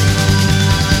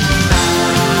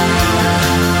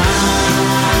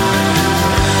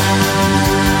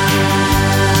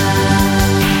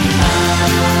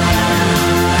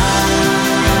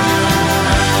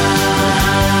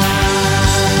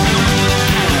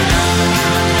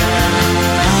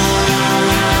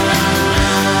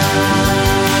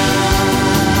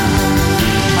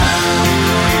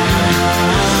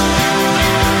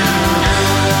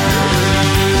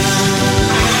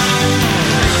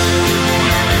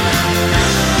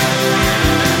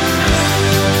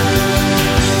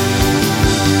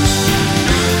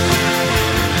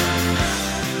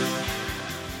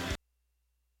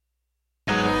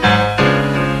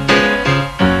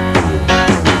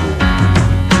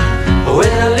 Oh, in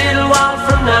a little while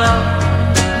from now,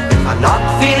 I'm not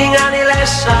feeling any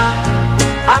less sad.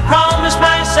 I promised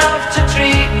myself to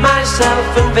treat myself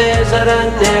and visit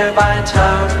a nearby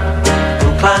tower.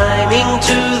 And climbing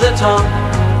to the top,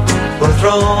 will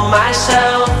throw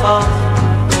myself off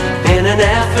in an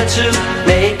effort to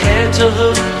make clear to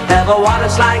whoever what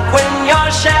it's like when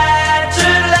you're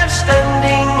shattered, left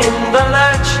standing in the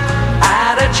lurch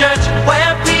at a church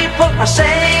where people are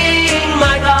saying,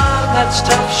 my God, that's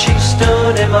tough, she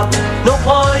stood him up. No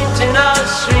point in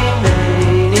us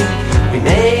remaining, we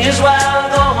may as well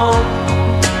go home,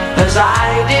 as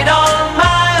I did on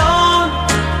my own,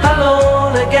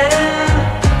 alone again.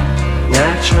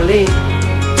 Naturally,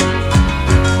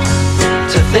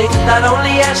 to think that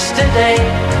only yesterday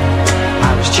I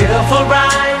was cheerful,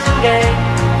 bright and gay,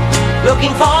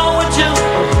 looking forward to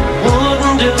what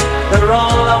wouldn't do the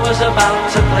role I was about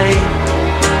to play.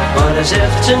 But as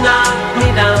if to knock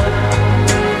me down,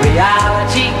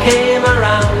 reality came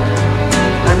around,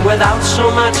 and without so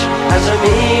much as a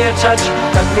mere touch,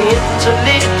 cut me into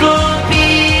little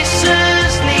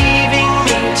pieces, leaving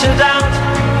me to doubt.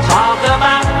 Talk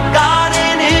about God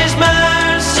in His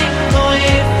mercy, oh,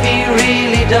 if He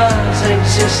really does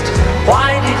exist,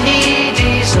 why did He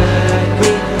desert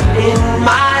me in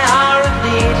my hour of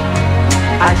need?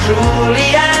 I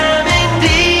truly am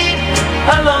indeed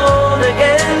alone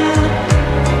again.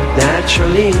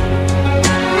 Naturally,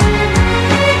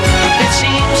 it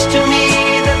seems to me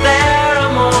that there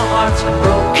are more hearts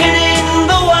broken in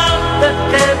the world that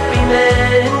can't be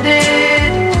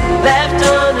mended, left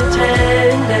unattended.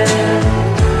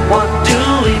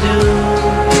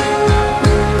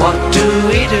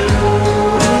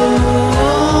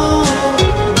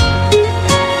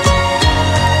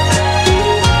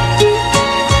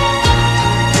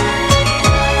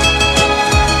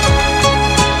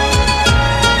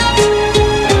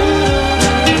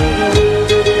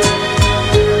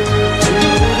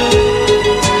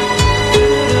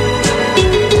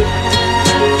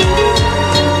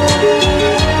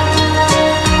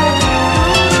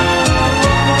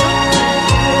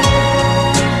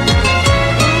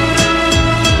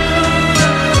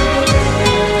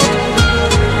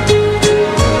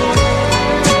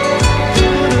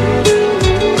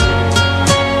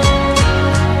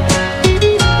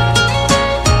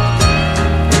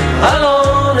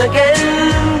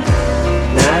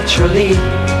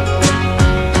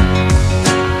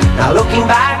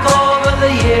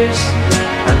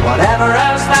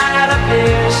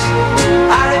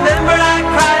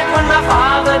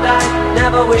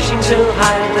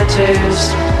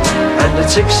 years. And at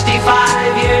 65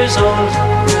 years old,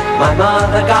 my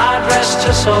mother, God rest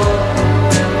her soul,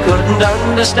 couldn't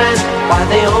understand why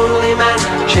the only man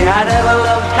she had ever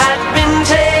loved had been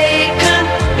taken,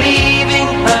 leaving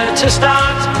her to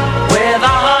start with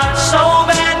a heart so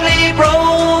badly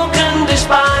broken.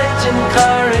 Despite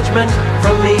encouragement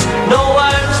from me, no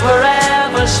words were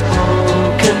ever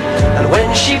spoken. And when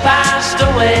she passed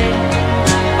away,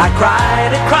 I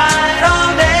cried and cried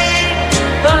all day,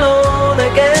 alone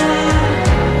again,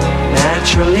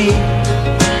 naturally,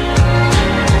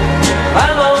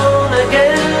 alone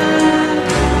again,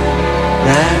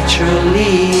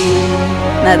 naturally.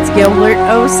 That's Gilbert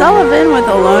O'Sullivan with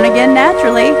Alone Again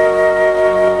Naturally.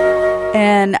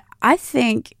 And I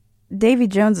think Davy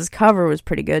Jones's cover was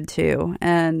pretty good too.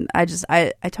 And I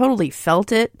totally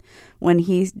felt it when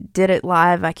he did it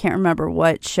live. I can't remember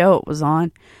what show it was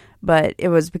on, but it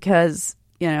was because,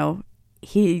 you know,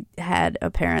 he had a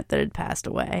parent that had passed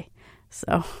away.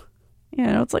 So, you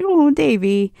know, it's like, oh,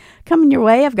 Davy, coming your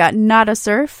way. I've got Not a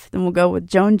Surf. Then we'll go with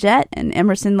Joan Jett and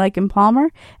Emerson, Lake and Palmer,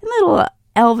 and little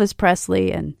Elvis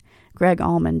Presley and Greg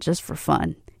Allman just for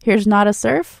fun. Here's Not a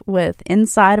Surf with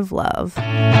Inside of Love.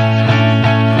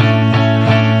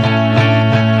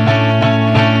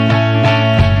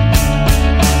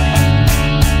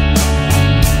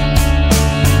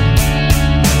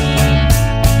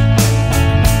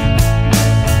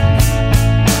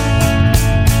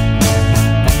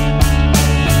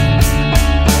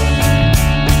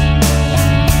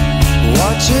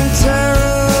 Watching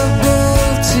terrible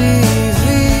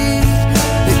TV,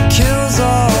 it kills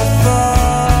all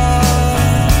thought.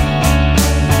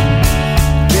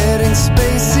 Getting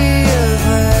spacey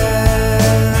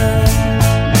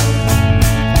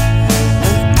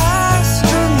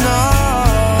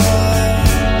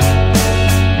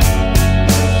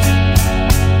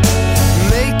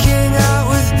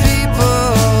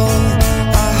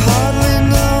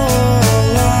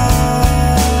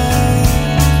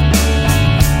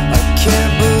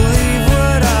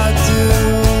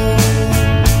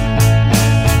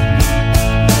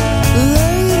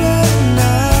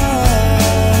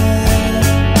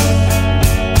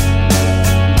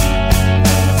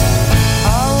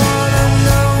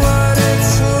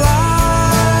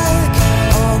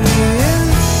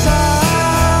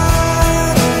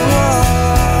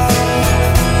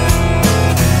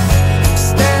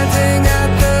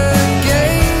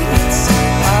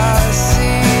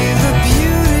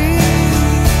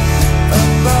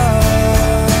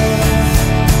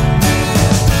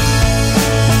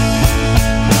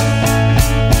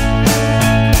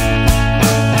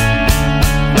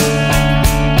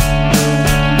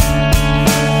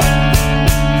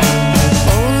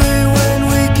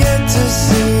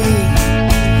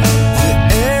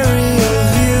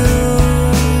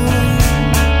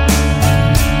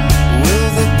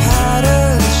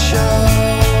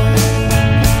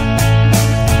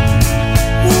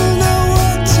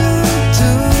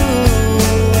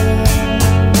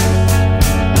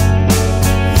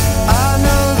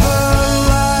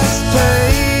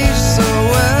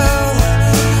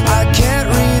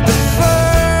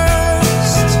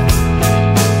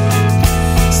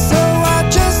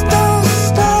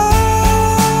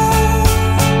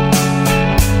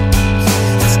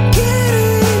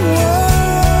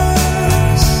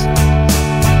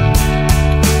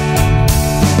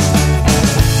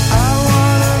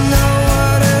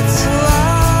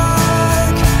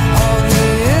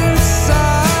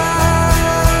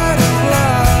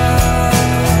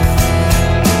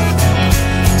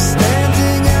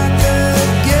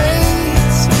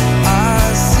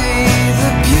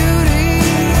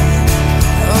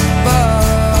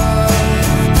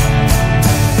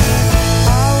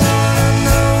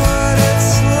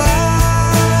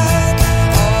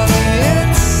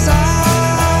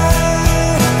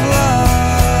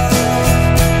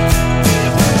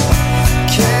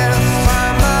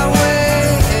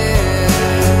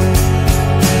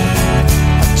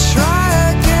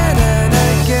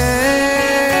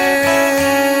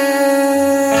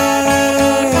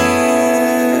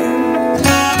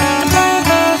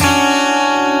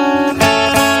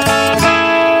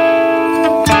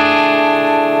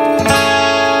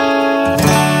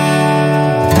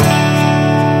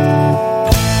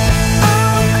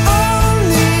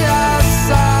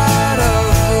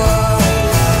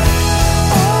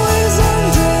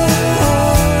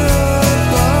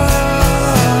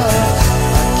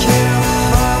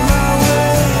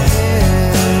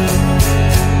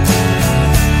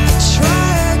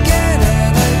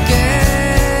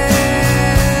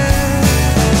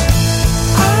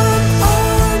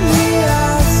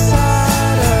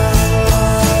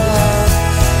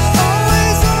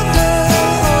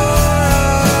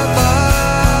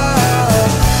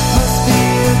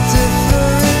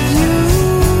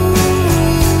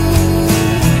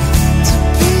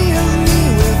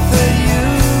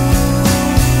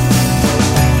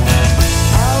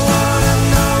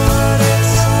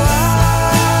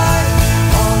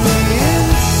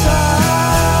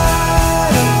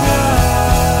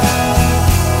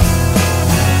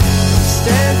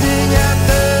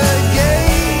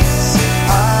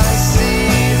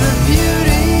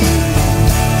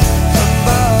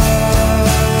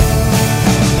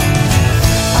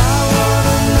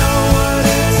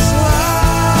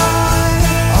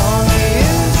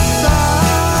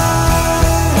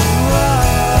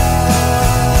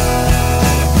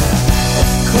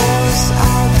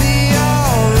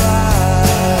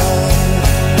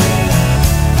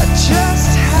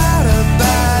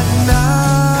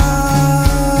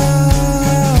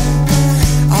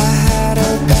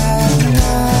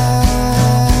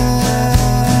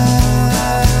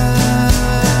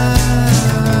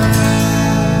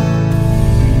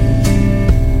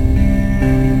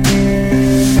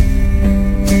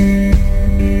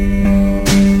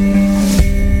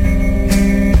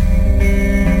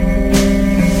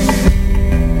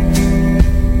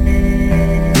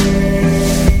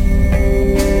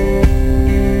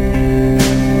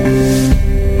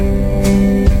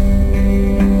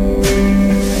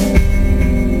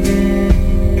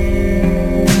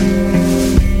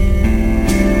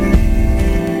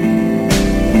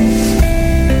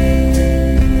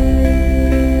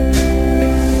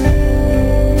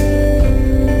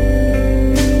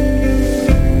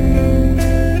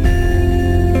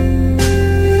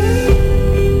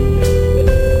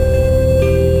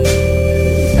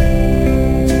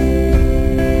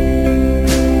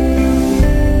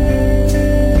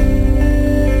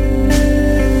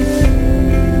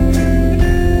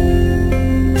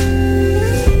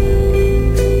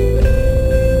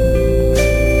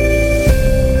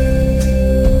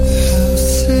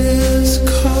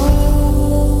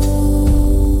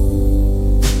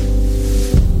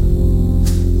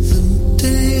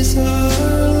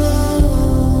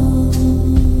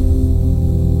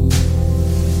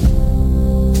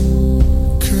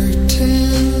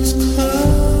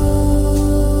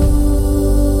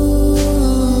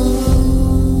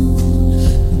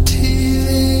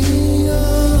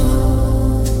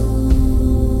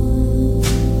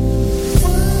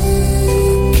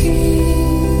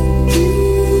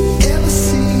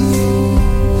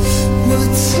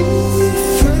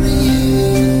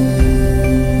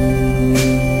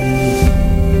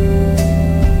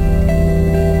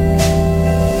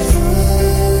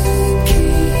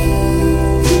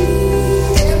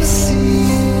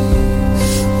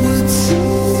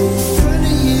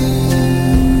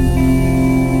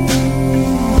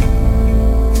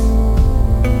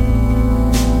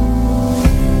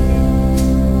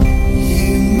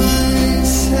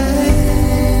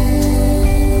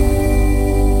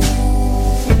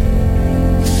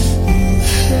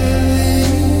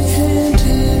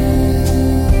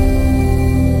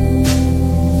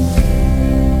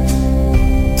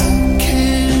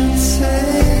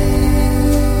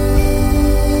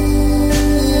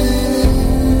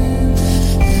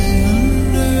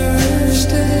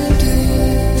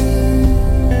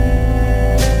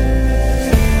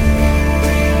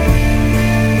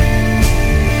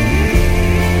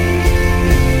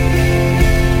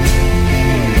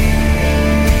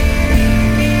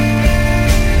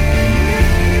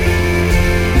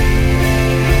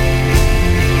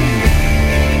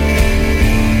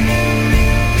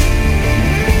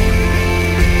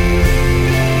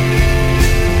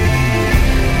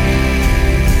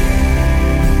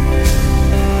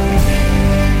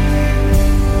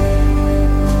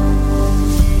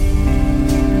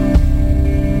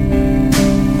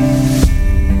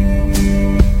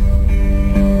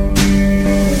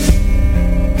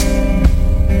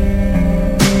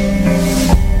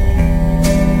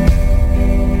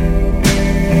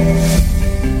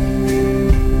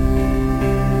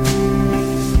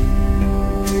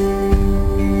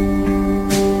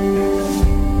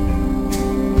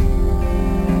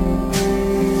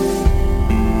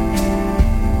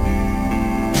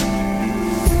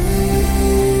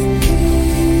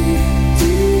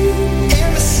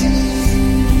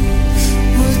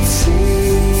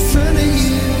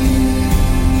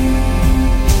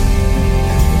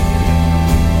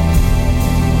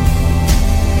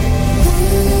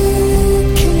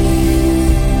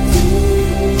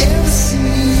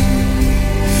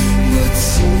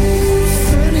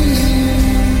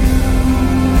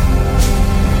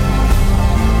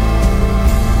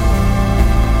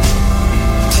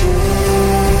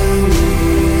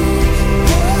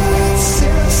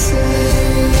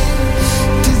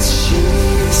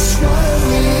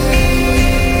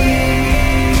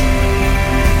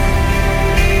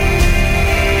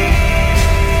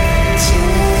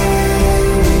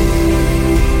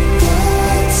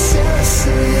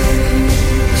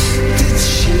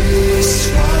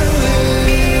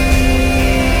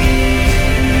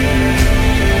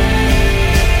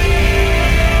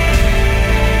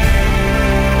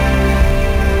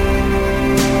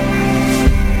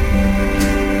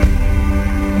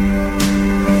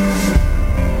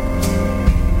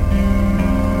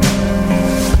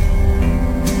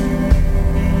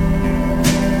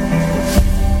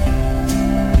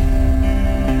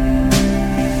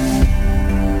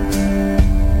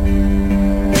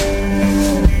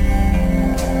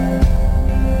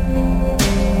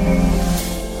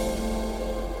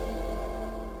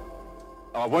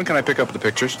When can I pick up the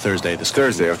pictures? Thursday.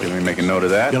 Thursday. Okay, let me make a note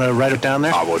of that. You gonna write it down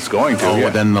there? I was going to. Oh, yeah.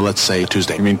 well, then let's say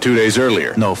Tuesday. You mean 2 days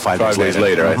earlier? No, 5 days later. 5 days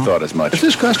later. I thought as much. If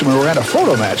this customer were at a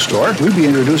Photomat store, we'd be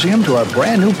introducing him to our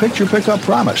brand new picture pickup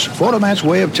promise. Photomat's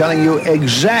way of telling you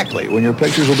exactly when your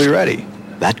pictures will be ready.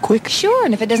 That quick? Sure,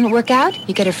 and if it doesn't work out,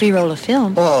 you get a free roll of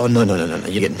film. Oh, no.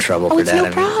 You get in trouble for It's that.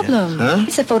 no problem. Huh?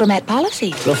 It's a Photomat policy.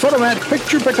 The Photomat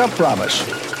picture pickup promise.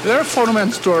 Is there a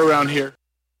Photomat store around here?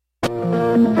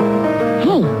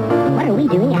 Hey, what are we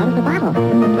doing out of the bottle?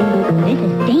 This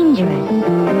is dangerous.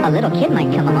 A little kid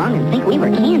might come along and think we were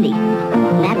candy.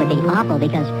 That would be awful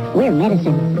because we're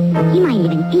medicine. He might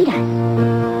even eat us.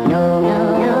 No.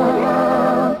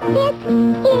 This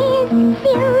is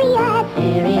serious.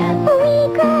 Serious. We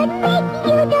could make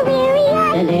you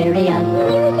delirious. Delirious.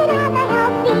 You should have a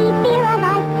healthy fear of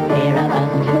us. Fear of us.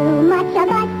 Too much of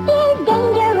us is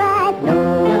dangerous. No.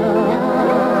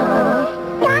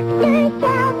 Doctors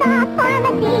tell the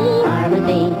pharmacy.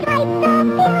 Pharmacy. Types of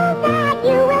pills that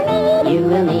you will need. You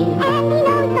will need. And he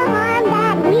knows the harm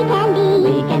that we can be.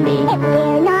 We can be. If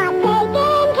we're not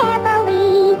taken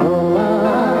carefully.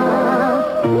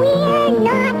 We're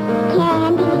not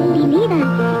candy. Believe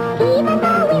us. Even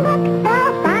though we look so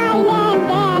fine and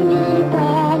dandy.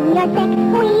 When you're sick,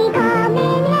 we come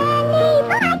in handy.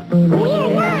 But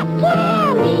we're not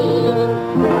candy.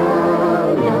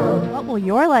 No. What will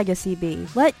your legacy be?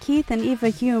 Let Keith and Eva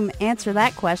Hume answer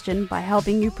that question by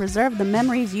helping you preserve the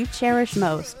memories you cherish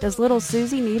most. Does little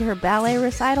Susie need her ballet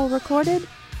recital recorded?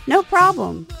 No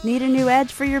problem. Need a new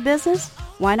edge for your business?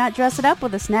 Why not dress it up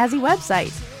with a snazzy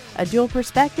website? A Dual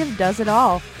Perspective does it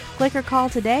all. Click or call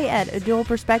today at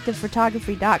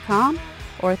adualperspectivephotography.com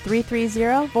or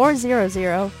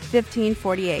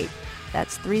 330-400-1548.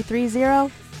 That's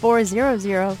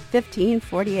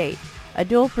 330-400-1548. A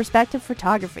Dual Perspective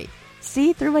Photography.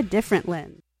 See through a different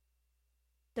lens.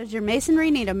 Does your masonry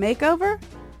need a makeover?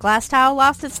 Glass tile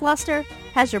lost its luster?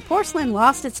 Has your porcelain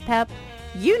lost its pep?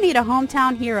 You need a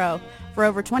hometown hero. For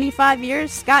over 25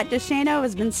 years, Scott DeShano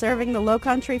has been serving the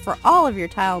Lowcountry for all of your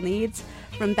tile needs.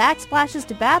 From backsplashes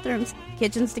to bathrooms,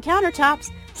 kitchens to countertops,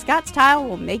 Scott's Tile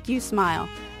will make you smile.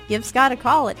 Give Scott a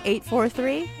call at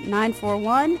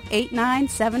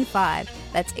 843-941-8975.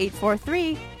 That's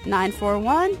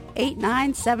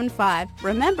 843-941-8975.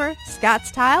 Remember,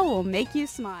 Scott's Tile will make you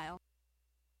smile.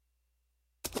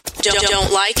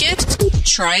 Don't like it?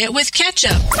 Try it with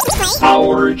ketchup.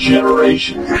 Our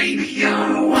Generation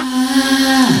Radio.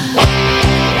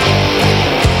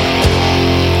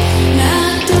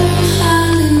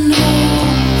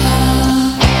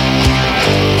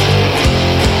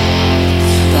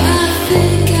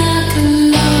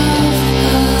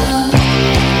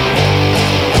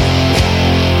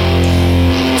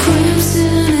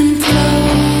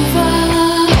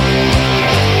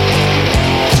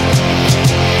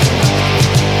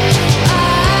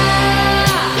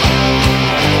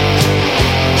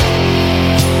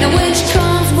 Now which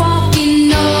comes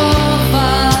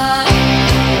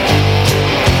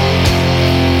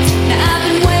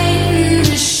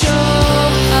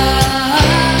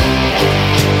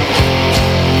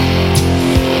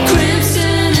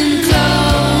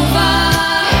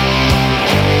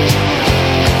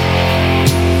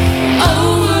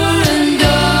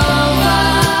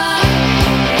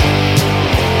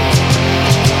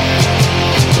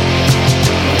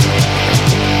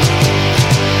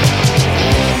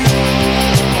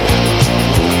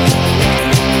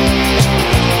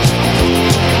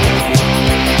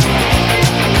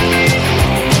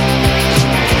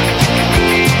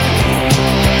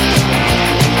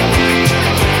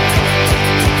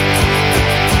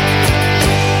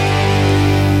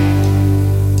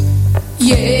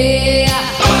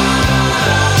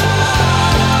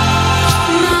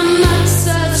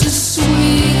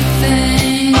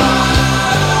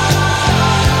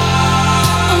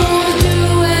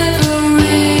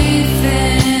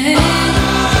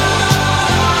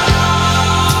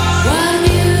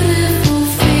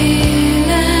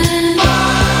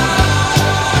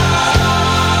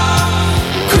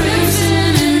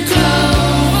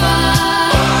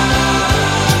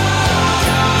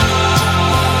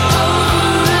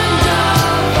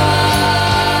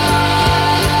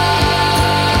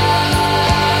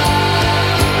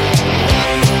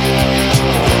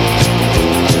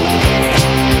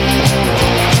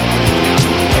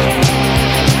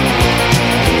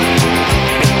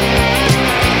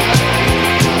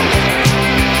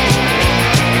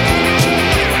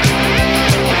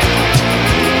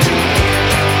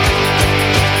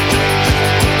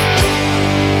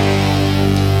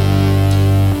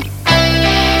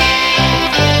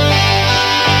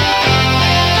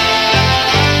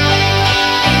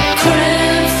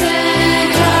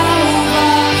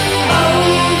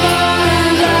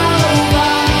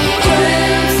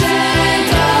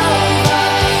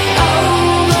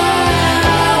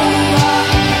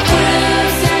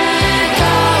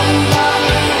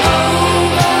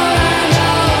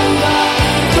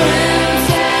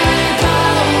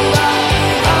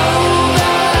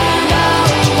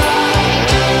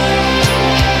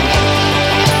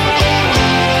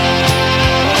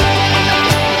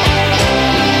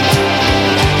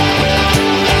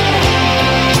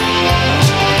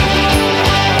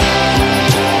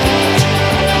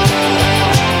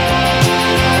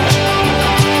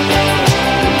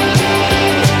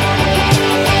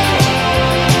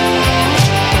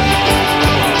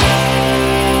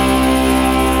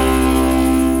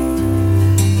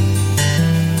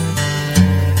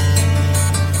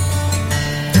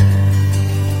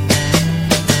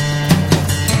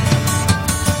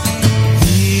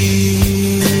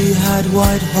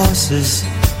white horses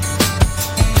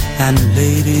and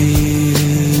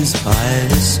ladies by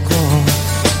the score,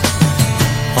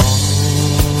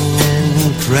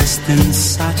 all dressed in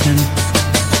satin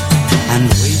and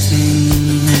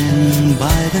waiting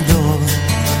by the door.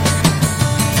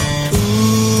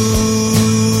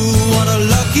 Ooh, what a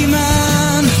lucky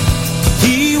man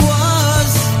he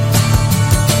was.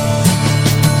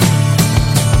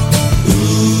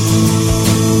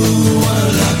 Ooh, what a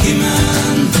lucky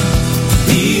man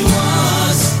he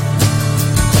was.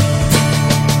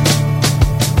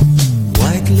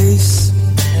 White lace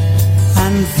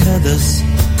and feathers,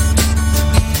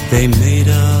 they made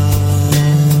up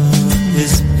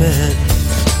his bed.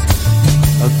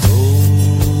 A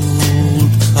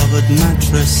gold-covered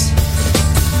mattress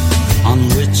on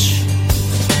which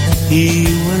he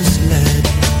was led.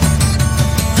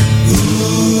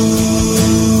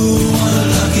 Ooh, what a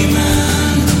lucky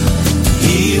man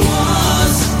he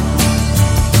was.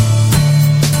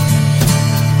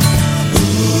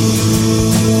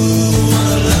 Ooh, what a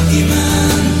lucky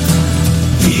man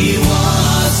he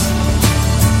was.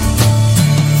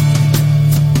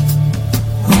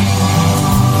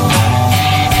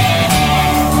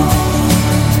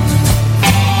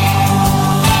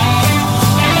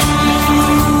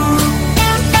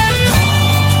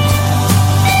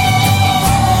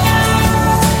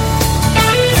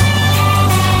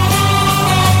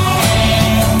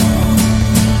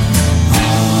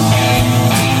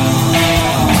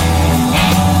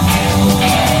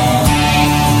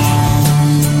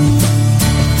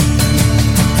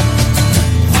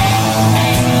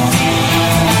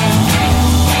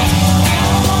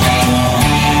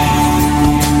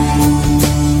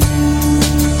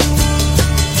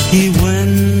 He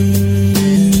went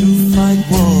to fight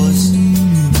wars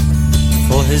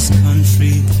for his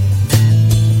country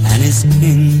and his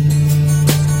king,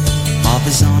 of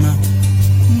his honor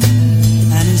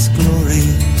and his glory.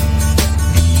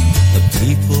 The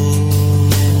people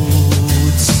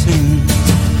would sing.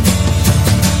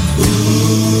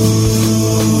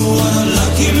 Ooh, what a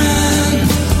lucky man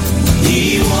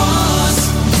he was.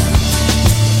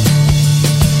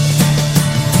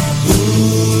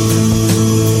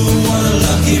 Ooh, what a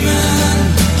lucky man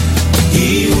he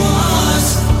was.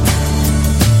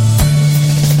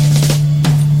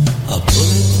 A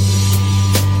bullet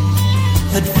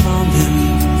had found him.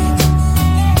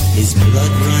 His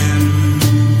blood ran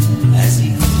as he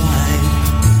cried.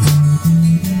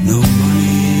 No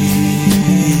money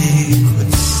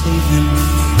could save him,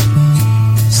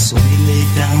 so he lay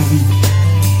down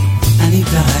and he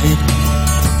died.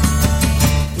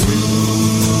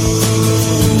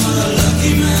 Ooh, what a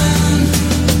lucky man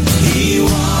he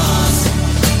was.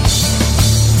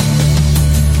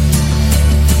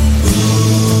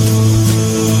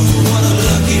 Ooh, what a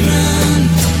lucky man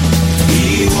he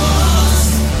was.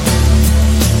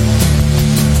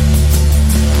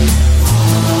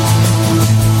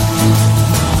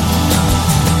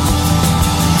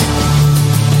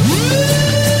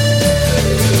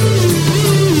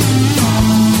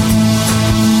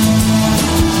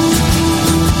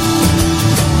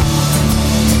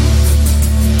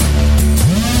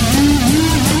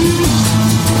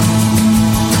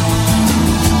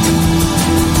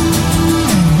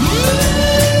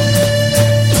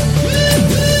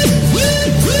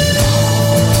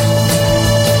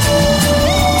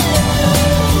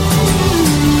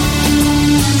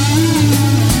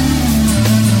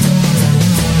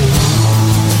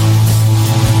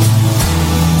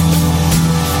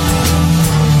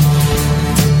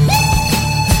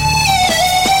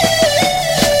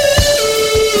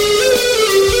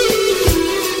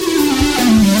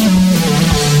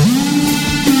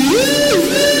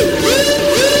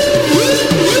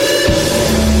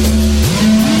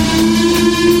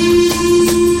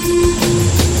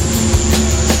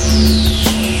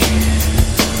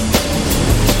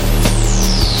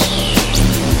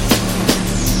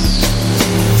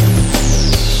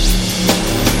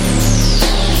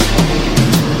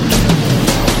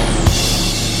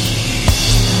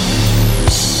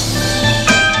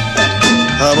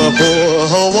 I'm a poor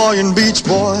Hawaiian beach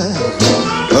boy,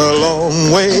 a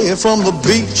long way from the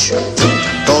beach,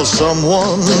 'cause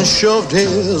someone shoved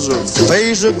his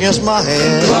face against my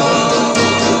hand.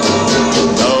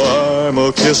 Now I'm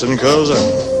a kissing cousin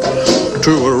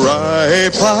to a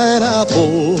ripe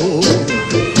pineapple.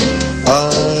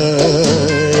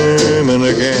 I'm in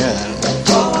again.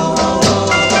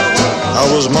 I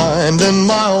was minding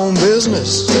my own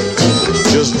business,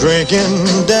 just drinking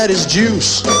daddy's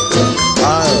juice.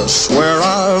 I swear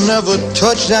I'll never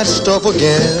touch that stuff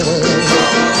again.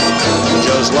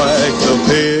 just like the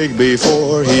pig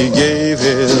before he gave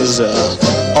his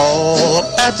all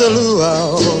at the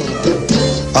luau.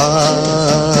 I'm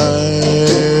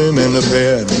in the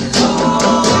bed.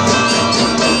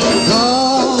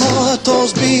 Got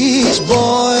those Beach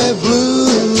Boy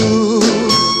blues.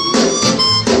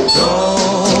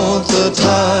 Don't the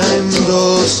time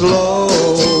go slow?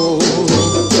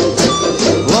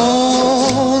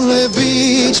 Lonely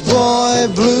Beach Boy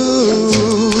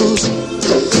blues.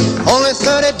 Only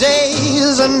 30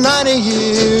 days and 90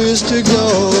 years to go.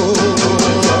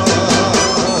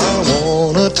 I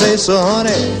wanna taste the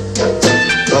honey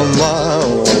from my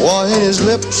wife's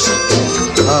lips.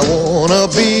 I wanna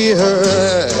be her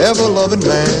ever-loving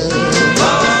man.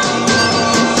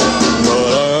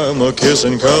 But I'm a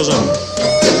kissing cousin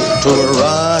to a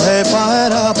ripe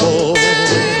pineapple.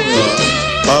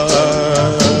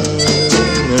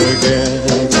 Again.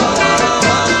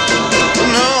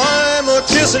 Now I'm a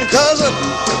kissing cousin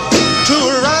to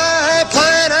a ripe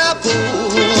pineapple.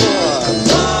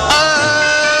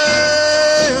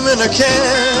 I'm in a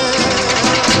can.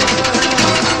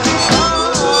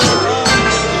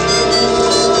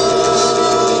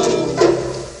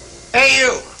 Hey,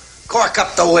 you! Cork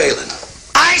up the whaling.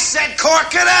 I said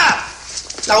cork it up!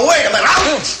 Now, wait a minute.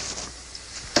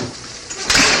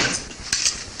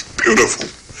 Beautiful.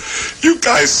 You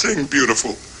guys sing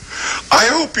beautiful. I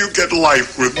hope you get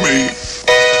life with me.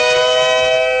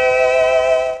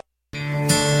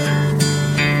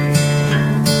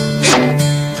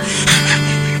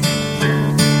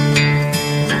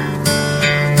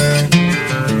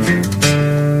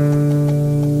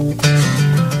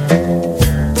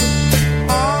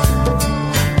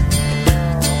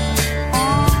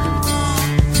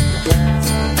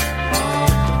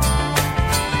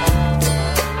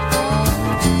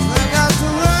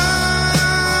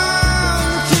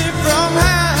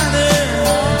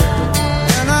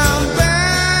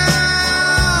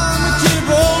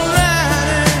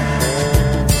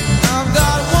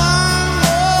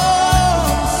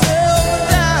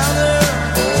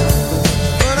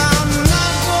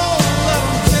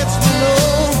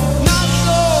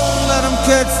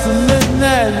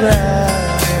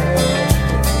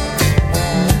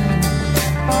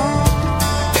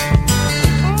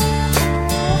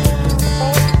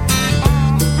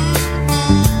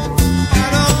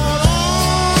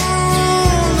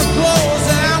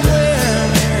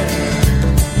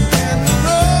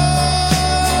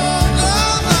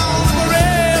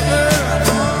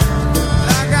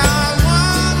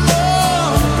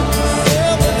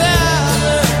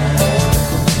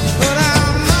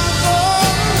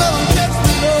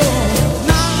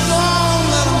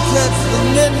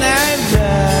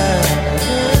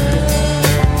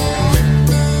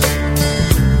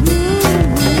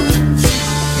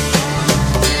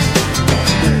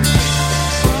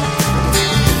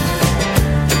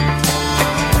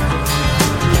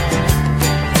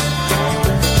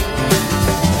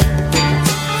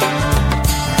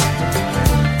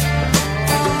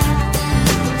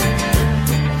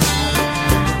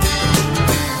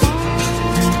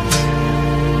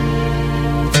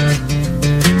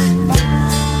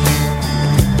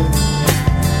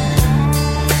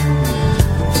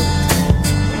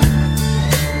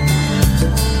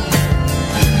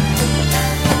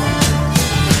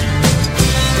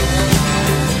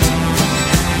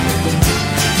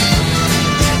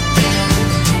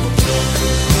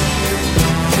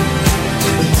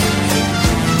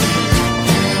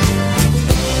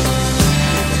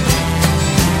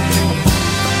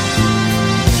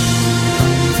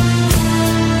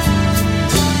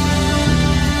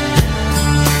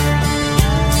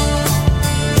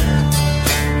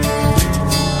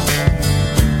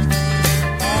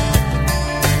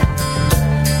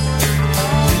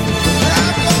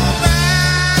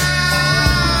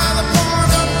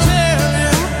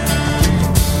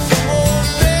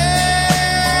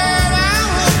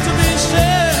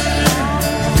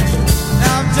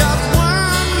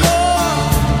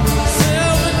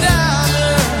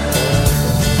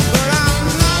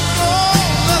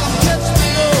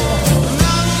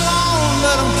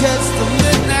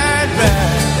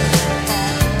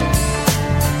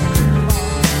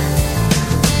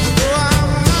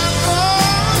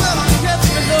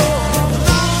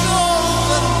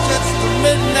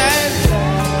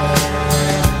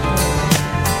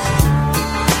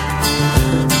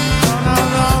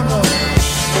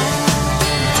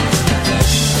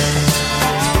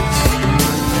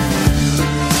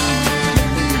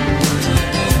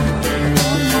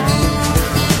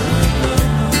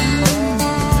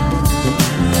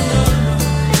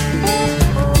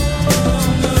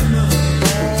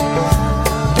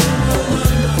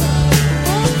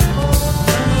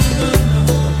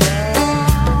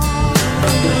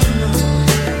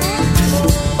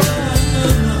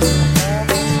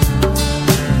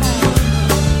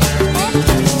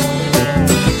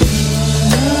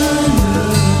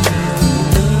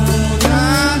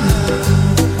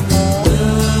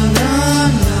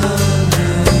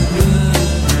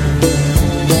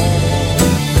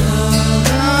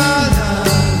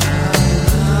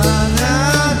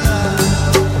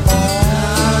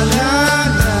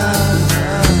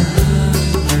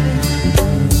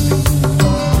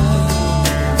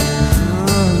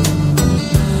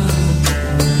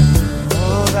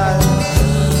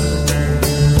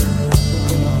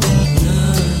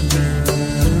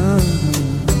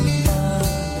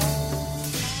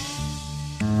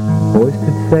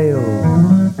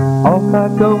 I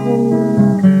go,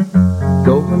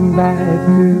 going back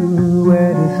to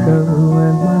where to go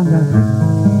and my life.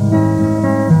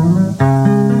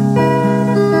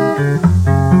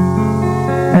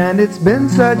 And it's been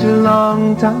such a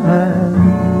long time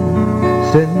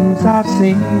since I've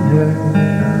seen her.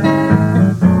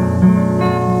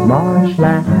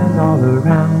 Marshland all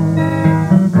around.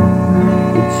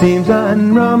 It seems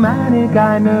unromantic,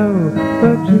 I know,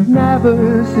 but you've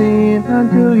never seen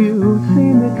until you've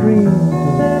seen the dream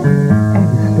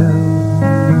Eddystone.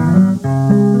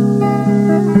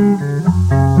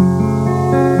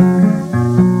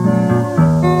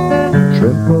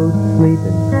 Triple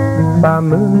sleeping by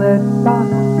moonlit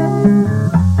light,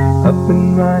 up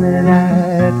and running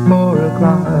at 4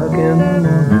 o'clock in the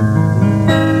morning.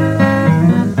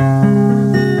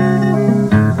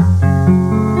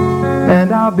 And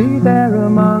I'll be there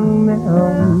among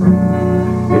them,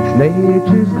 it's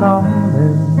nature's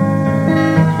calling,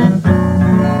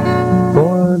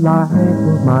 for a life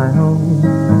of my own.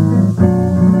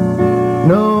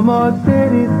 No more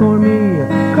cities for me,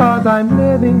 'cause I'm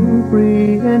living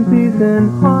free in peace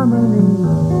and harmony.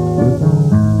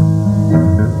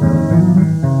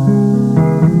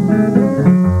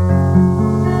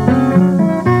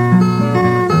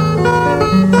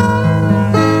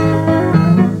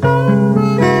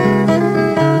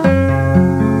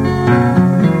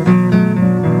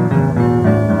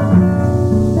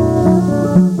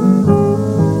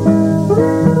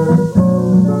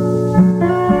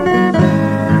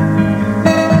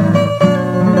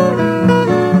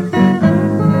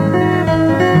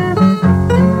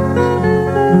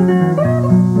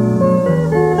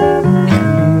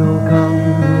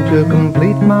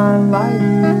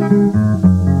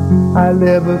 I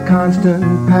live a constant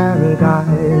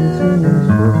paradise in this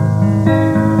world.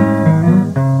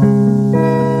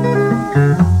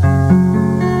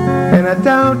 And I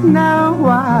don't know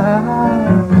why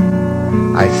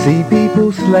I see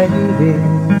people slaving,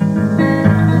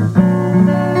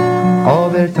 all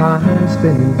their time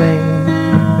spent in vain.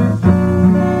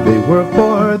 They work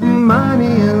for the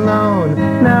money alone,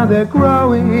 now they're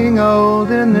growing old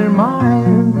and their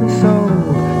minds are sold.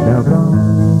 Now gone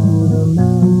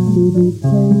to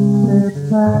take their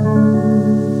pride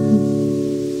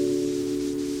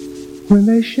when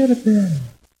they should have been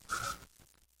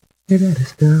in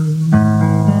Eddystone.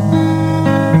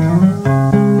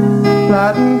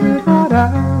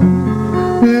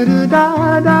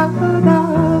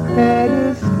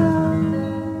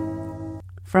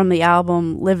 From the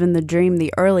album Livin' the Dream,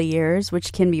 The Early Years,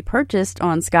 which can be purchased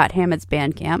on Scott Hammett's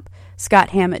Bandcamp,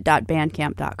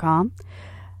 scotthammett.bandcamp.com.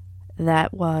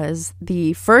 That was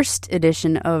the first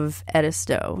edition of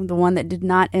Eddystone, the one that did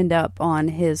not end up on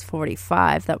his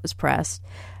 45 that was pressed.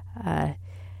 The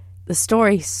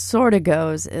story sort of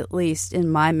goes, at least in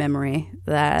my memory,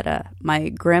 that my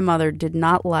grandmother did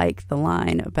not like the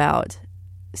line about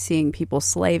seeing people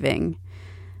slaving.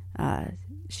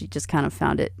 She just kind of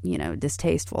found it,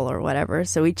 distasteful or whatever.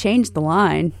 So we changed the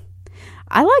line.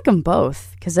 I like them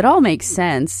both because it all makes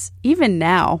sense, even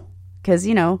now, because,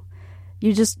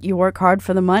 you work hard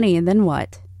for the money, and then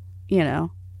what? You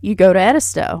go to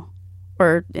Eddystone,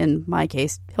 or in my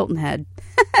case, Hilton Head.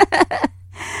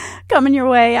 Coming your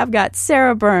way, I've got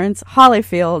Sarah Burns,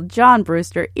 Hollyfield, John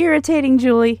Brewster, Irritating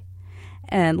Julie,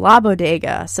 and La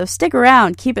Bodega. So stick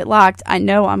around, keep it locked. I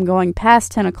know I'm going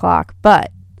past 10 o'clock,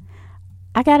 but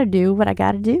I gotta do what I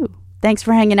gotta do. Thanks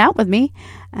for hanging out with me,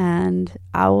 and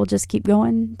I will just keep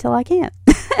going till I can't.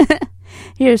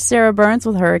 Here's Sarah Burns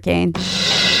with Hurricane.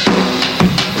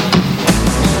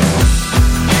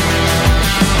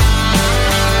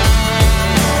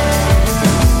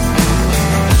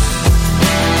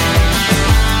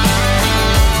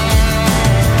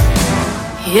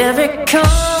 Here it comes,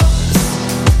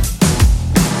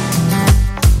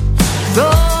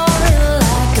 roaring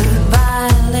like a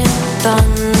violent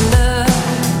thunder.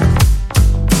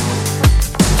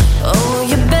 Oh,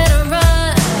 you better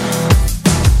run.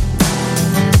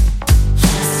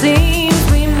 Seems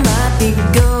we might be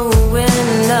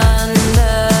going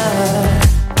under.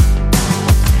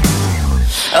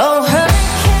 Oh,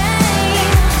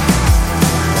 hurricane,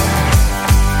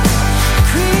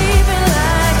 creeping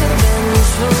like a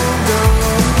vengeful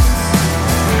ghost.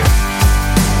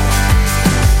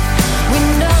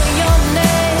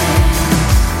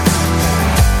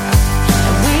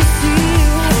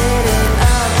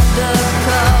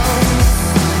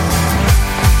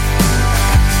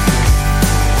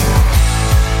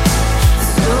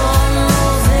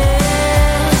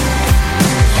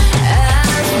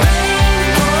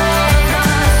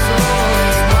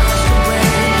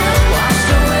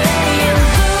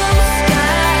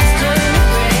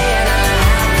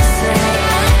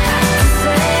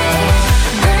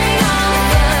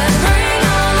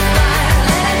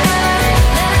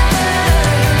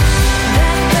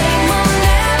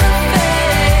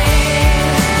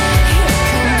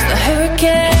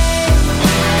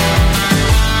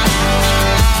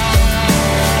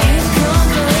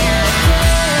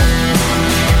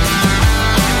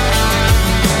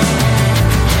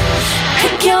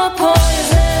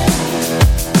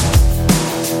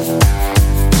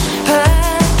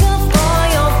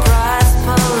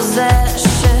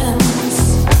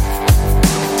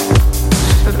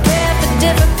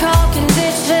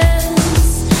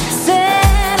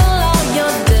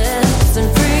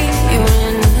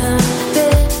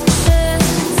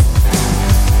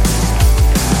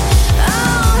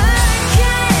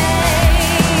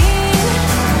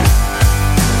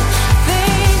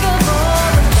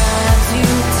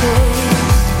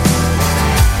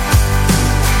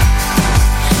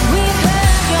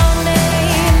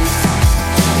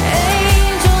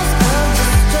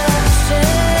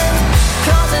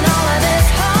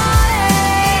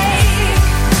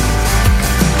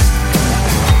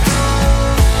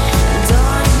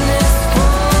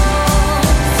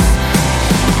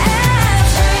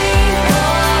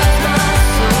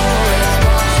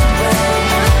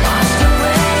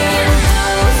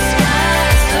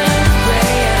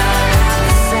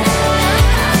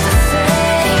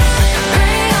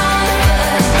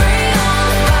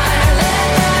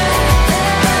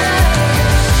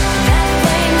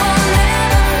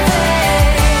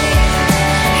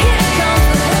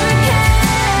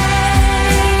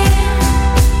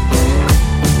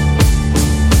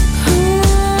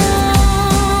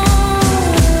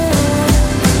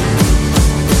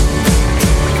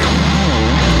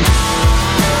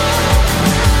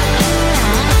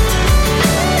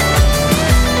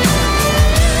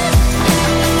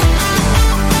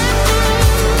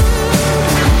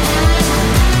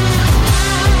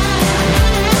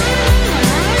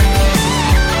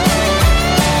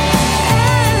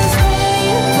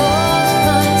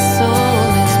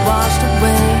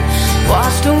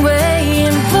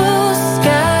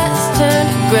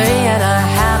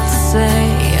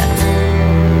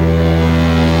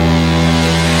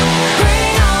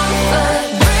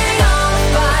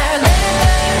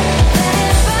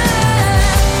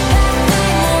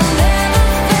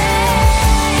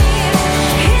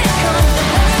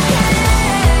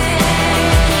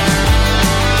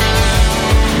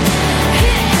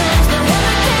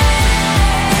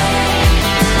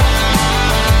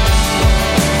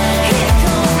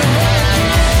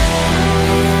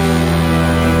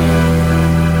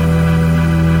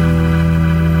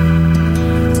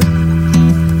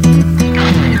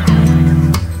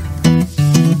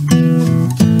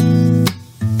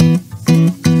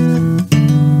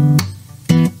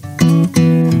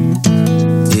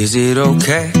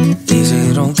 okay? Is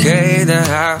it okay that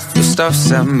half your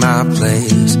stuff's at my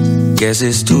place? Guess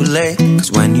it's too late,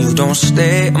 cause when you don't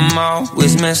stay, I'm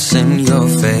always missing your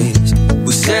face.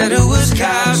 We said it was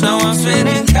cash, now I'm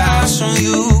spending cash on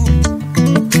you.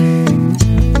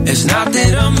 It's not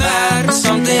that I'm mad, it's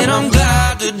something I'm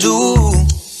glad to do.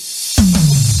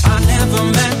 I never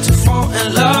meant to fall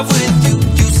in love with you.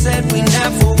 You said we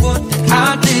never would, and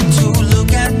I did too.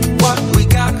 Look at what we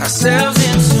got ourselves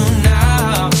into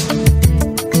now.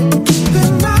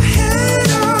 Keeping my head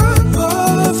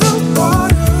above the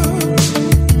water.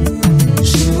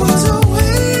 She was a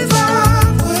wave I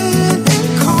went and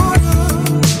caught her.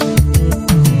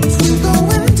 If we're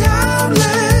going down,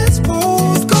 let's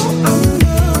both go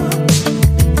under.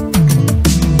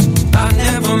 I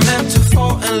never meant to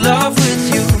fall in love with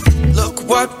you. Look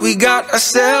what we got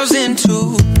ourselves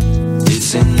into.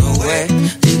 It's in the way,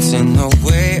 it's in the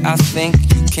way. I think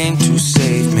you came to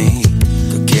save me.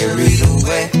 Got carried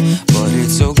away, but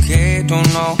it's okay. Don't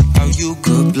know how you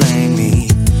could blame me.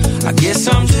 I guess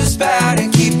I'm just bad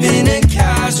at keeping it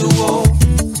casual.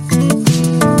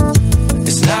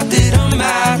 It's not that I'm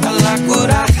mad, I like what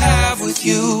I have with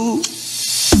you.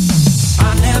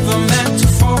 I never meant to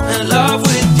fall in love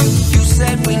with you. You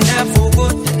said we never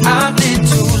would, and I did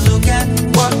too. Look at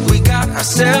what we got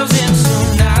ourselves into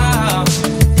now.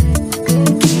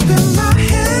 Keeping my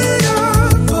head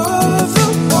above the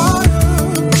water.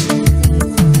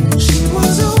 She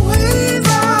was a wave I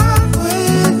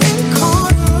went and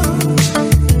caught her.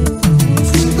 If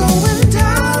we're going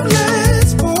down,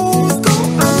 let's both go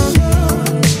under.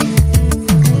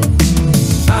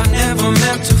 I never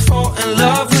meant to fall in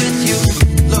love with you.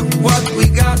 Look what we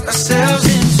got ourselves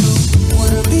into.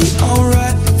 Would it be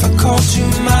alright if I called you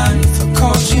mine? If I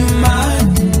called you mine?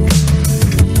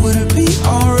 Would it be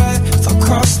alright if I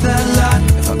crossed that line?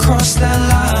 If I crossed that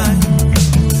line?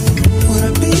 Would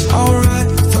it be alright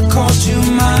if I called you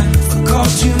mine? If I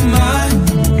called you mine?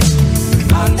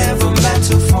 I never meant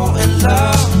to fall in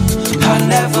love. I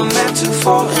never meant to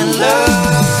fall in love.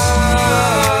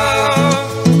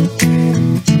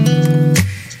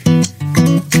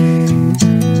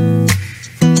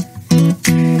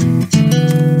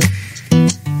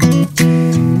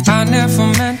 I never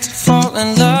meant to fall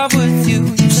in love with you.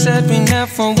 You said we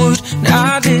never would, and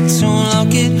I did too.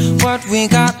 Look at what we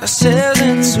got ourselves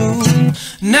into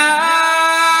now.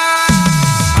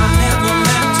 I never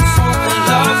meant to fall in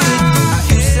love with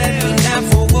you. You said we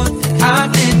never would, and I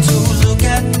did too. Look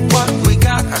at what we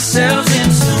got ourselves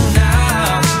into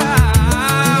now.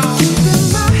 Keeping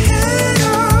my head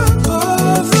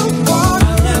above the water.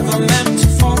 I never meant to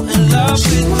fall in love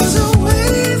with you. She was a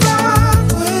wave I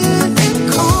went and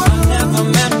caught. I never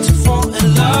meant to fall in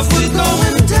love with you.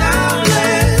 Going down,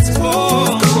 let's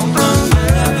both go under.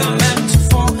 I never meant to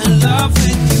fall in love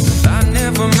with you. I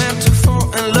never meant to fall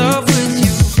in love with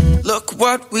you. Look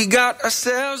what we got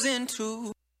ourselves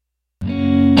into.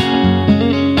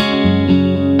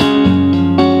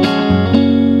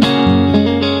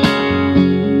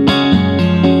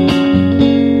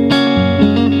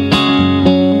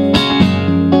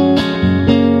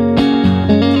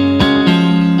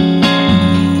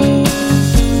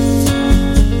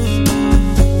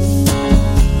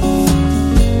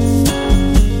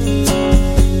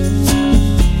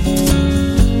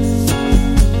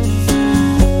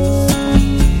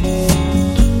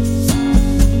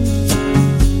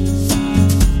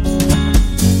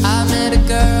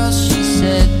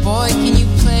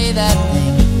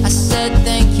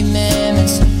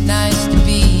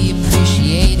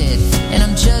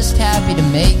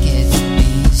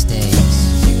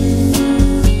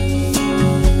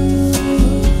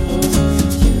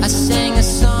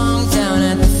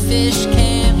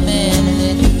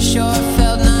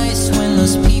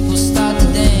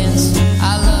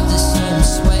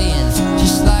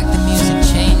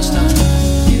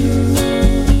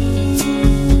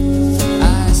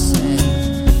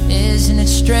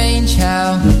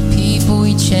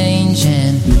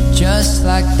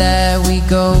 Like that we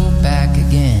go back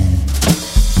again.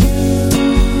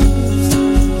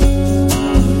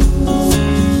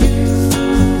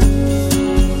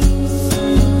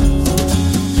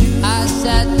 I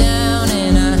sat down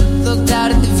and I looked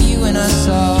out at the view and I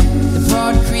saw the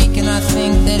broad creek and I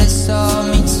think that it saw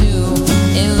me too.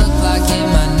 It looked like it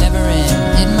might never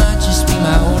end. It might just be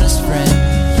my oldest friend.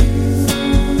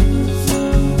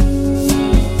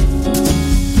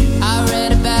 I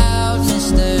read about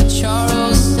Mr.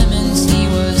 Charles Simmons. He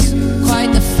was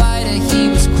quite the fighter. He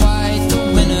was quite the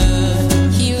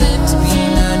winner. He lived to be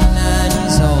 99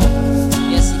 years old.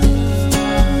 Yes, he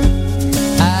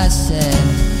did. I said,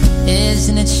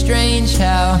 isn't it strange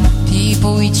how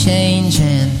people we change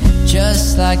and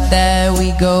Just like that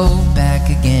we go back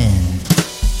again.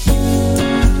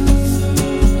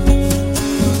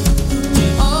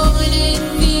 Oh, and it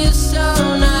feels so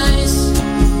nice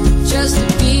just to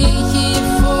be here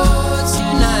for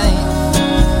tonight.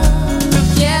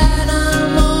 Yeah, and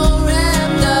I'm all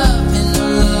wrapped up in the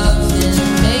love that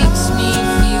makes me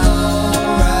feel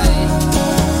alright.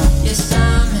 Yes,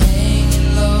 I'm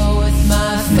hanging low with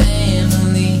my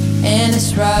family, and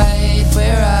it's right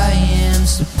where I am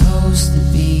supposed to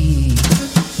be.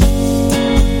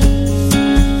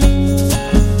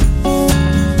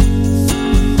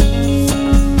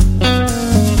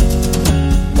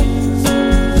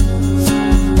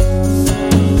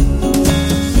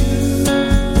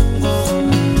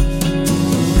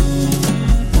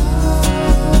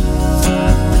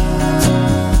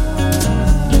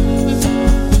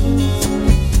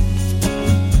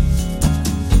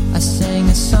 I sang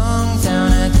a song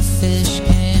down at the fish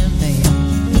camp, babe.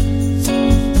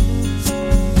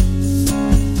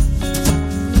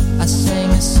 I sang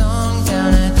a song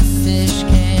down at the fish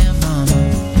camp, mama.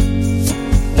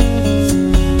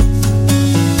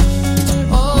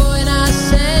 Oh, and I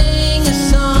sang a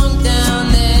song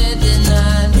down there, didn't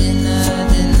I, didn't I,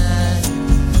 didn't I?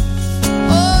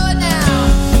 Oh, now.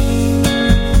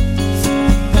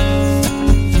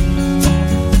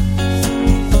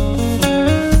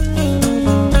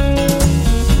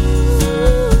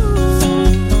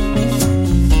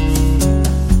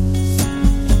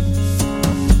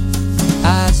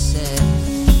 I said,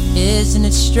 isn't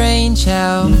it strange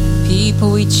how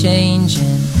people we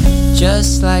changing?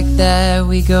 Just like that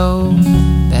we go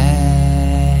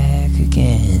back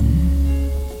again.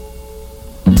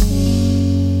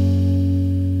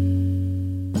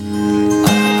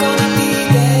 Are you gonna be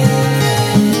there when?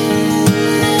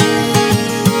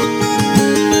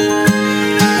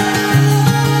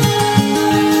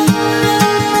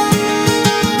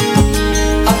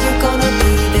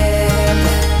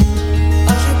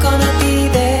 Are you gonna be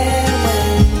there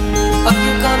when? Are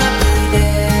you gonna be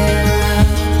there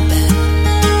around then?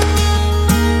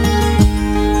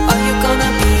 Are you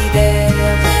gonna be there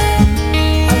when?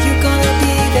 Are you gonna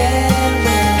be there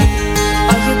when?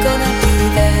 Are you gonna be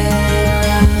there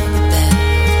around then?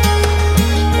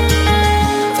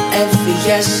 For every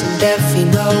yes and every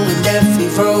no and every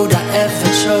road I ever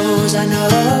chose, I know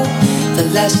the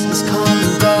lessons come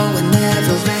and go and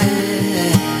never end.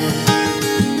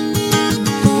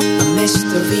 A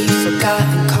mystery,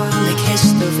 forgotten comic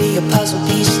history, a puzzle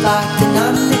piece locked, and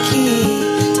I'm the key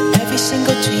to every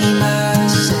single dream I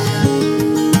send.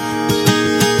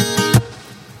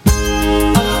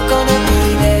 Are you gonna be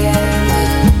there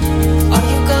when? Are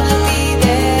you gonna be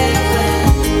there when?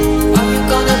 Are you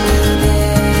gonna be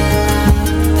there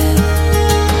around then?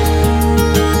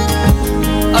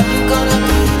 Are you gonna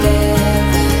be there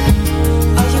when?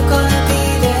 Are you gonna be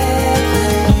there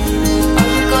when? Are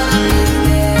you gonna be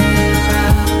there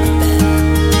around then?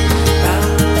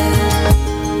 Round then.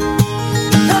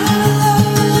 La la la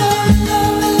la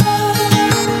la la.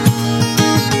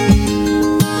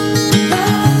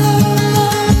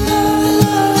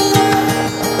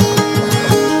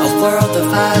 A world of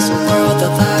lies, a world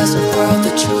of lies, a world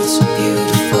of truth so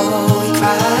beautiful. We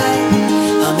cry.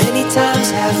 How many times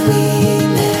have we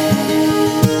met?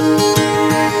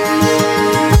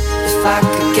 If I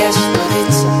could guess what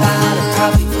it's about, I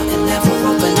probably wouldn't never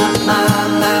open up my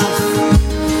mouth.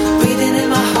 Breathing in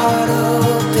my heart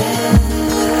open.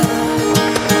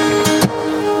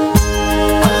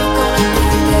 Are you gonna be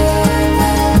there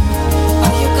when?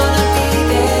 Are you gonna be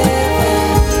there when?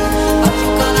 Are you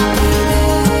gonna be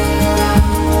there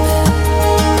around then?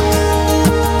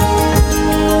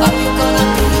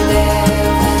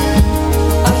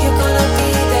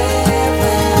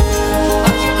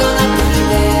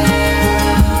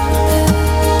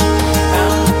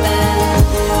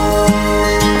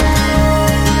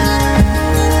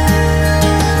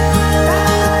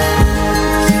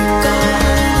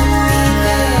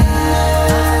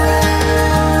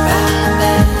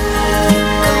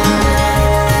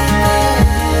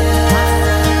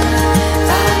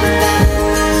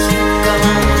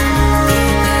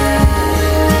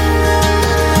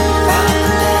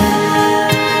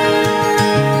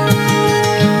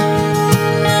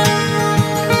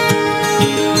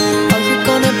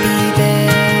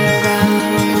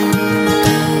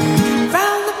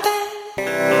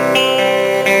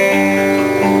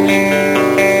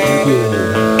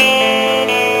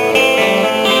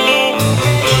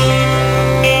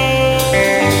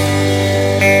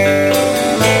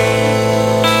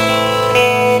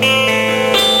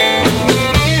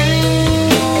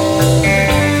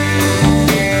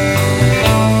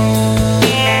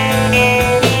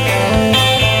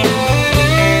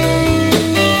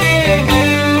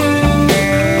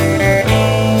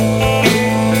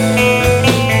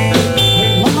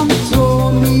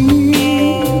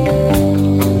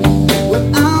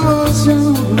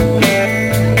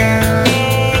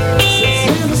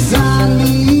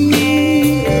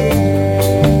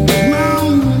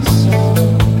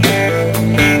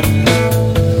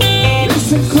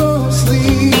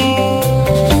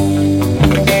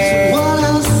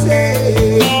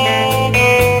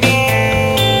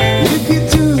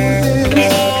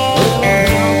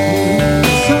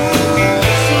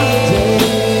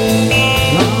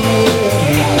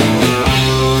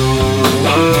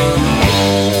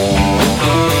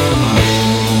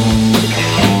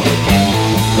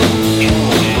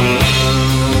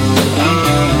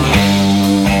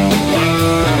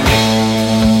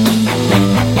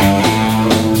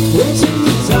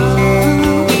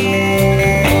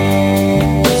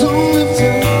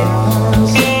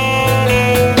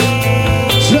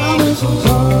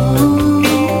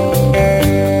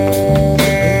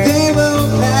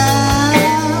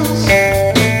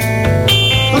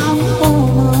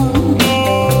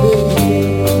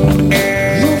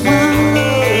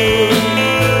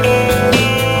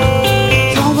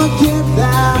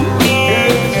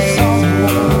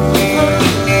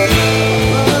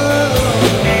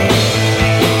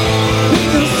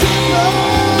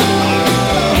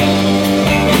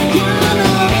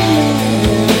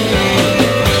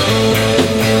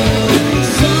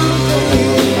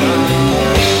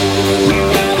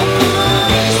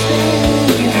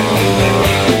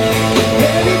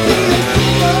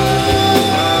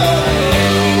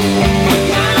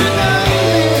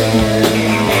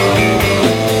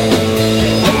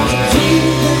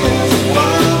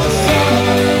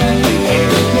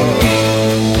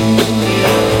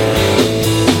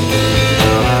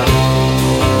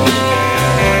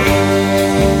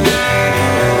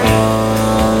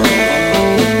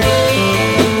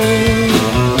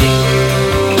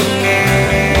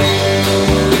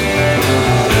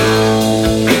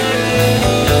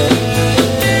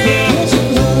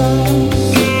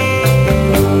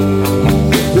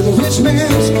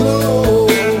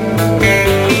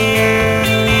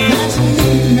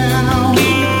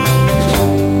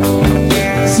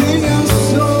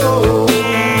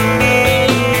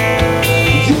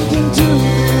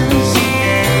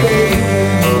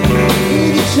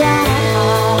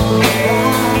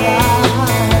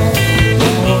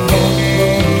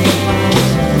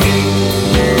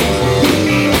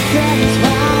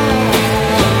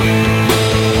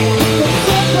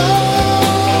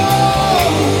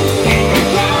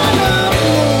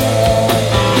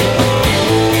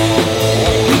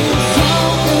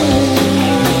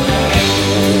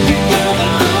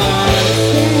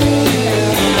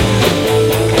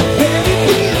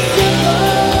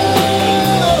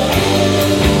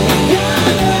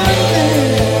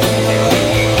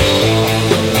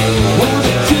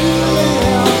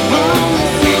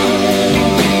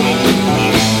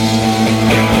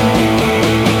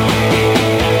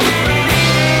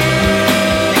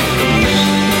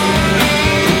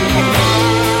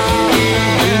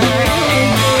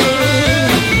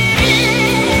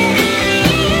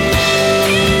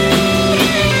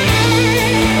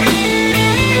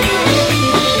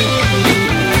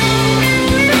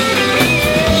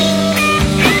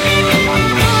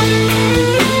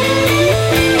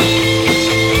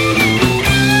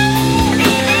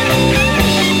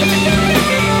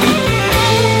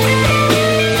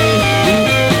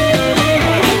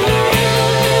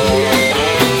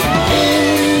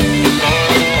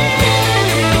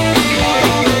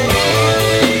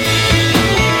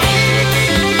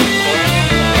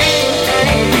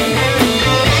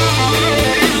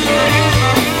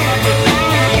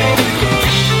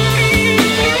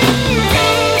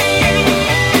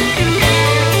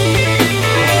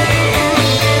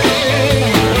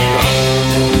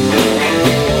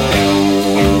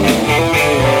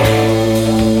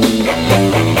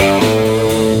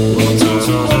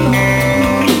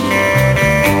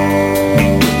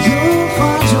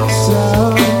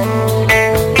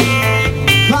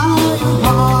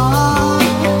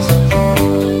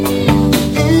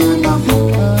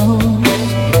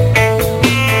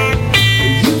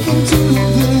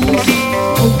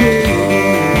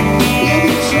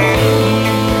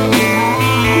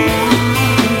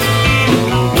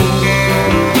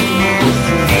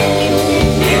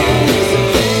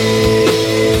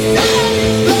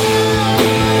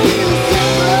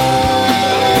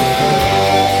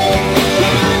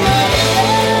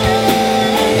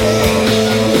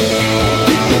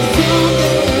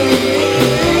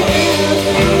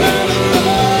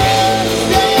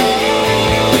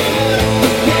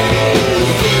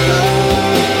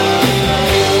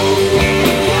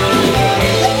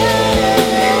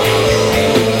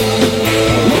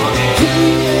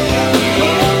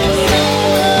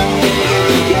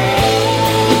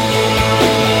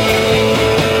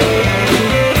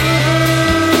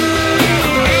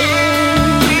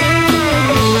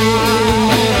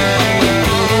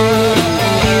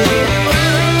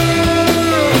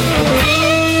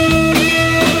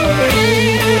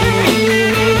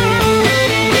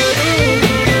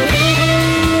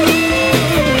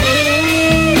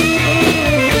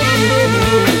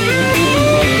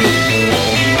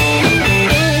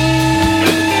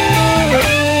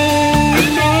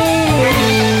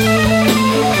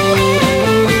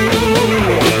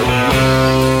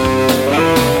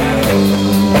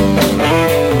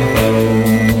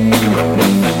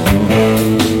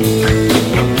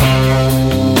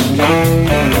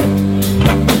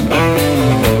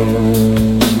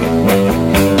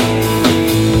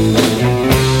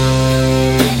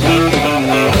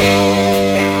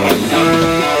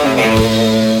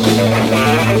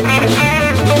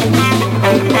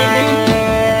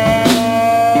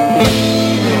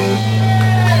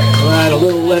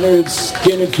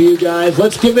 guys.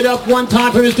 Let's give it up one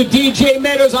time for Mr. DJ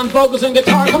Meadows on vocals and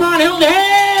guitar. Come on, Hilton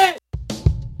Head!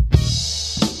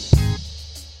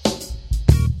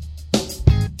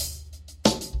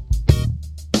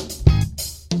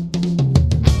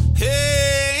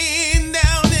 Hey,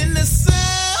 down in the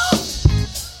south,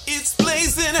 it's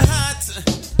blazing hot.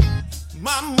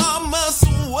 My mama's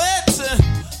sweat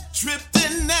dripped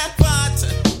in that pot.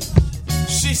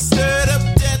 She stirred up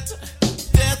death,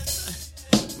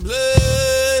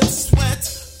 blood, sweat,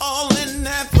 all in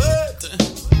that pot.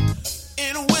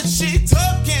 In which she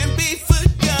took can't be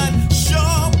forgotten.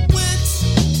 Sharp wits,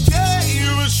 yeah,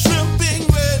 shrimping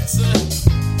wits,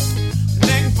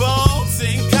 neck bones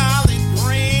and collard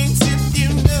greens, if you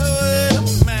know what I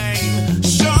mean.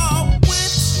 Sharp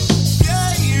wits,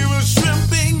 yeah,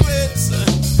 shrimping wits,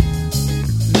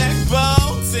 neck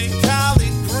bones and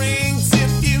collard greens,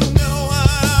 if you know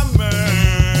what I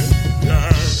mean.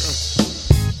 Yeah.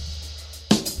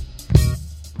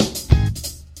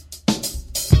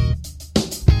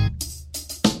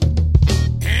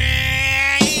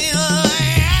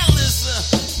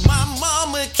 My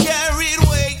mama carried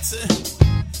weight.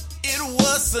 It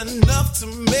was enough to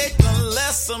make a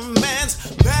lesser man's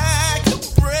back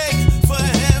break. For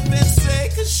heaven's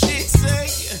sake, she'd say,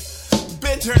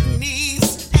 bend her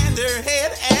knees and her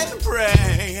head and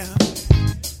pray.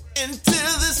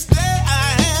 Until this day,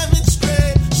 I haven't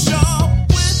strayed. Sharp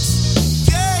wits,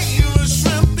 yeah, you were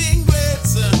shrimping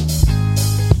wits,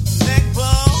 neck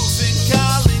bones and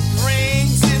collard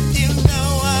greens, if you know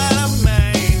what I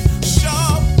mean.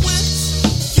 Sharp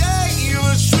wits, yeah, you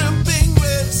were shrimping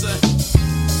wits,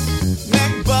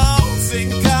 neck bones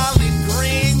and collard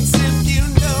greens, if you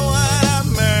know what I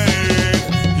mean.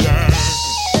 Yeah.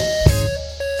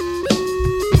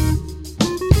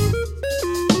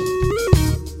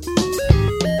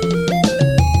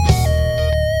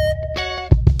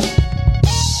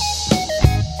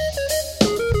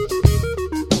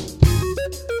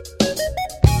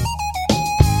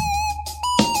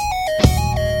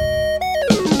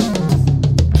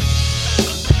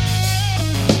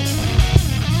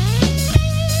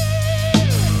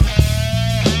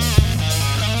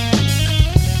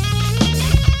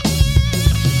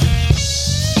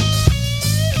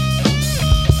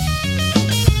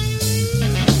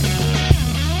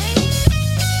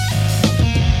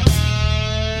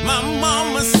 My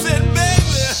mama said,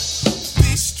 baby,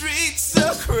 these streets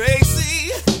are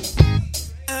crazy.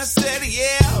 I said,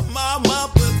 yeah, mama,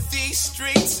 but these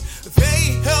streets,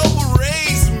 they help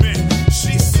raise me.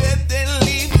 She said they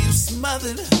leave you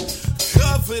smothered,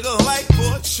 covered like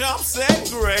pork chops and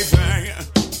gravy.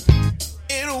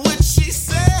 In which she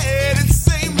said, it's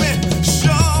same man,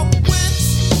 sharp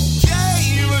wits, yeah,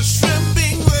 you were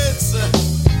shrimping wits,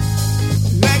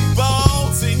 neck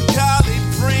bones and collard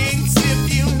greens, if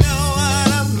you know what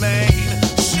I mean.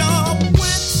 Sharp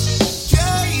wits,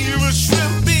 yeah, you were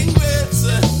shrimping wits,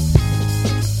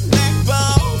 neck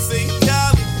bones and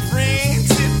collard greens,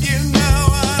 if you know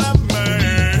what I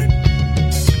mean.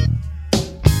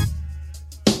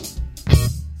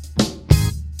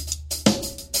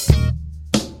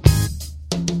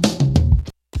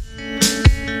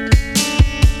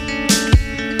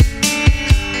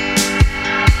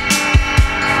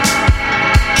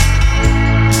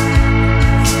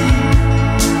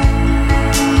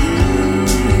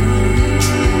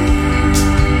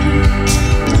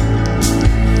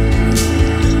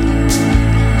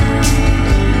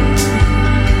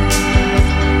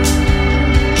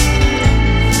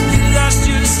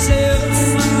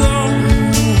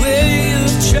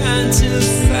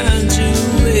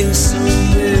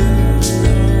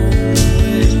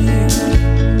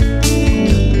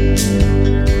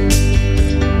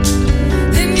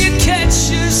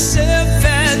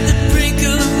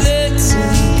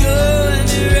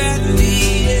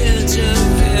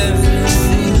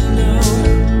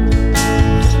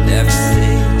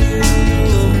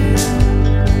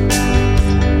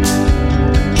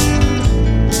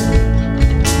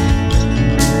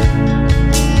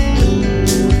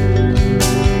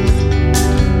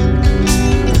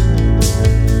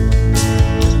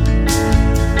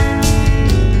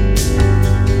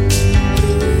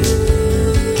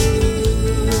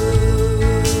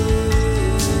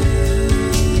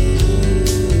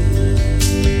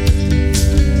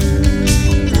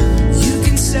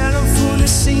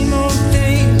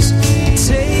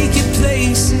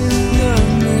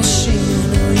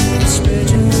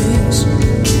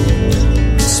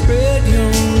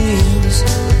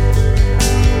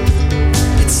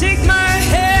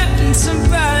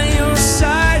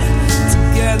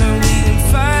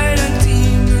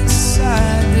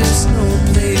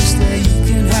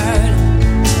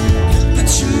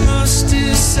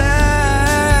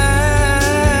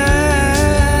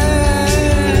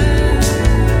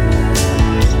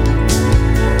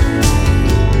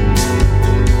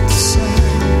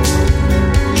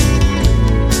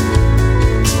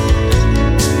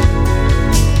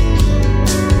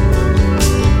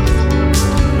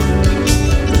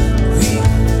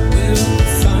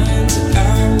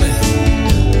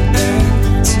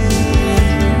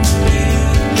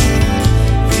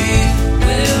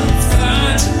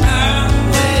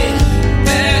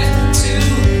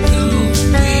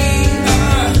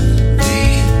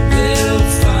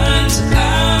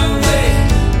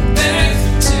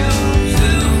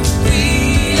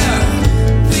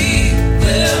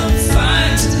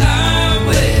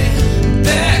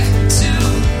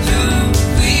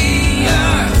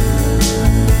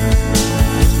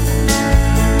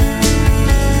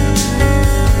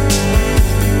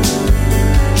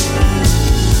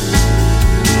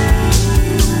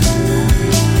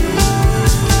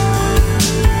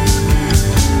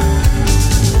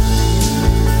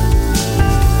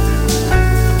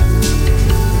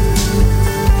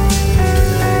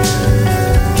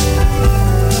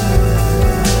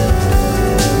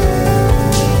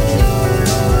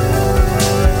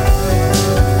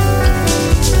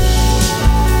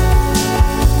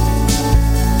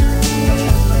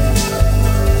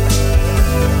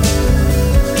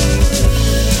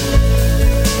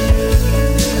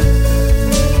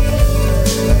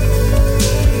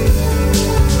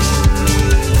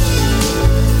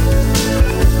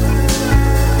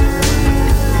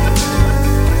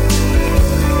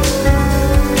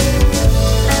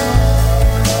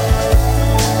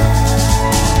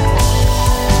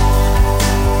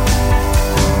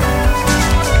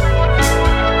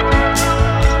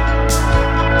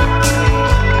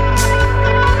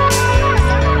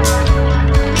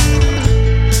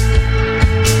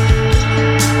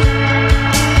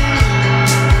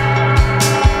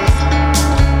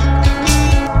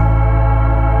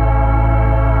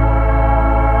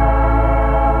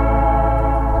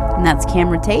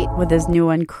 Cameron Tate with his new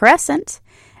one, Crescent.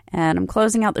 And I'm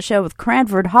closing out the show with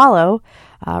Cranford Hollow.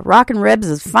 Rockin' Ribs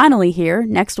is finally here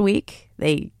next week.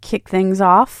 They kick things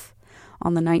off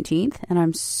on the 19th, and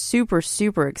I'm super,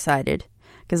 super excited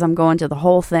because I'm going to the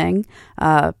whole thing.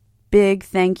 Big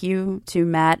thank you to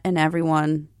Matt and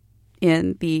everyone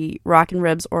in the Rockin'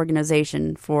 Ribs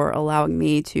organization for allowing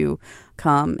me to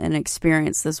come and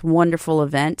experience this wonderful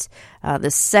event.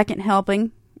 The second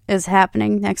helping is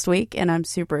happening next week, and I'm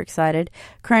super excited.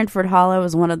 Cranford Hollow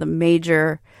is one of the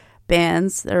major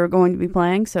bands that are going to be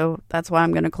playing, so that's why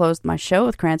I'm going to close my show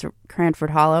with Cranford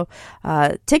Hollow.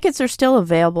 Tickets are still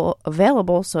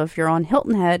available, so if you're on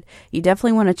Hilton Head, you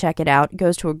definitely want to check it out. It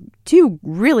goes to two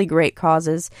really great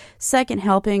causes. Second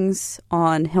Helpings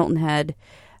on Hilton Head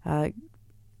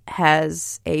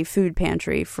has a food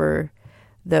pantry for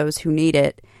those who need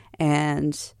it,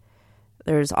 and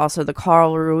there's also the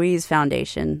Carl Ruiz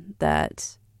Foundation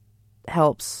that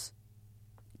helps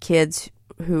kids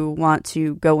who want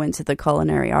to go into the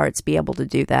culinary arts be able to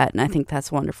do that, and I think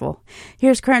that's wonderful.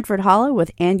 Here's Cranford Hollow with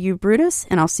And You Brutus,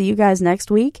 and I'll see you guys next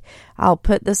week. I'll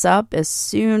put this up as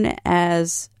soon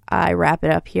as I wrap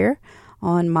it up here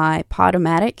on my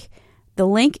Podomatic. The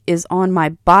link is on my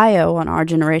bio on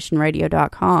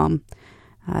ourgenerationradio.com.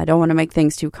 I don't want to make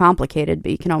things too complicated,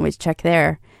 but you can always check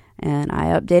there. And I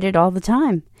update it all the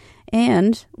time.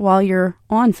 And while you're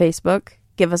on Facebook,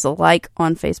 give us a like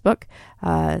on Facebook.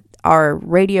 Our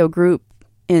radio group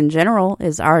in general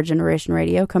is Our Generation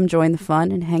Radio. Come join the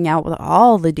fun and hang out with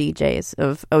all the DJs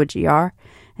of OGR.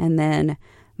 And then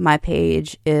my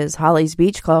page is Holly's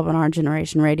Beach Club on Our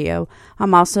Generation Radio.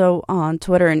 I'm also on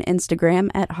Twitter and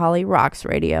Instagram at Holly Rocks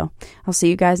Radio. I'll see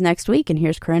you guys next week, and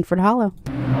here's Cranford Hollow.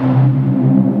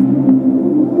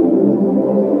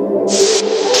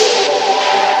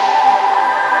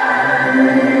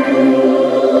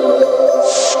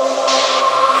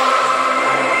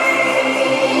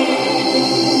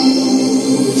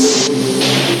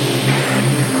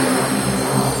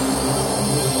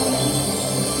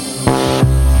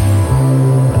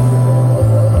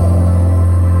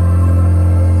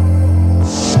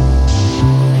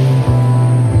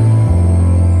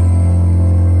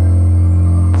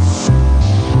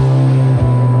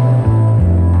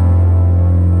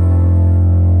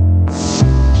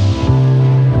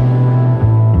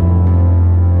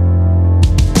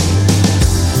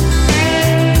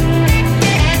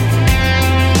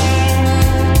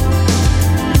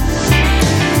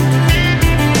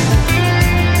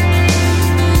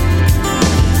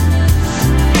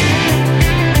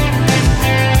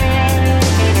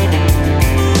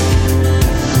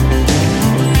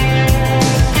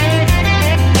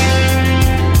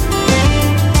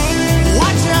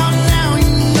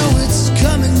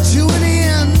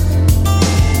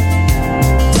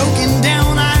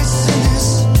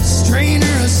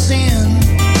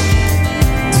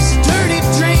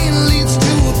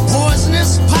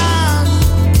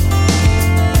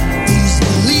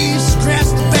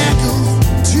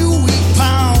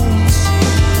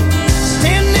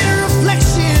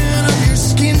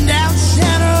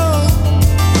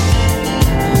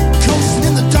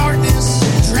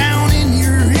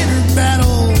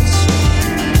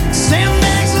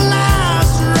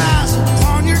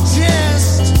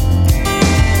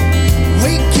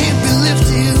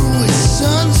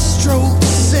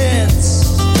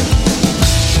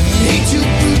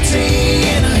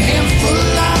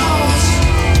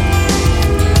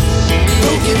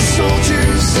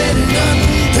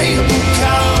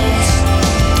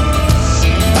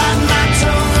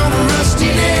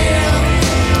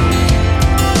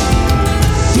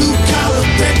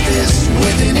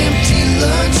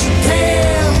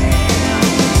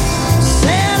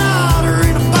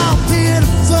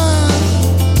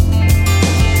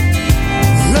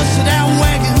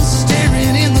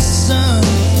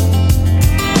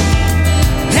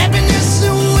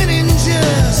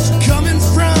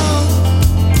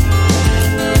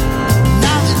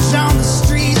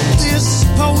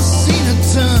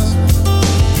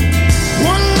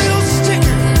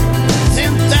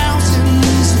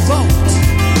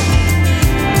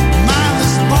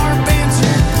 Mindless bar bands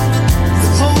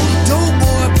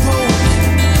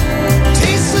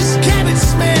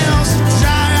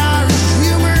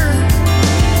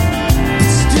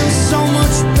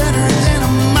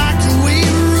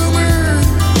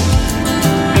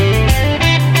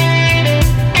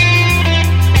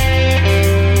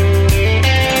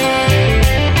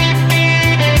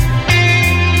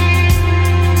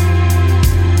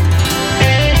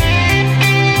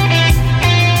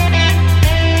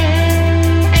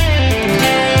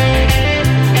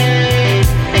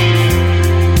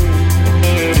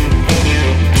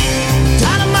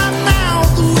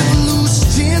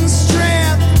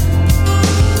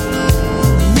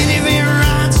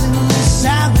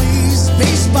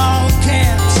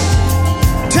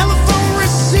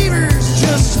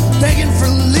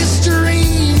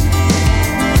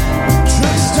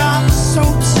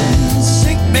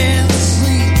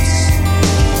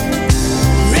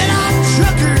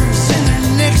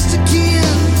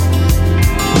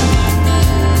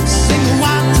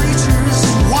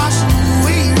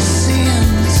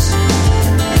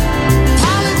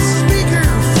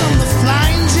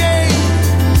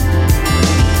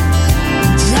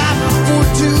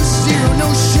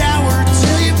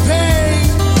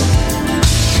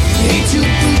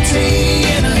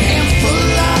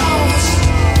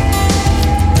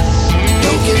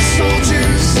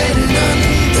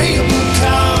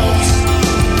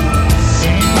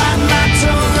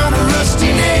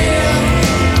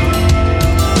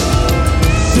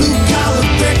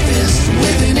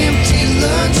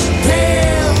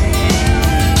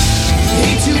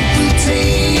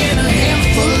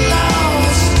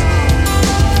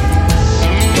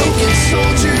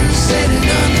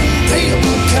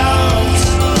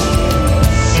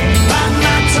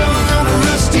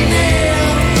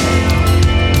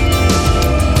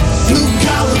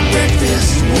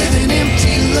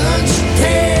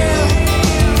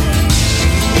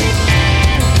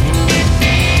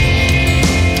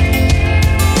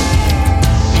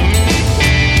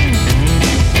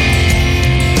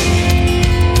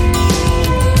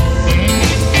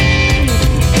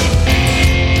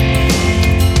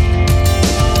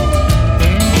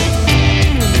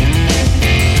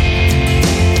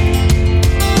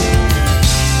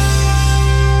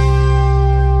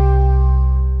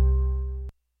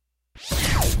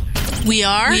We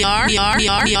are. Go!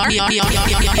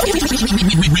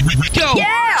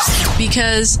 Yeah!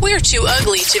 Because we're too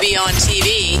ugly to be on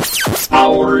TV.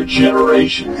 Our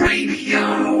Generation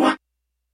Radio.